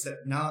stuff, except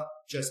not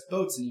just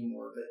boats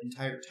anymore, but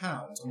entire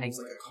towns,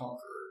 almost like a conqueror.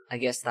 I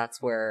guess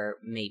that's where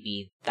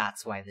maybe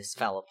that's why this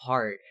fell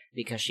apart,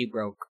 because she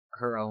broke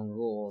her own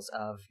rules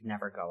of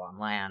never go on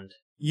land.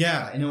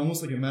 Yeah, in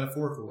almost like a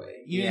metaphorical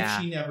way. Even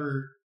if she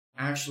never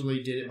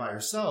actually did it by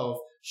herself,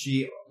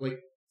 she like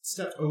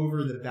stepped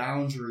over the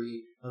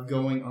boundary of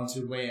going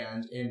onto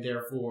land and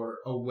therefore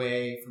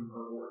away from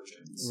her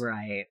origins.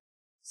 Right.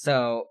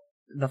 So,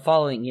 the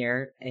following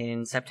year,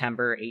 in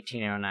September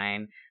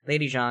 1809,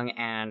 Lady Zhong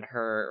and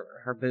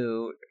her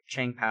boo,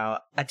 Cheng Pao,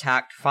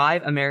 attacked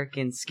 5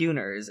 American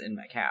schooners in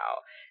Macau.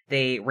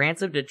 They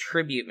ransomed a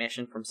tribute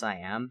mission from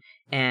Siam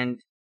and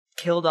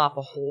killed off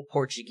a whole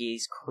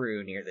Portuguese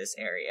crew near this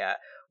area,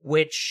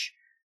 which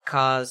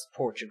caused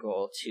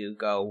Portugal to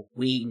go,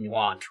 "We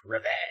want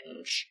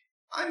revenge."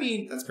 I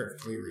mean, that's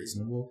perfectly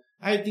reasonable.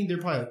 I think they're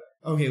probably like,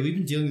 okay, we've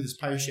been dealing with this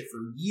pirate shit for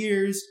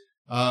years.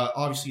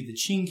 Obviously the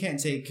Qing can't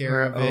take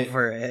care of it.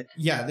 Over it.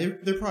 Yeah,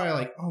 they're probably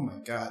like, oh my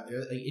god, they're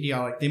like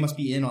idiotic. They must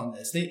be in on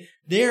this.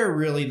 They're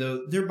really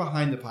they're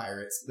behind the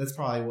pirates. That's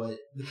probably what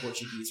the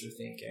Portuguese are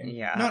thinking.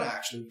 Yeah. Not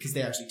actually, because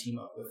they actually team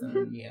up with them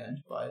in the end,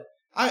 but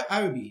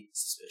I would be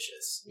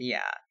suspicious.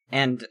 Yeah.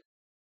 And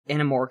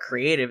in a more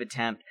creative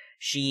attempt,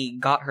 she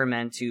got her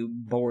men to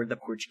board the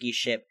Portuguese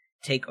ship,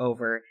 take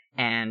over,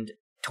 and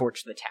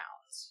torch the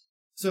towns.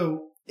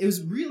 So it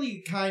was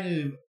really kind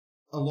of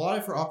a lot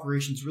of her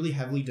operations really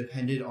heavily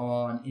depended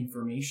on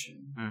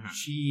information. Mhm.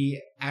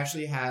 She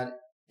actually had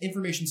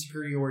information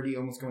superiority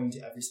almost going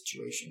into every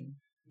situation,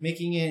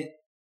 making it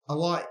a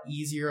lot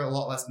easier, a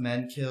lot less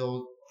men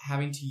killed,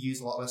 having to use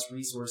a lot less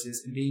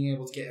resources, and being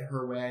able to get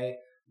her way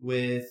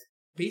with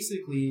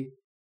basically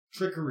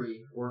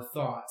trickery or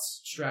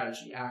thoughts,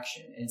 strategy,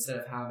 action, instead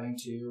of having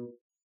to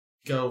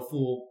go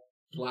full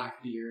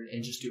Blackbeard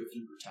and just do it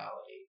through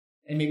brutality.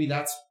 And maybe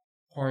that's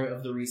part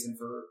of the reason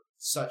for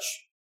such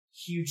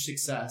huge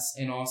success,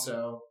 and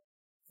also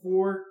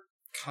for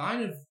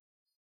kind of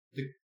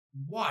the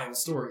wild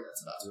story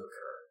that's about to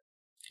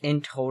occur.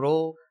 In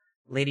total,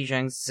 Lady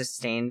Zheng's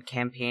sustained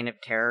campaign of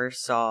terror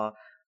saw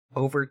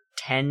over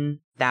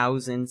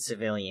 10,000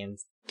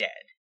 civilians dead.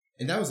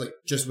 And that was like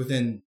just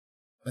within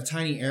a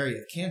tiny area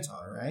of Canton,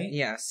 right?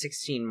 Yeah,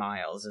 16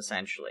 miles,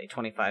 essentially,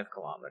 25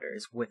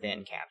 kilometers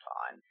within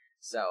Canton.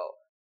 So,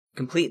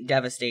 complete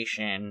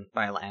devastation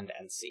by land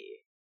and sea.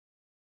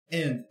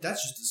 And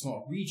that's just a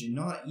small region,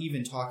 not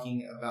even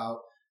talking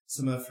about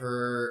some of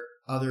her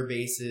other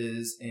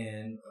bases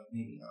in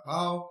maybe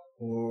Nepal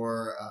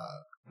or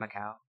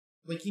Macau.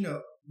 like,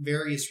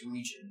 various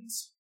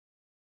regions.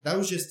 That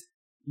was just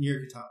near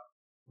Catan,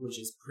 which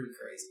is pretty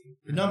crazy.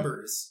 The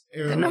numbers.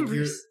 The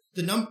numbers.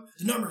 The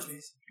numbers,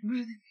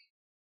 basically.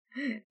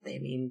 They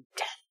mean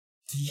death.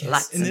 Yes,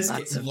 Lots in and this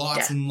lots case, of lots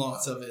death. and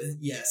lots of it.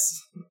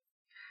 Yes.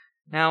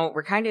 Now,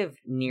 we're kind of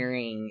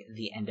nearing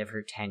the end of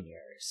her tenure,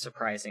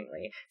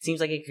 surprisingly. Seems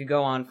like it could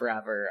go on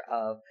forever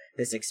of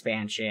this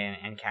expansion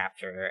and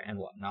capture and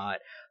whatnot.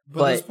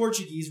 But those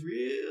Portuguese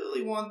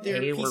really want their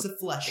they piece were of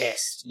flesh.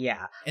 pissed,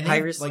 yeah. And they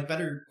have,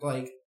 better,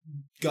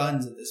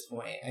 guns at this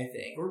point, I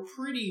think. Or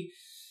pretty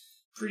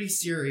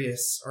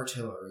serious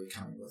artillery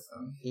coming with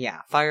them. Yeah,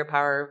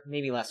 firepower,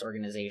 maybe less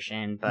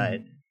organization,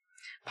 but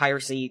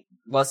piracy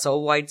was so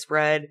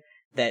widespread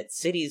that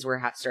cities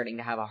were starting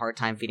to have a hard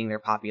time feeding their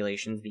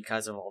populations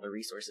because of all the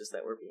resources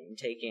that were being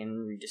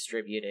taken,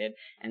 redistributed,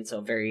 and so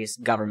various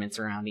governments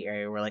around the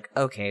area were like,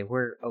 okay,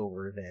 we're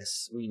over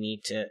this. We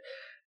need to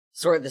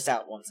sort this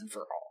out once and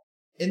for all.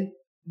 And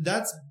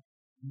that's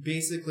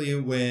basically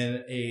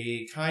when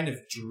a kind of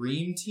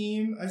dream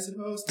team, I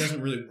suppose,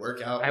 doesn't really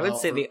work out I would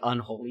say the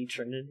unholy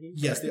trinity.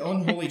 Yes, the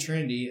unholy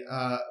trinity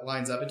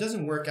lines up. It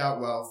doesn't work out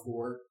well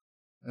for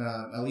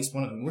at least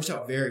one of them. It works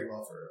out very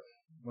well for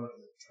one of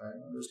the tribe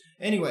members.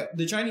 Anyway,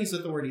 the Chinese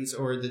authorities,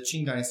 or the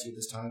Qing dynasty at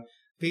this time,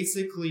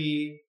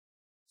 basically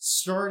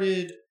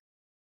started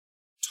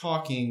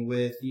talking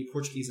with the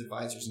Portuguese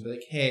advisors and be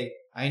like, hey,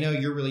 I know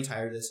you're really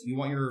tired of this. You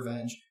want your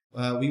revenge.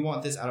 We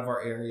want this out of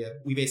our area.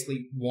 We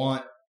basically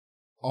want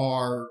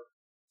our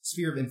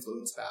sphere of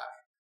influence back.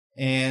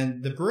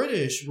 And the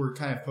British were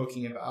kind of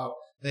poking about.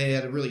 They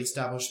had really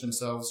established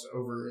themselves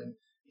over in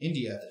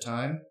India at the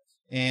time,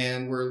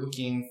 and were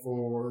looking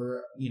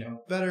for,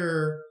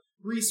 better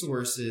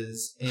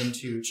resources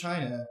into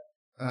China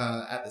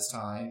at this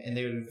time, and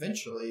they would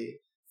eventually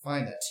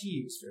find that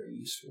tea was very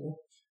useful.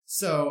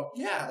 So,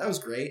 yeah, that was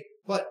great.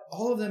 But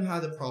all of them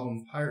had the problem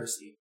of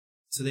piracy.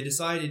 So they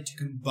decided to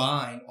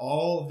combine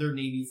all of their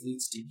navy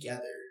fleets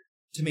together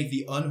to make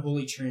the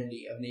unholy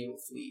trinity of naval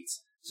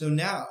fleets. So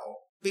now,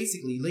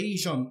 basically, Lady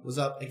Zheng was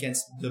up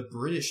against the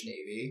British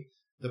Navy,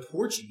 the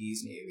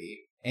Portuguese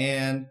Navy,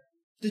 and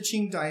the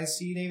Qing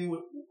Dynasty Navy,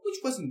 which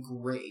wasn't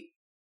great.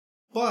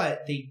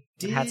 But they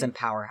did... It had some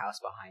powerhouse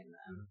behind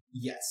them.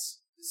 Yes.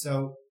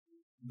 So,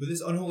 with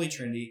this unholy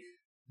trinity,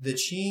 the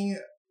Qing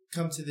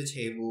come to the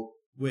table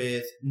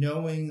with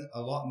knowing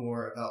a lot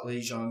more about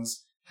Lady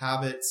Zheng's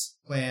habits,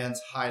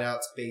 plans,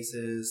 hideouts,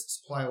 bases,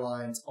 supply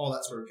lines, all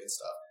that sort of good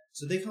stuff.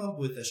 So they come up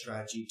with a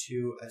strategy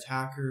to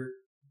attack her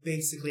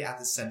basically at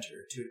the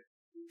center, to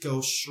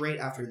go straight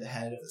after the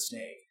head of the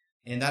snake.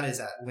 And that is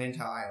at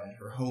Lantau Island,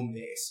 her home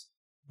base,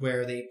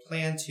 where they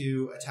plan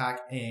to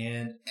attack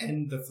and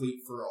end the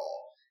fleet for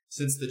all.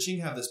 Since the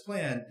Qing have this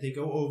plan, they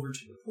go over to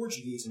the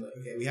Portuguese and be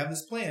like, okay, we have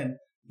this plan,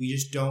 we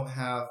just don't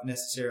have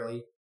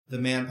necessarily the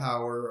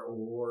manpower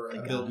or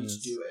ability to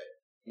do it.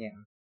 Yeah.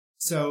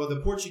 So the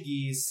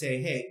Portuguese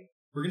say, hey,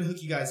 we're going to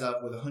hook you guys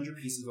up with 100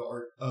 pieces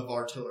of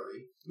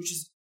artillery, which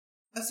is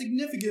a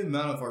significant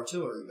amount of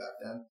artillery back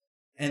then.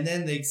 And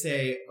then they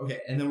say, okay,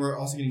 and then we're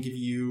also going to give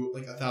you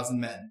 1,000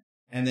 men.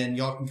 And then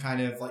y'all can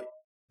kind of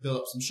build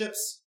up some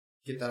ships,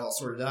 get that all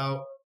sorted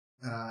out,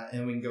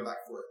 and we can go back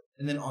and forth.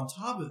 And then on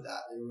top of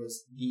that, there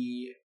was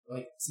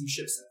some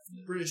ships sent from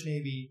the British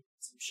Navy,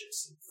 some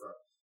ships sent from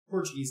the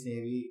Portuguese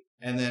Navy,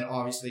 and then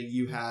obviously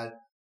you had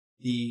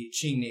the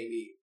Qing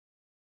Navy,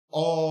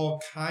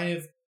 all kind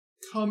of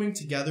coming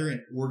together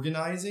and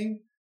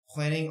organizing,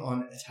 planning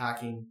on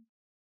attacking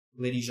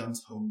Lady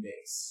Zheng's home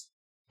base.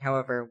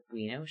 However,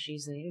 we know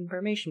she's an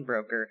information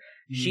broker.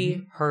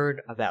 She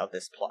heard about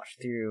this plot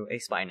through a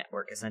spy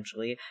network,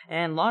 essentially,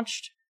 and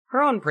launched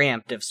her own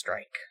preemptive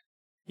strike.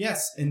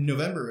 Yes, in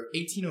November of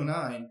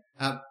 1809,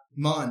 at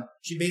Mon,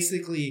 she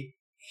basically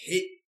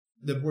hit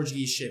the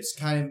Portuguese ships,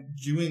 kind of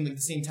doing the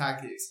same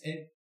tactics, and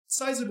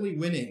sizably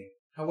winning.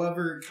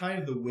 However, kind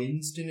of the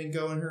winds didn't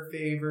go in her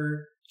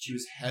favor. She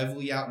was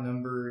heavily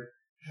outnumbered,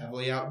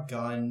 heavily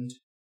outgunned,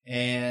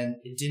 and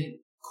it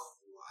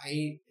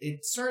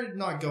started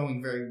not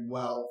going very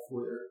well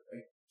for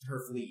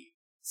her fleet.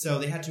 So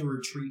they had to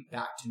retreat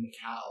back to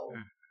Macau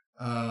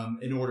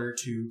in order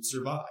to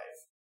survive.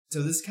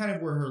 So this is kind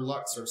of where her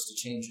luck starts to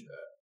change a bit.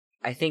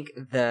 I think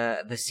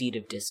the seed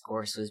of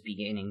discourse was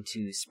beginning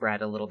to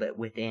spread a little bit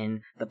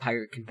within the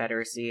Pirate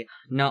Confederacy.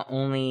 Not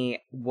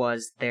only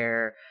was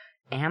there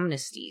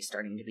amnesty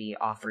starting to be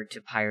offered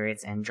to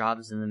pirates and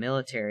jobs in the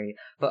military,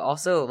 but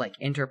also like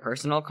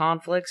interpersonal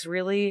conflicts,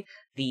 really.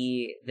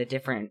 The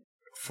different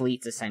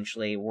fleets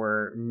essentially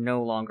were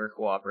no longer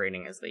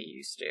cooperating as they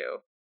used to.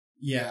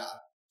 Yeah.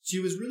 She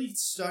was really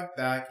stuck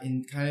back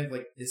in kind of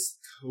like this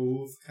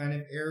cove kind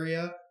of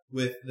area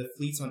with the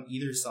fleets on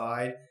either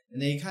side,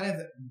 and they kind of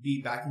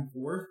be back and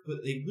forth, but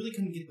they really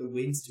couldn't get the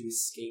winds to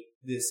escape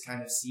this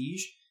kind of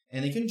siege,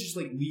 and they couldn't just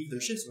like leave their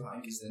ships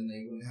behind, because then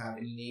they wouldn't have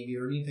any navy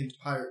or anything to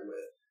pirate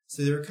with.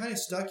 So they were kind of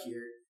stuck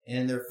here,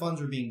 and their funds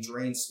were being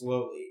drained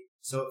slowly.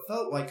 So it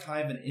felt like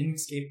kind of an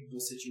inescapable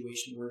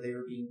situation where they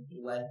were being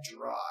bled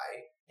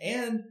dry,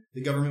 and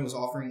the government was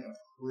offering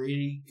a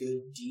pretty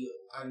good deal.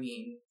 I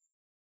mean,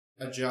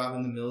 a job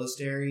in the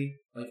military,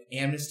 like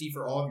amnesty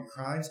for all of your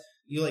crimes.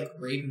 You like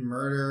rape and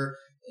murder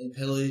and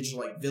pillage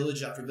like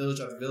village after village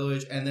after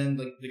village, and then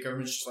like the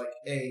government's just like,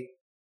 hey,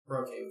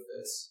 we're okay with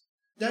this.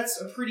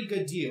 That's a pretty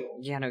good deal.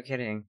 Yeah, no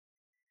kidding.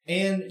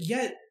 And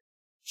yet,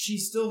 she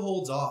still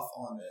holds off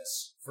on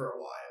this for a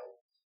while.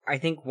 I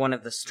think one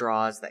of the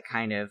straws that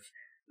kind of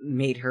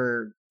made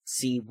her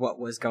see what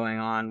was going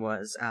on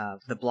was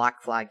the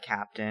Black Flag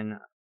captain,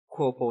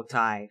 Kuo Po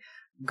Tai,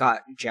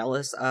 got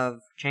jealous of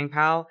Chang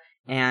Pao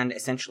and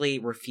essentially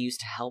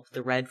refused to help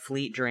the Red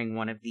Fleet during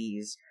one of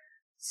these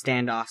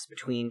standoffs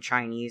between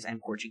Chinese and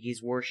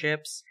Portuguese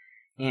warships.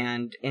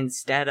 And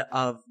instead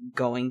of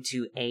going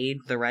to aid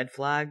the Red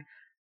Flag,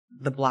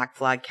 the Black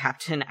Flag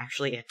captain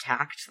actually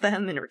attacked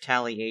them in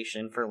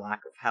retaliation for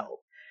lack of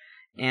help.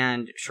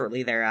 And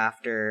shortly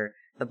thereafter,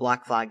 the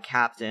Black Flag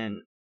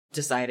captain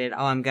decided,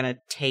 I'm going to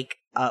take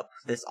up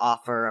this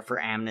offer for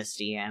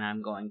amnesty, and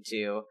I'm going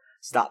to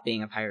stop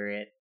being a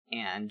pirate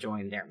and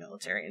join their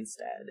military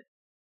instead.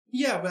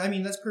 Yeah, but I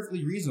mean, that's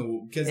perfectly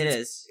reasonable, because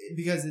it's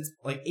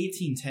like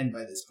 1810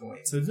 by this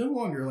point. So it's no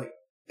longer like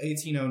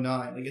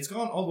 1809. Like, it's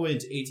gone all the way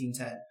into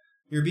 1810.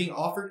 You're being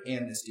offered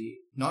amnesty,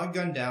 not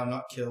gunned down,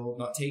 not killed,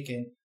 not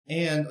taken,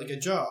 and like a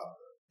job.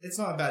 It's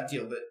not a bad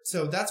deal, but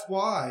so that's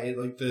why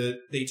like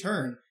they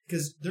turn,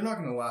 because they're not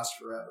going to last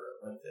forever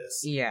like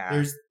this.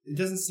 Yeah. It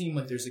doesn't seem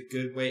like there's a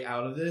good way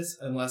out of this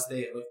unless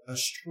a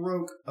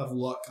stroke of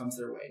luck comes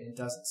their way, and it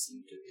doesn't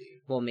seem to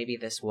be. Well, maybe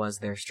this was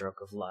their stroke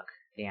of luck,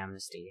 the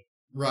amnesty.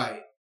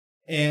 Right.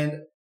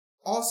 And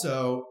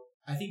also,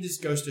 I think this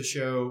goes to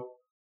show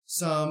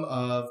some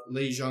of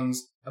Lei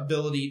Zheng's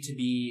ability to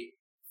be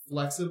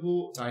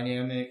flexible,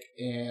 dynamic,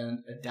 and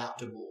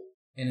adaptable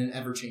in an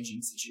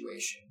ever-changing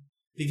situation.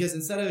 Because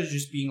instead of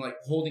just being like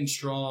holding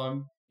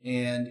strong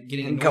and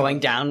getting and going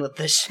down with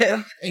the ship,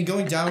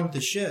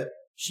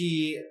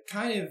 she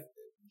kind of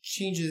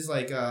changes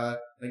like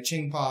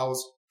Ching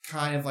Pao's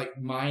kind of like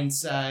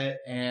mindset,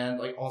 and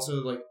like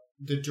also like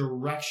the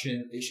direction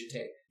that they should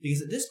take.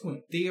 Because at this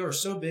point, they are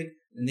so big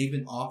and they've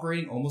been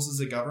operating almost as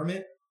a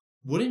government.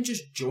 Wouldn't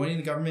just joining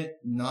the government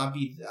not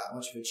be that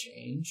much of a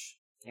change?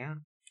 Yeah,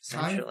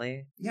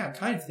 essentially.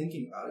 Kind of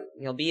thinking about it.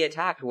 You'll be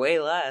attacked way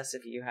less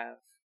if you have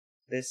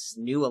this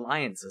new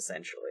alliance,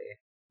 essentially.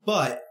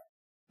 But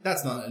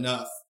that's not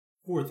enough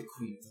for the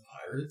Queen of the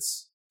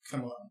Pirates.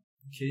 Come on,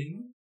 you kidding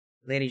me?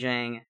 Lady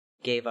Zhang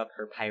gave up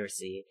her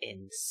piracy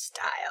in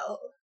style.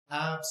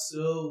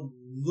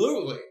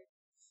 Absolutely.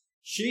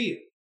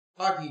 She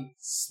fucking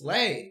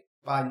slayed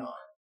by 9.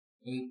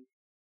 I mean,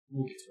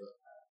 we'll get to it.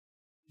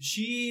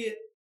 She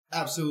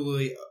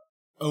absolutely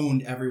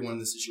owned everyone in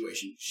the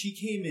situation. She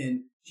came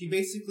in, she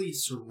basically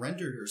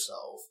surrendered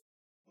herself,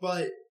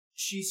 but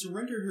she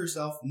surrendered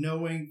herself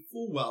knowing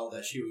full well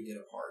that she would get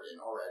a pardon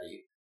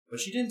already.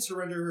 But she didn't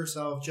surrender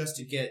herself just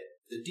to get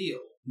the deal.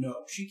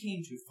 No, she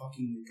came to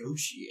fucking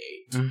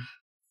negotiate.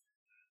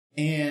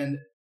 And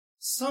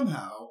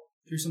somehow,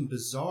 through some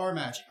bizarre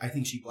magic, I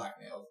think she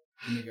blackmailed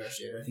the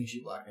negotiator. I think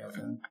she blackmailed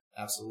him.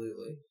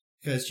 Absolutely.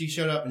 Because she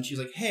showed up and she's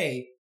like,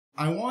 hey,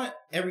 I want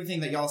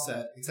everything that y'all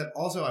said, except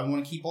also I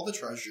want to keep all the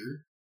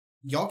treasure.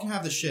 Y'all can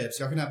have the ships,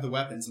 y'all can have the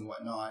weapons and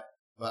whatnot,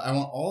 but I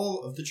want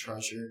all of the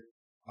treasure.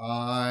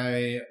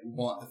 I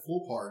want the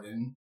full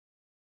pardon.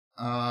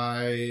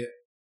 I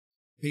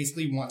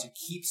basically want to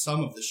keep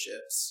some of the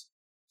ships.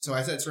 So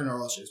I said surrender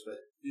all the ships, but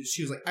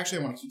she was like, actually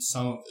I want to keep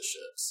some of the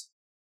ships.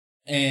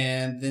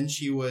 And then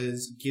she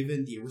was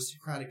given the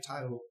aristocratic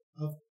title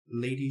of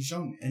Lady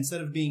Zheng,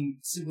 instead of being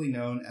simply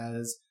known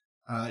as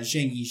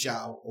Zheng Yi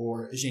Zhao,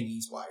 or Zheng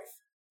Yi's wife.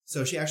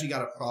 So she actually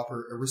got a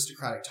proper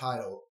aristocratic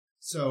title.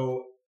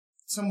 So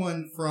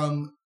someone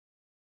from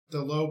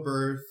the low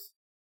birth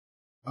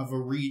of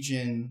a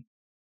region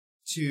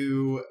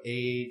to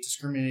a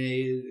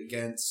discriminated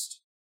against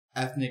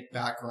ethnic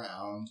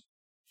background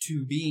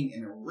to being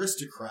an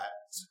aristocrat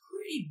is a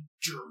pretty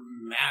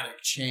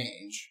dramatic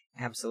change.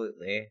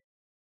 Absolutely.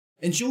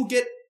 And she'll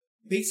get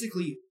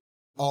basically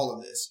all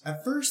of this.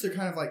 At first, they're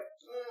kind of like,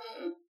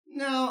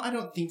 no, I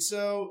don't think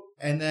so.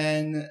 And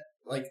then,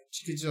 like,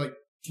 she's like,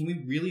 can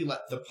we really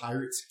let the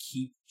pirates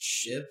keep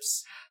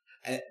ships?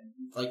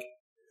 Like,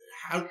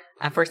 how?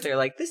 At first, they're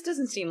like, this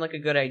doesn't seem like a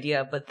good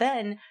idea, but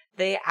then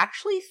they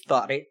actually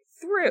thought it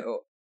through.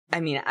 I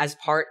mean, as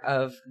part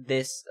of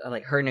this,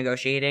 like, her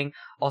negotiating,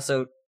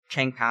 also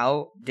Chang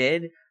Pao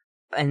did,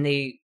 and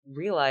they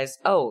realized,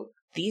 oh,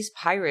 these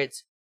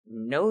pirates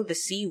know the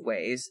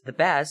seaways the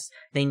best,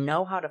 they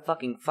know how to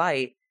fucking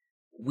fight,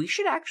 we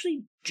should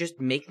actually just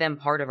make them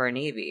part of our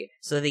navy.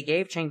 So they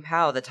gave Chang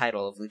Pao the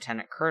title of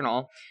lieutenant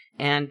colonel,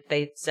 and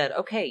they said,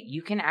 okay,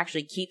 you can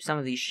actually keep some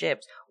of these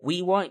ships.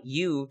 We want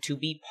you to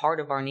be part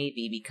of our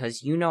navy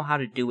because you know how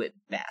to do it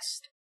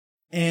best.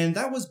 And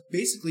that was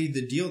basically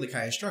the deal that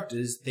kind of struck,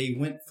 is they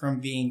went from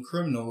being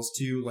criminals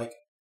to, like,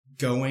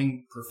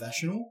 going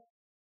professional.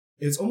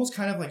 It's almost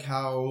kind of like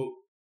how,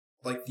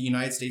 like, the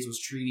United States was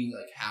treating,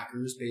 like,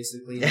 hackers,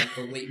 basically, like,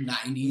 the late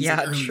 90s,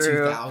 yeah, early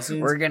true.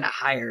 2000s. We're gonna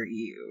hire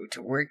you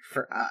to work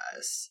for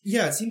us.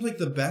 Yeah, it seems like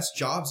the best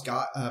jobs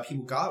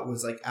people got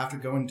was, like, after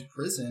going to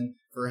prison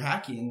for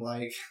hacking,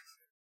 like,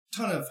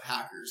 ton of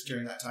hackers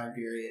during that time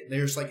period.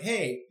 They're just like,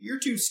 hey, you're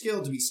too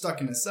skilled to be stuck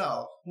in a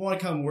cell. Want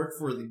to come work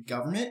for the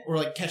government? Or,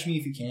 like, catch me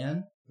if you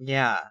can?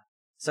 Yeah.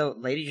 So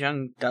Lady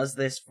Zheng does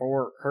this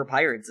for her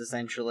pirates,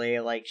 essentially.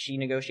 Like, she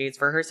negotiates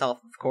for herself,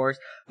 of course,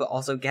 but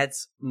also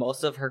gets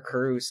most of her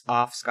crew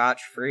off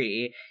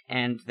scotch-free,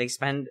 and they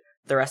spend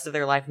the rest of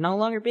their life no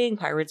longer being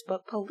pirates,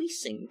 but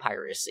policing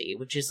piracy,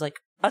 which is, like,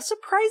 a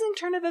surprising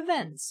turn of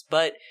events.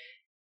 But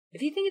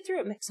if you think it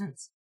through, it makes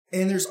sense.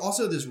 And there's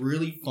also this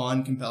really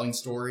fun, compelling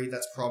story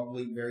that's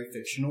probably very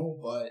fictional,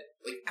 but,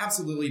 like,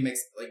 absolutely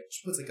makes, like,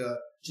 she puts, like, a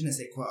je ne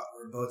sais quoi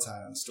or a bow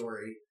tie on the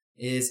story.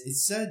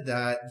 It's said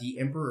that the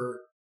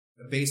emperor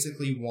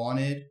basically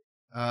wanted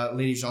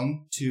Lady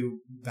Zheng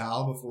to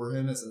bow before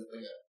him as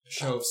a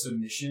show of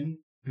submission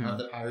of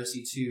the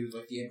piracy to,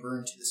 like, the emperor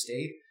and to the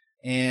state.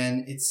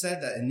 And it's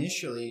said that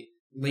initially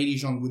Lady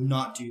Zheng would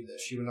not do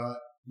this. She would not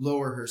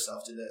lower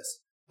herself to this.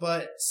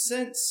 But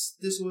since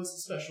this was a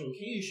special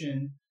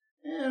occasion,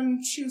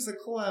 and she was a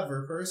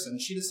clever person,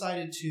 she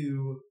decided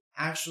to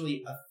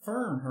actually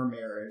affirm her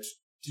marriage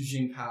to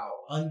Jing Pao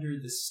under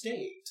the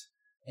state.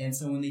 And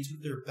so when they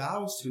took their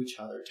bows to each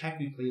other,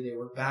 technically they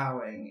were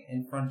bowing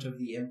in front of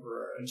the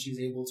emperor, and she was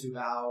able to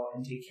bow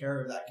and take care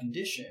of that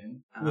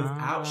condition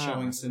without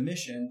showing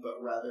submission,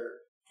 but rather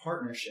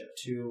partnership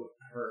to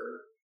her,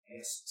 I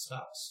guess,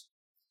 spouse.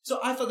 So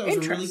I thought that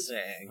was a really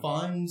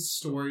fun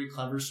story,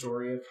 clever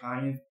story of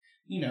kind of,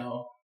 you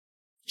know,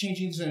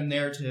 changing the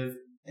narrative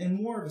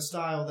in more of a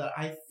style that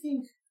I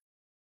think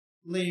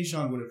Lady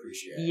Zheng would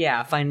appreciate.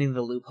 Yeah, finding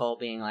the loophole,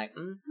 being like,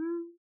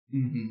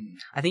 Mm-hmm.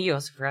 I think you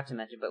also forgot to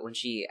mention, but when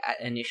she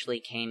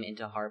initially came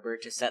into harbor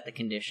to set the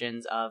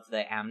conditions of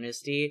the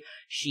amnesty,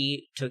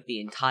 she took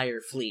the entire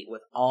fleet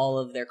with all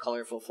of their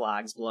colorful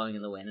flags blowing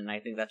in the wind, and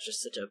I think that's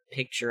just such a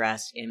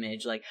picturesque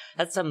image. Like,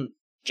 that's some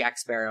Jack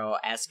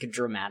Sparrow-esque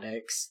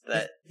dramatics.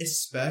 That,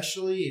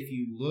 especially if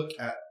you look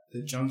at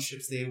the junk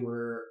ships they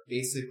were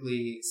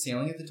basically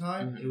sailing at the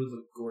time, it would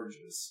look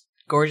gorgeous.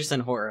 Gorgeous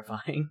and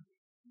horrifying.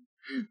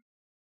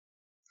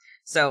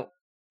 So,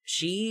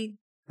 she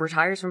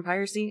retires from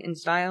piracy in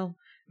style,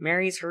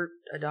 marries her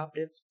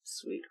adoptive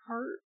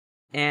sweetheart,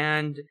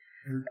 and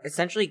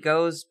essentially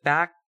goes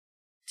back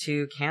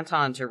to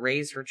Canton to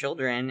raise her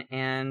children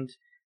and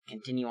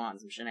continue on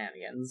some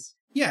shenanigans.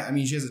 Yeah, I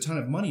mean, she has a ton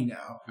of money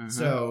now.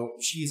 So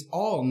she's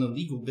all in the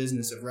legal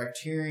business of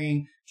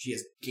racketeering. She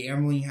has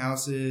gambling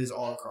houses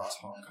all across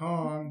Hong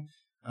Kong.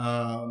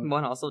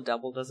 One also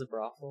doubled as a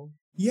brothel.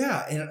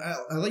 Yeah, and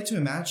I like to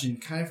imagine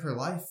kind of her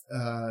life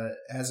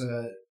as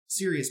a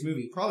serious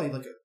movie. Probably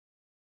like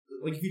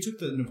if you took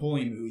the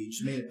Napoleon movie and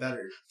just made it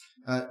better.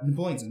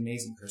 Napoleon's an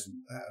amazing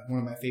person. One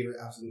of my favorite,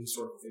 absolute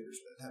historical figures.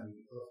 But that movie.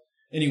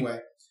 Anyway,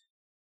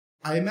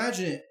 I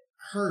imagine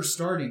her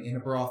starting in a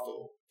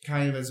brothel,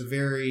 kind of as a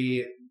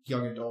very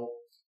young adult,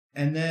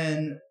 and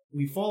then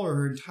we follow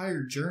her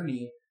entire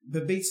journey.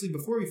 But basically,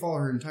 before we follow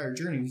her entire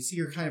journey, we see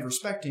her kind of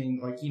respecting,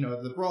 like, you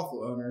know, the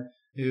brothel owner,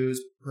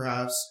 who's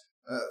perhaps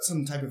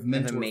some type of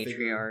mentor the matriarch,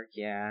 figure.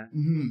 yeah.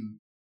 Mm-hmm.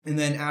 And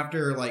then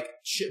after, like,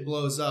 shit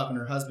blows up and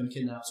her husband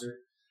kidnaps her,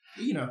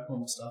 you know,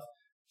 normal stuff,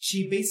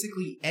 she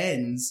basically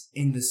ends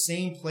in the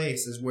same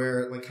place as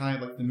where, like, kind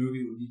of like the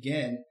movie would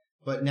begin.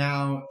 But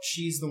now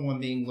she's the one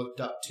being looked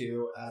up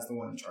to as the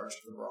one in charge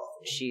of the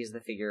brothel. She's the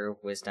figure of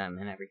wisdom,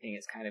 and everything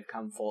has kind of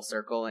come full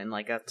circle in,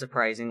 like, a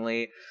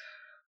surprisingly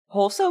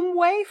wholesome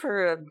way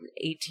for a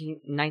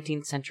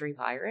 19th century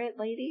pirate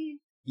lady.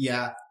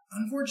 Yeah.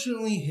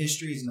 Unfortunately,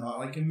 history is not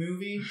like a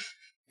movie.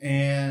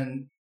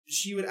 And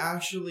she would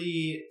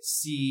actually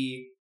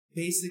see,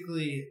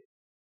 basically,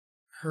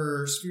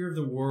 her sphere of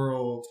the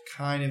world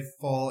kind of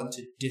fall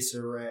into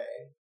disarray.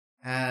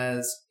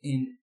 As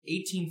in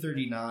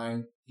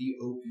 1839, the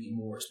Opium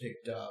Wars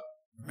picked up.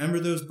 Remember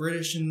those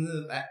British and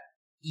that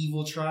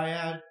evil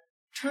triad?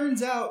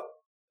 Turns out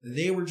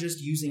they were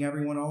just using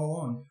everyone all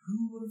along.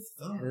 Who would have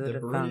thought the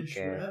British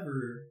would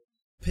ever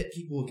pit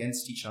people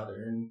against each other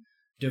and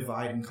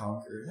divide and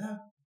conquer.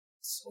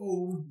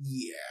 So,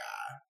 yeah.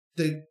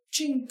 The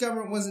Qing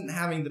government wasn't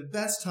having the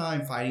best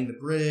time fighting the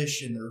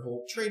British and their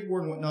whole trade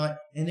war and whatnot,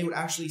 and they would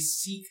actually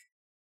seek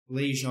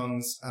Lady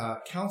Zhang's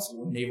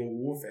counsel in naval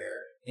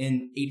warfare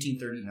in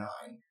 1839.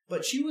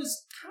 But she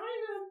was kind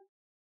of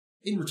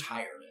in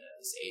retirement at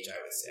this age,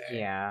 I would say.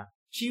 Yeah.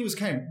 She was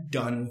kind of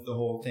done with the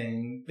whole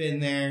thing. Been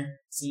there,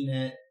 seen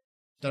it,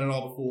 done it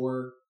all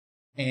before.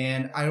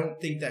 And I don't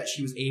think that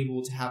she was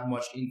able to have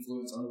much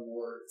influence on the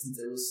war since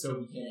it was so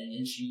beginning,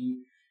 and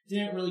she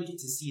didn't really get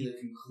to see the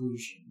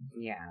conclusion.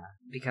 Yeah,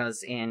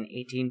 because in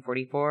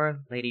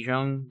 1844, Lady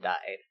Zheng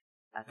died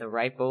at the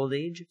ripe old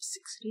age of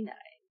 69.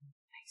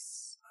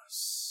 Nice.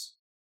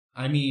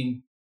 I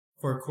mean,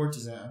 for a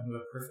courtesan, what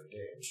a perfect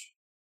age.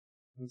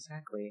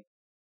 Exactly.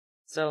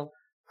 So,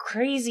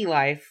 crazy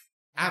life,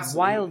 Absolutely.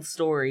 wild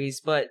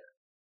stories, but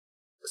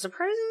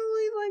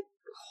surprisingly, like,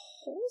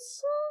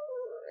 wholesome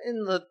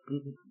in the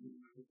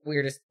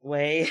weirdest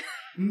way.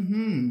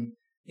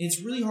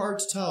 It's really hard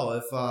to tell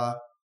if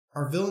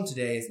our villain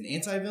today is an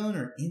anti-villain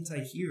or an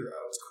anti-hero.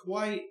 It's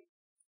quite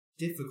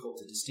difficult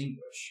to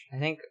distinguish. I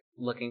think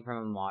looking from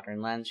a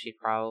modern lens, she'd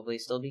probably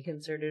still be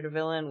considered a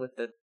villain with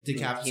the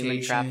human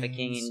Decapitations.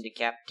 trafficking and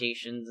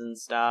decapitations and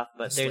stuff.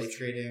 But Slave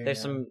trading,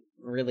 there's some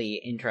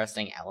really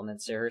interesting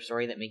elements to her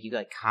story that make you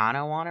like kind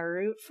of want to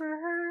root for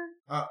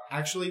her.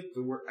 Actually,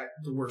 the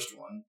worst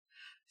one,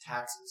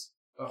 taxes.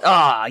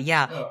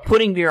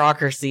 Putting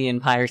bureaucracy in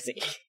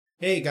piracy.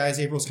 Hey guys,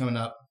 April's coming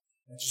up.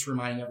 Just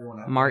reminding everyone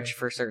out March there.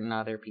 for certain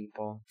other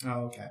people.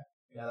 Oh, okay.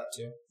 Yeah, that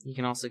too. You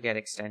can also get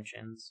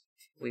extensions.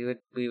 We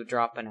would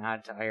drop an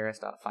ad to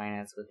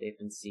irs.finance, but they've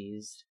been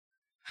seized.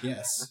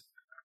 Yes.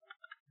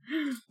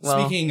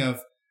 Well, speaking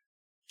of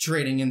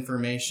trading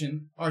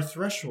information, our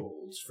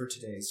threshold for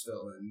today's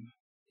villain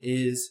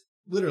is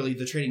literally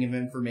the trading of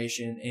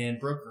information and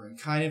brokering,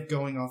 kind of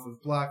going off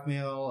of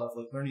blackmail, of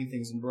like learning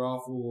things in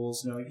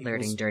brothels, knowing people's...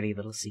 learning dirty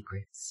little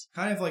secrets.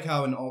 Kind of like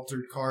how in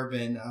Altered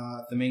Carbon,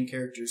 the main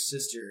character's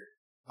sister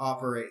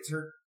operates.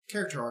 Her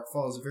character arc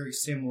follows a very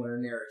similar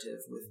narrative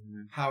with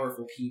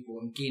powerful people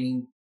and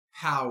gaining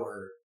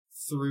power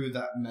through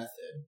that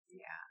method.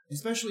 Yeah.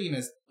 Especially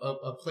in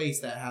a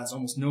place that has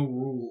almost no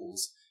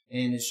rules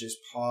and is just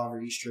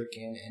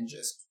poverty-stricken and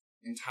just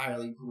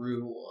entirely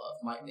brutal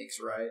of might makes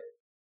right.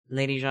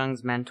 Lady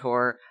Zheng's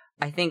mentor,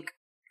 I think,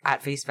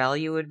 at face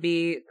value would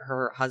be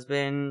her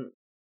husband,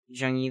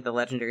 Zheng Yi, the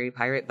legendary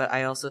pirate, but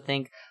I also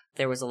think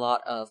there was a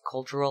lot of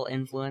cultural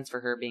influence for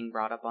her being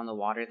brought up on the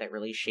water that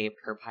really shaped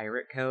her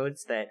pirate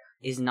codes that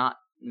is not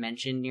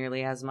mentioned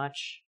nearly as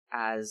much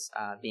as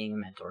being a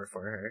mentor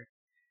for her.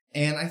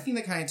 And I think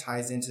that kind of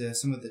ties into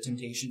some of the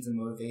temptations and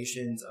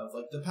motivations of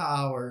like the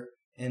power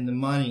and the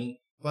money,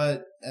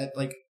 but at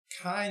like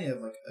kind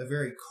of like a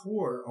very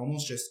core,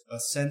 almost just a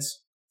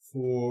sense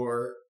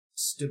for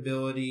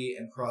stability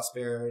and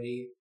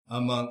prosperity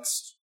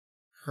amongst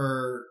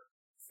her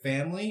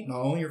family,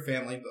 not only her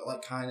family, but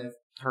like kind of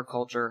her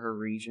culture, her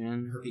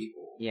region, her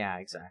people. Yeah,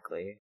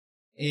 exactly.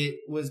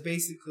 It was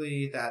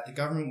basically that the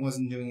government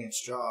wasn't doing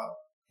its job,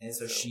 and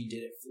so she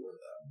did it for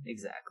them.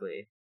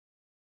 Exactly.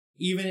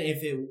 Even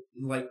if it,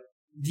 like,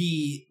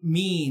 the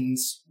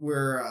means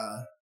were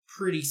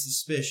pretty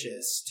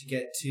suspicious to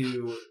get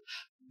to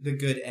the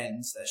good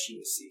ends that she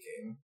was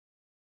seeking.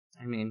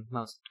 I mean,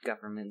 most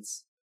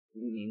governments'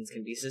 means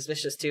can be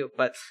suspicious too,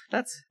 but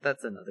that's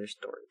another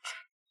story.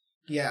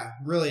 Yeah,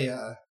 really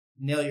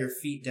nail your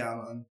feet down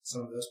on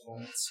some of those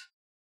points.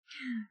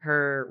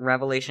 Her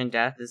revelation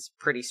death is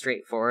pretty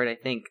straightforward. I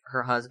think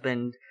her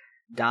husband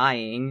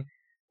dying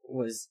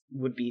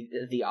would be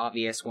the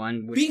obvious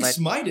one. Being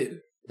smited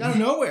out of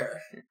nowhere.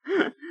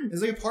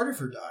 It's like a part of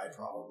her died,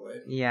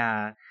 probably.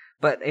 Yeah,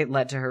 but it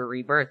led to her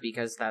rebirth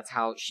because that's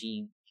how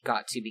she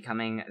got to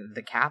becoming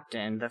the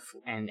captain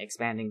and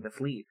expanding the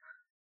fleet.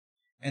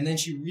 And then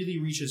she really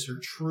reaches her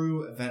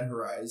true event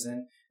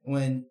horizon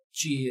when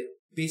she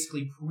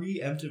basically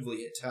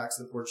preemptively attacks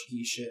the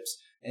Portuguese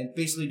ships and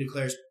basically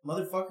declares,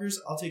 "Motherfuckers,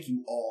 I'll take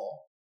you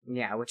all."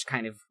 Yeah, which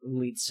kind of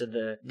leads to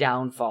the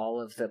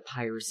downfall of the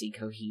piracy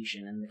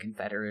cohesion in the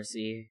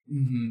Confederacy.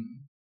 Mm-hmm.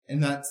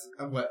 And that's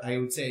what I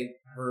would say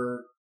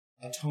her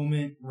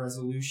atonement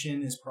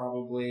resolution is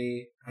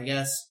probably, I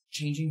guess,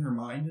 changing her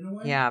mind in a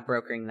way? Yeah,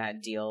 brokering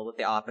that deal with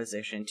the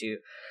opposition to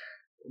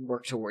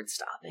work towards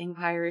stopping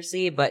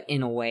piracy, but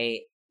in a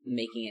way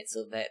making it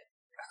so that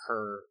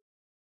her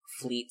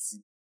fleets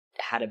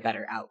had a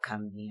better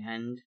outcome in the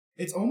end.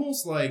 It's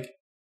almost like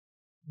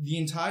the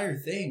entire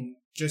thing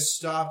just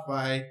stopped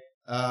by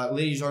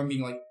Lady Zhang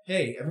being like,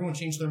 "Hey, everyone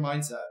changed their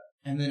mindset."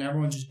 And then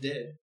everyone just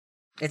did.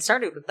 It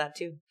started with that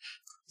too.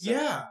 So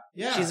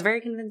yeah. She's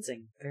very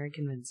convincing. Very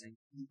convincing.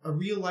 A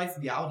real life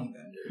reality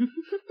bender.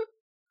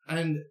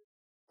 And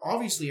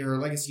obviously her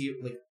legacy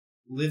like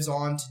lives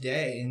on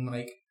today in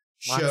like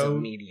lots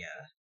of media.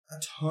 A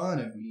ton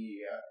of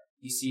media.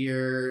 You see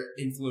her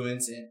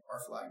influence in Our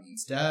Flag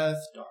Means Death,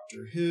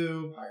 Doctor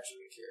Who, Pirates of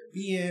the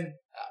Caribbean,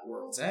 At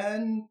World's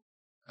End.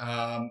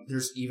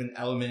 There's even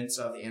elements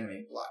of the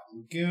anime Black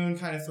Lagoon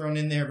kind of thrown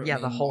in there. But yeah,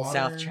 the whole modern.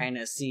 South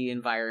China Sea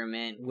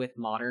environment with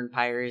modern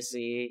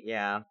piracy.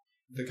 Yeah.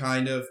 The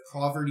kind of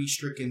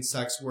poverty-stricken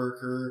sex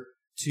worker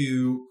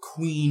to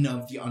queen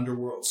of the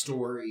underworld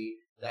story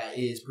that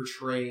is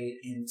portrayed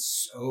in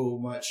so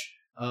much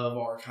of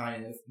our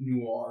kind of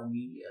noir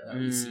media that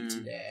we see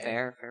today.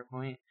 Fair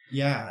point.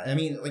 Yeah, I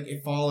mean, like,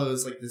 it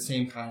follows, like, the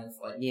same kind of,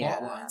 like,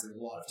 plot lines a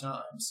lot of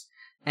times.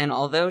 And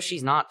although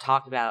she's not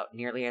talked about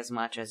nearly as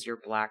much as your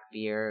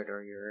Blackbeard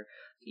or your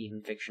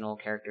even fictional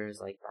characters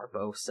like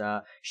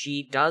Barbossa,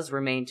 she does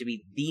remain to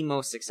be the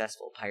most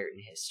successful pirate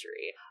in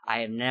history. I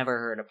have never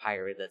heard a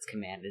pirate that's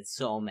commanded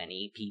so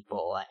many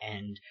people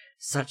and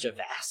such a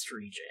vast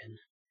region.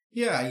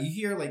 Yeah, you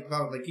hear, like,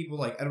 about, like, people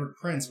like Edward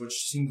Prince,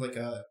 which seemed like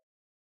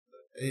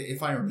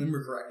if I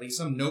remember correctly,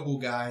 some noble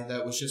guy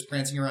that was just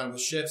prancing around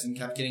with ships and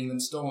kept getting them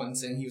stolen,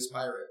 saying he was a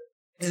pirate.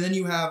 And then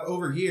you have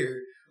over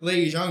here,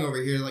 Lady Zhang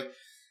over here, like,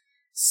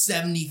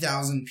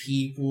 70,000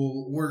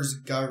 people, orders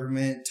of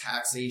government,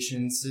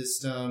 taxation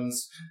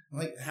systems.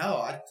 Like, hell,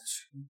 I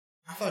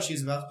thought she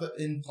was about to put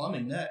in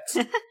plumbing next.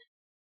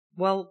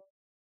 Well,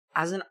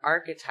 as an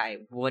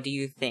archetype, what do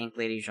you think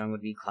Lady Zhang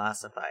would be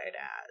classified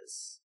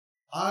as?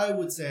 I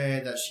would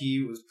say that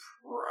she would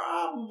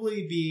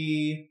probably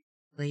be...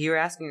 Like you were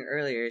asking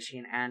earlier, is she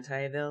an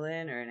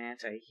anti-villain or an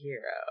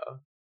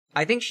anti-hero?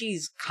 I think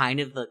she's kind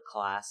of the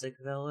classic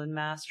villain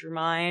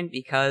mastermind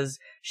because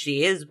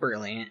she is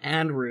brilliant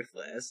and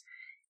ruthless.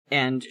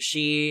 And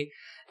she,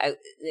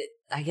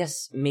 I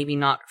guess maybe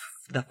not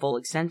the full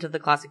extent of the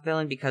classic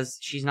villain because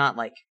she's not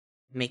like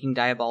making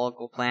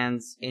diabolical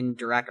plans in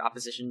direct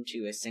opposition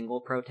to a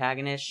single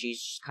protagonist.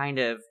 She's kind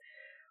of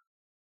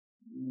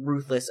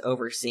ruthless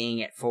overseeing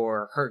it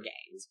for her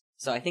gains.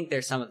 So I think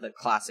there's some of the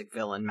classic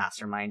villain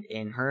mastermind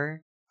in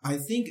her. I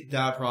think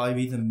that'd probably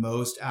be the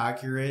most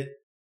accurate.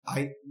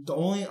 The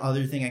only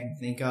other thing I can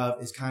think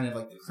of is kind of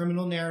like the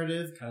criminal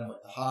narrative, kind of like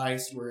the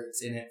heist, where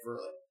it's in it for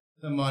like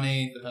the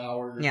money, the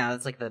power. Yeah,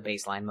 that's like the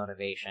baseline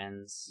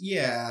motivations.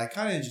 Yeah,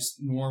 kind of just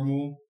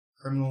normal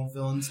criminal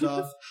villain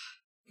stuff.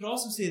 You could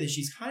also say that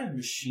she's kind of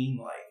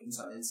machine-like in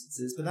some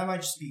instances, but that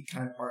might just be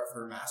kind of part of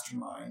her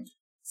mastermind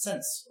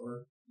sense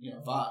or,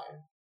 vibe.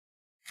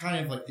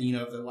 Kind of like the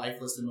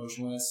lifeless,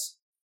 emotionless,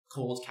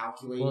 cold,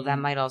 calculating. Well, that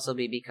might also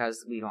be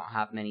because we don't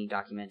have many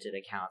documented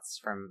accounts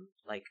from,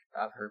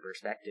 of her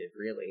perspective,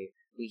 really.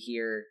 We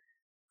hear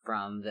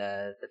from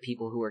the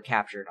people who were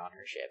captured on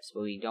her ships,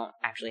 but we don't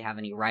actually have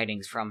any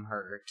writings from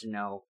her to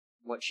know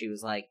what she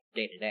was like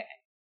day to day.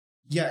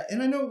 Yeah,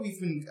 and I know we've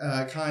been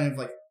kind of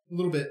like a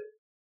little bit...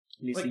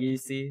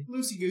 Loosey-goosey.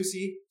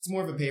 Loosey-goosey. It's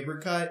more of a paper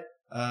cut.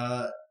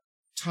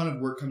 Ton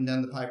of work coming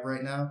down the pipe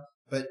right now.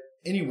 But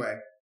anyway...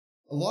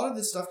 A lot of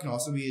this stuff can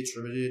also be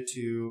attributed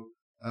to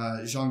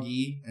Zhang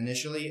Yi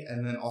initially,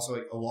 and then also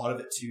like a lot of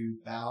it to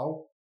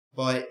Bao.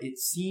 But it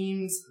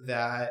seems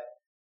that,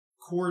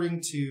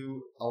 according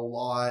to a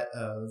lot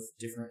of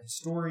different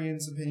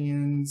historians'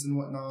 opinions and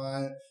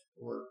whatnot,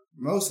 or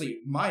mostly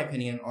my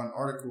opinion on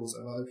articles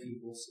of other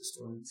people's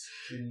historians'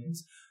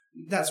 opinions,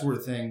 that sort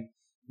of thing,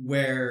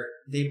 where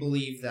they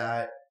believe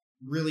that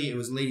really it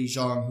was Lady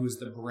Zhang who was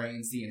the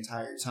brains the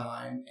entire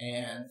time,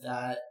 and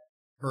that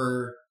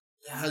her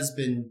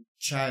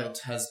child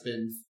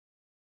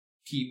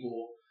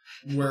people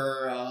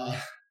were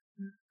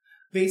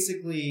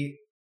basically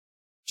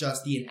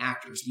just the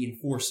enactors, the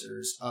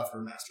enforcers of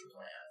her master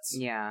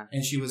plans. Yeah.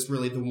 And she was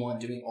really the one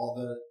doing all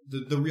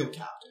the real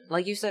captain.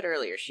 Like you said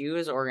earlier, she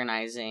was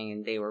organizing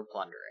and they were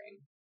plundering.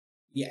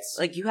 Yes.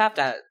 Like, you have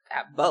to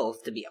have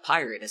both to be a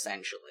pirate,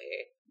 essentially.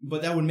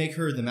 But that would make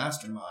her the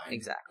mastermind.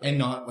 Exactly. And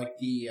not like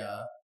the...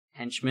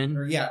 henchman?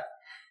 Or, yeah.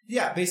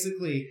 Yeah,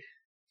 basically...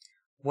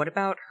 What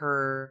about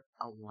her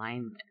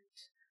alignment?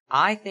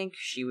 I think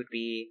she would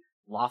be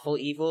lawful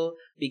evil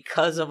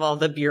because of all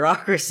the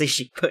bureaucracy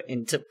she put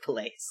into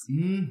place.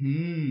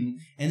 Mm-hmm.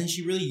 And then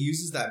she really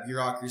uses that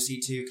bureaucracy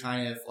to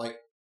kind of,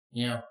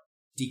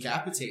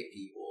 decapitate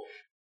people.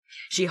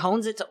 She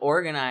hones it to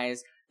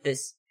organize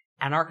this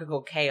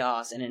anarchical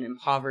chaos in an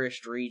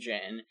impoverished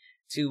region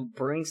to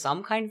bring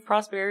some kind of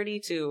prosperity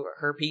to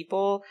her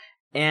people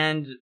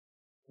and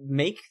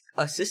make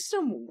a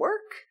system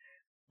work.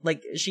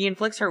 Like, she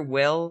inflicts her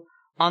will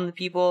on the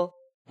people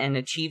and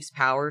achieves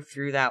power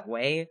through that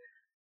way.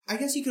 I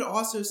guess you could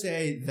also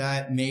say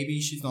that maybe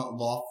she's not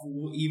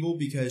lawful evil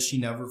because she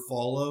never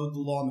followed the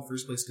law in the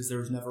first place because there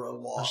was never a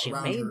law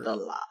around her. She made the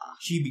law.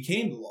 She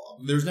became the law.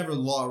 There was never a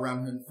law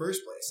around her in the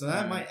first place. So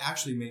that might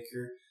actually make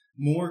her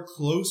more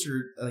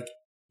closer,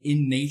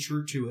 in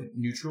nature to a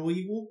neutral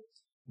evil,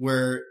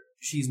 where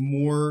she's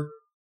more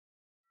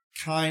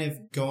kind of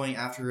going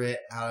after it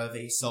out of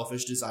a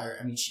selfish desire.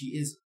 I mean, she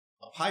is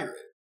a pirate.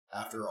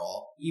 After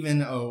all, even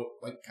though,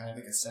 kind of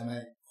like a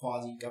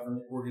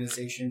semi-quasi-government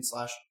organization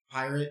 /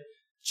 pirate,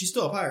 she's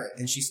still a pirate,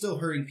 and she's still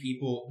hurting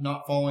people,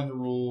 not following the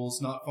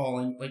rules, not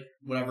following,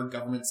 whatever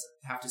governments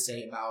have to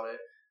say about it,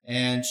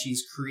 and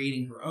she's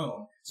creating her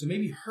own. So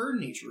maybe her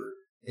nature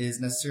is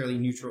necessarily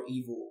neutral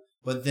evil,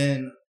 but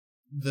then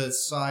the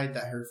side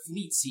that her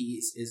fleet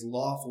sees is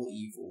lawful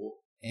evil,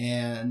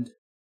 And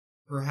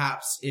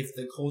perhaps if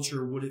the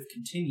culture would have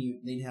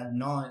continued, they'd have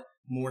not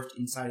morphed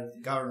inside of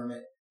the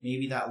government,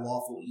 maybe that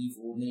lawful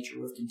evil nature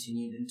would have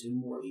continued into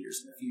more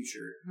leaders in the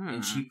future.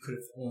 And she could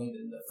have only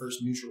been the first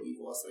neutral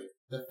evil as like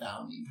the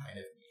founding kind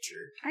of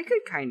nature. I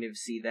could kind of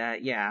see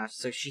that, yeah.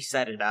 So she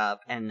set it up,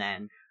 and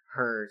then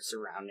her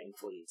surrounding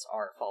fleets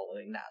are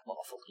following that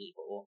lawful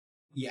evil.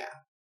 Yeah.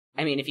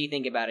 I mean, if you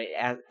think about it,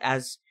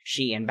 as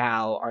she and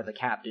Bao are the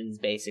captains,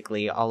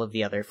 basically, all of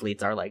the other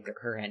fleets are like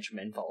her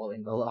henchmen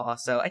following the law.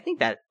 So I think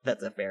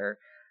that's a fair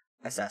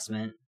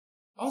assessment.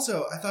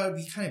 Also, I thought it would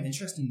be kind of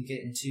interesting to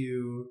get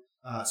into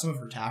some of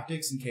her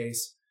tactics in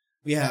case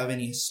we have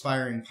any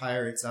aspiring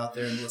pirates out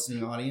there in the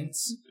listening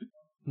audience.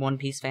 One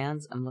Piece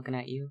fans, I'm looking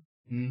at you.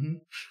 Mm-hmm.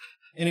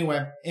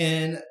 Anyway,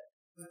 in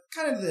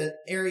kind of the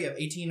area of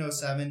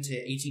 1807 to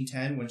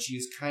 1810, when she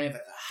was kind of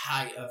at the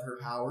height of her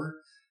power,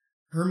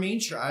 her main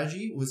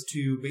strategy was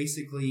to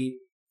basically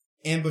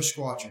ambush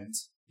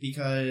squadrons,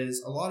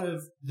 because a lot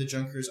of the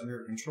junkers under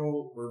her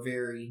control were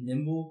very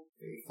nimble,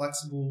 very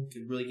flexible,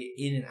 could really get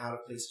in and out of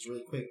places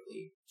really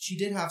quickly. She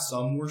did have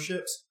some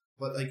warships,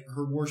 but like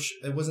her warship,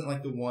 it wasn't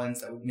like the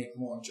ones that would make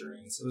long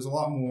journeys. It was a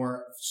lot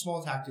more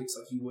small tactics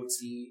like you would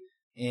see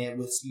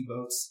with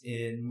speedboats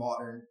in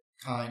modern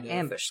kind of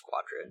ambush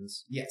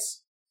squadrons.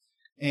 Yes.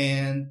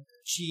 And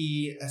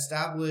she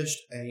established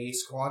a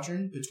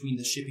squadron between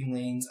the shipping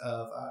lanes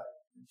of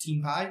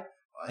Team Pai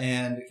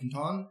and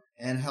Canton,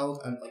 and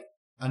held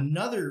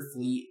another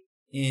fleet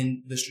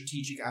in the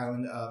strategic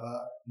island of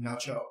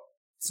Nacho.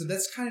 So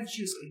that's kind of,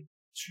 she was like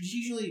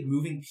strategically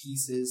moving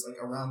pieces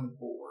like around the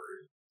board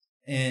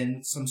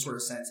in some sort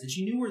of sense, and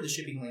she knew where the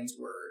shipping lanes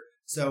were.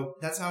 So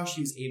that's how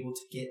she was able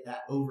to get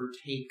that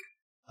overtake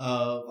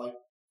of like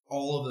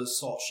all of those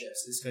salt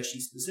ships, is because she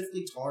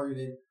specifically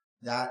targeted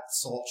that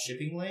salt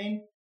shipping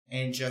lane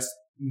and just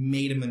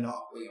made a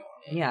monopoly on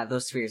it. Yeah,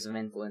 those spheres of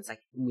influence, like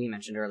we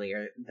mentioned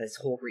earlier, this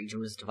whole region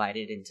was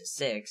divided into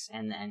 6,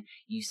 and then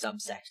you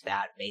subsect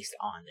that based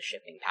on the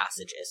shipping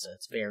passages, so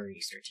it's very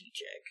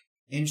strategic.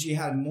 And she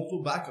had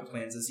multiple backup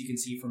plans, as you can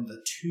see from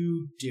the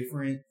 2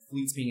 different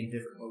fleets being in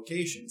different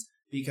locations.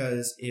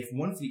 Because if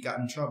one fleet got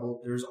in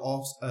trouble, there's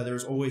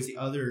always the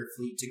other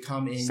fleet to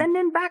come in. Send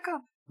in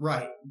backup!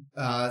 Right.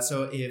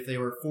 So if they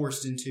were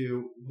forced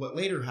into what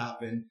later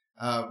happened,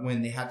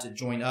 when they had to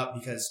join up,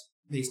 because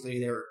basically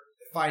they were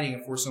fighting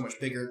a force so much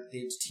bigger, they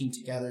had to team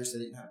together, so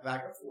they didn't have a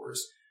backup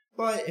force.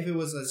 But if it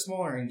was a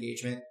smaller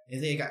engagement,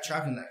 if they got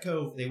trapped in that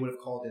cove, they would have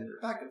called in their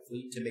backup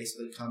fleet to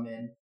basically come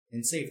in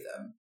and save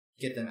them,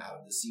 get them out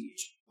of the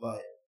siege.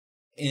 But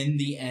in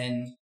the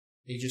end,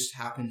 they just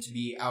happened to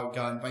be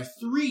outgunned by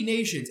 3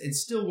 nations and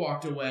still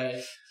walked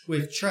away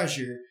with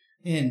treasure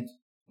and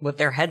with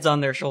their heads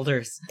on their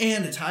shoulders.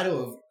 And a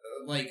title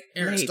of,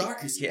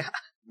 aristocracy. Yeah.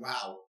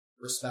 Wow.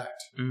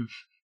 Respect. Mm.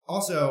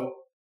 Also,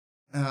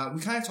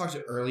 we kind of talked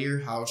earlier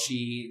how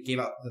she gave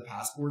out the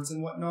passports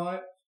and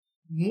whatnot.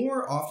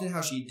 More often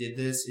how she did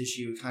this is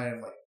she would kind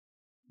of,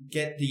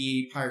 get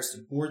the pirates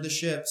to board the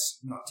ships,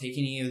 not take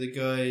any of the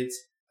goods,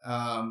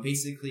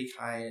 basically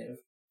kind of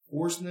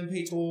forcing them to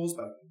pay tolls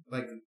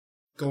by,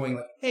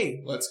 going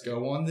hey, let's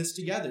go on this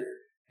together.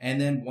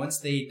 And then once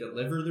they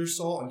deliver their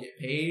salt and get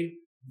paid,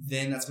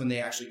 then that's when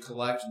they actually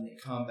collect and they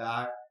come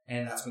back,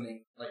 and that's when they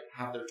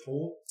have their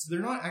toll. So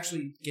they're not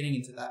actually getting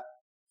into that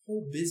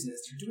whole business.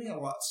 They're doing it a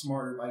lot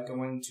smarter by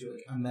going to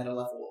a meta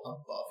level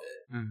above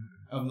it,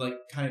 of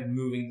kind of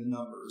moving the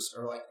numbers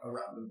or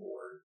around the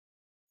board,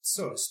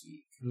 so to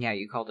speak. Yeah,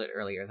 you called it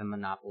earlier the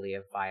monopoly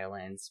of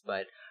violence,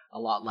 but a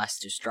lot less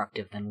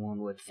destructive than one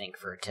would think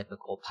for a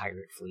typical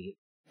pirate fleet.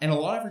 And a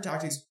lot of her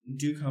tactics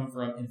do come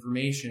from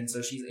information,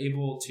 so she's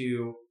able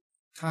to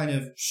kind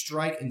of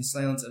strike in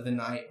silence of the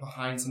night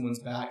behind someone's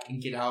back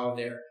and get out of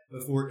there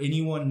before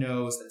anyone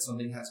knows that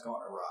something has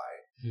gone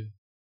awry.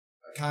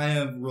 Kind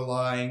of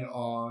relying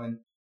on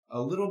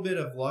a little bit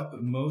of luck,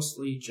 but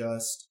mostly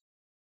just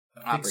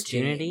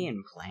opportunity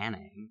and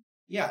planning.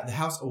 Yeah, the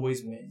house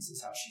always wins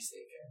is how she's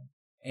thinking.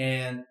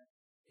 And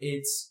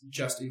it's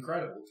just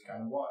incredible to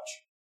kind of watch.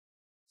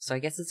 So I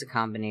guess it's a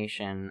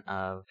combination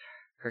of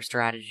her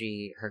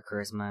strategy, her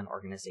charisma and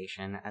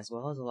organization, as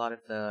well as a lot of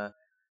the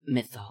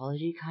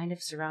mythology kind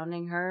of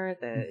surrounding her.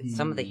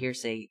 Some of the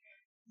hearsay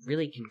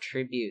really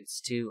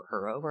contributes to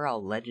her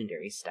overall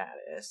legendary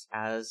status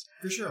as...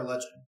 For sure, a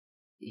legend.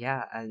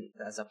 Yeah, and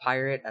as a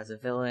pirate, as a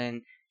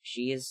villain,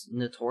 she is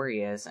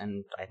notorious,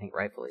 and I think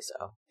rightfully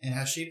so. And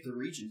has shaped the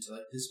region to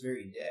this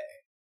very day.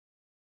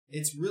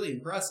 It's really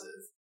impressive.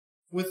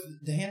 With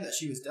the hand that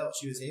she was dealt,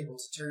 she was able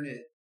to turn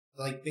it,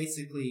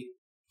 basically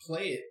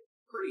play it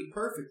pretty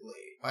perfectly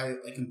by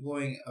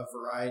employing a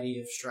variety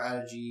of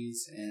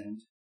strategies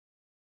and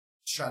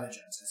stratagems,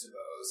 I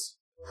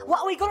suppose.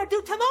 What are we gonna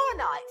do tomorrow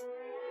night?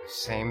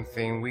 Same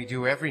thing we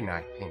do every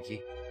night,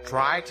 Pinky.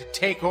 Try to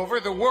take over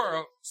the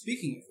world.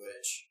 Speaking of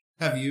which,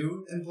 Have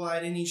you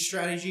employed any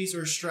strategies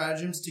or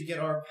stratagems to get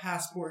our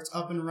passports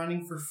up and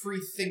running for free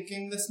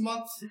thinking this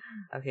month?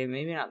 Okay,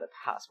 maybe not the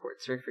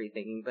passports for free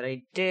thinking, but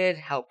I did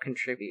help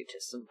contribute to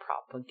some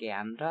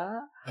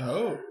propaganda.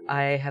 Oh.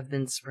 I have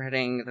been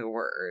spreading the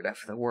word of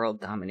the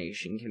World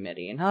Domination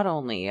Committee, not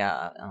only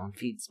on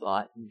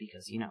FeedSpot,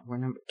 because, we're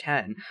number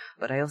 10,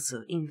 but I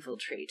also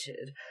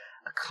infiltrated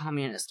a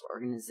communist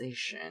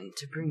organization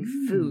to bring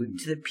food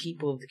to the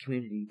people of the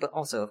community, but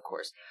also, of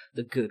course,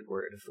 the good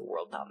word of the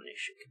World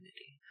Domination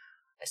Committee.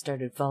 I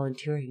started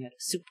volunteering at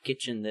a soup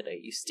kitchen that I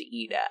used to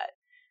eat at.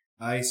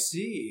 I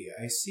see.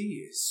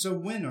 So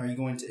when are you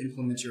going to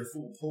implement your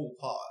full Pol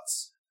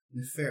Pot's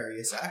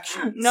nefarious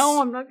actions?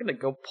 No, I'm not going to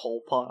go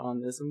Pol Pot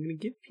on this. I'm going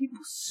to give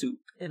people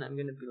soup, and I'm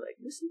going to be like,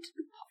 listen to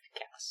the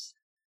podcast.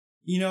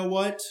 You know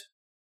what?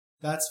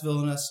 That's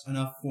villainous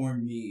enough for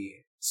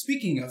me.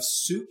 Speaking of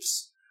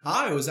soups,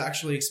 I was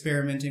actually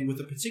experimenting with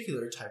a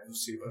particular type of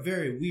soup, a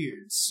very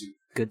weird soup.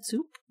 Good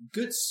soup?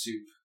 Good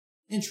soup.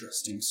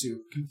 Interesting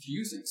soup.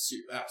 Confusing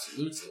soup,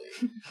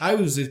 absolutely. I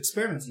was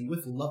experimenting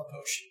with love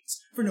potions,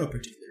 for no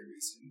particular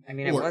reason. I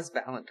mean, it was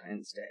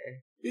Valentine's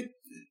Day.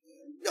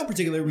 No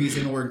particular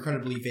reason or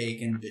incredibly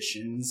vague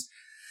ambitions.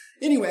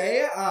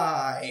 Anyway,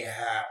 I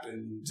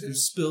happened to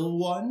spill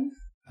one,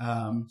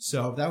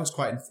 so that was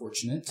quite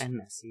unfortunate. And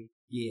messy.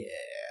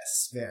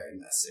 Yes, very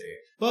messy.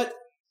 But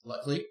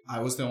luckily, I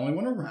was the only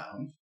one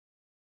around.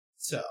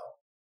 So,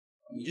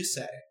 let me just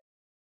say,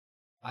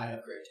 I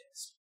have great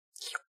taste.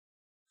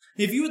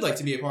 If you would like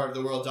to be a part of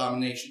the World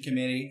Domination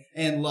Committee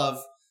and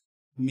love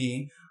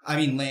me,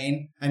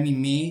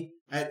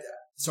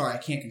 sorry, I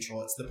can't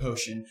control it, it's the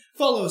potion.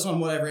 Follow us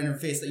on whatever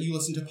interface that you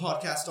listen to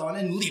podcasts on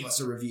and leave us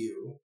a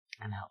review.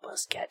 And help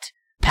us get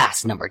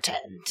past number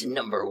 10 to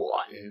number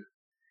 1.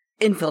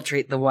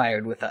 Infiltrate the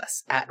Wired with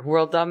us at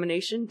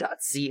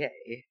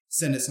worlddomination.ca.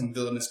 Send us some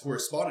villainous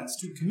correspondence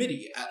to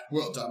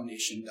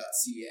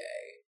committee@worlddomination.ca.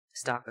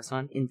 Stalk us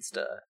on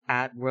Insta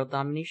at World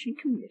Domination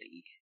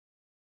Committee.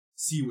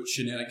 See what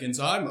shenanigans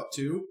I'm up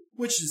to,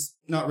 which is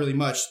not really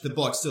much. The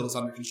blog still is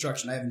under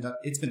construction.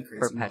 It's been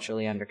crazy.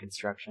 Perpetually under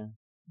construction.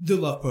 The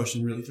love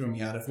potion really threw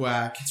me out of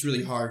whack. It's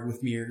really hard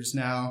with mirrors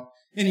now.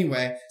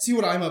 Anyway, see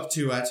what I'm up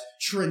to at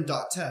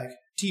tryn.tech,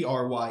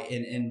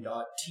 TRYNN.TECH.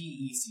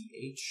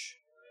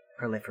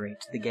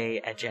 Proliferate the gay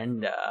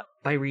agenda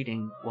by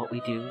reading What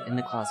We Do in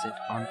the Closet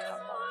on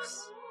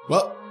Topbox.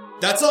 Well,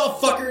 that's all,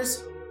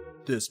 fuckers!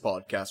 This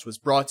podcast was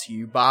brought to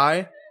you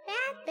by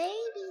Bad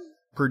Baby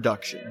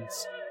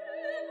Productions.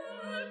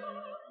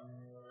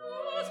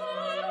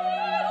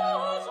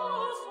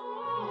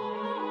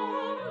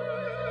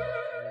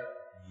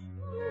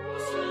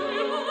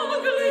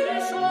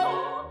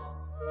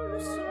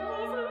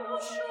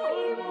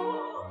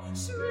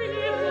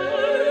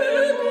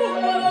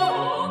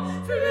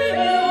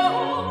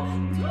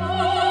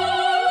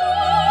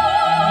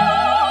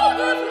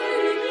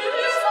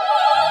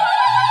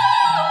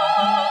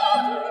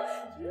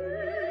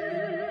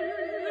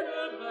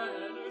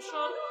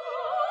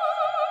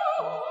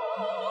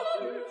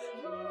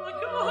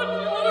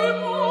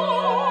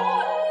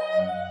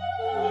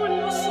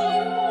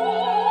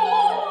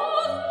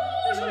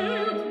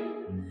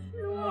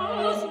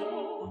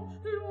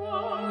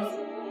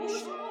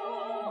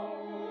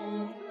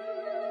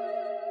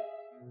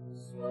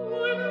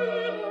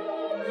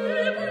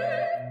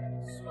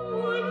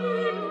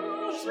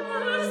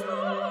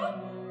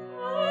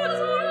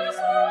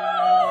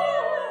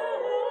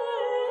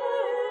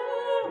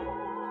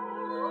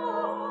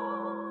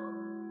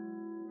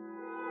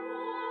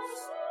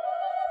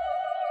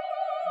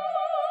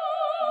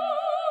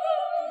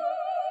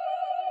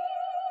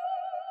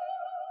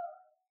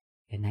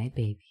 Good night,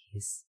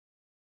 babies.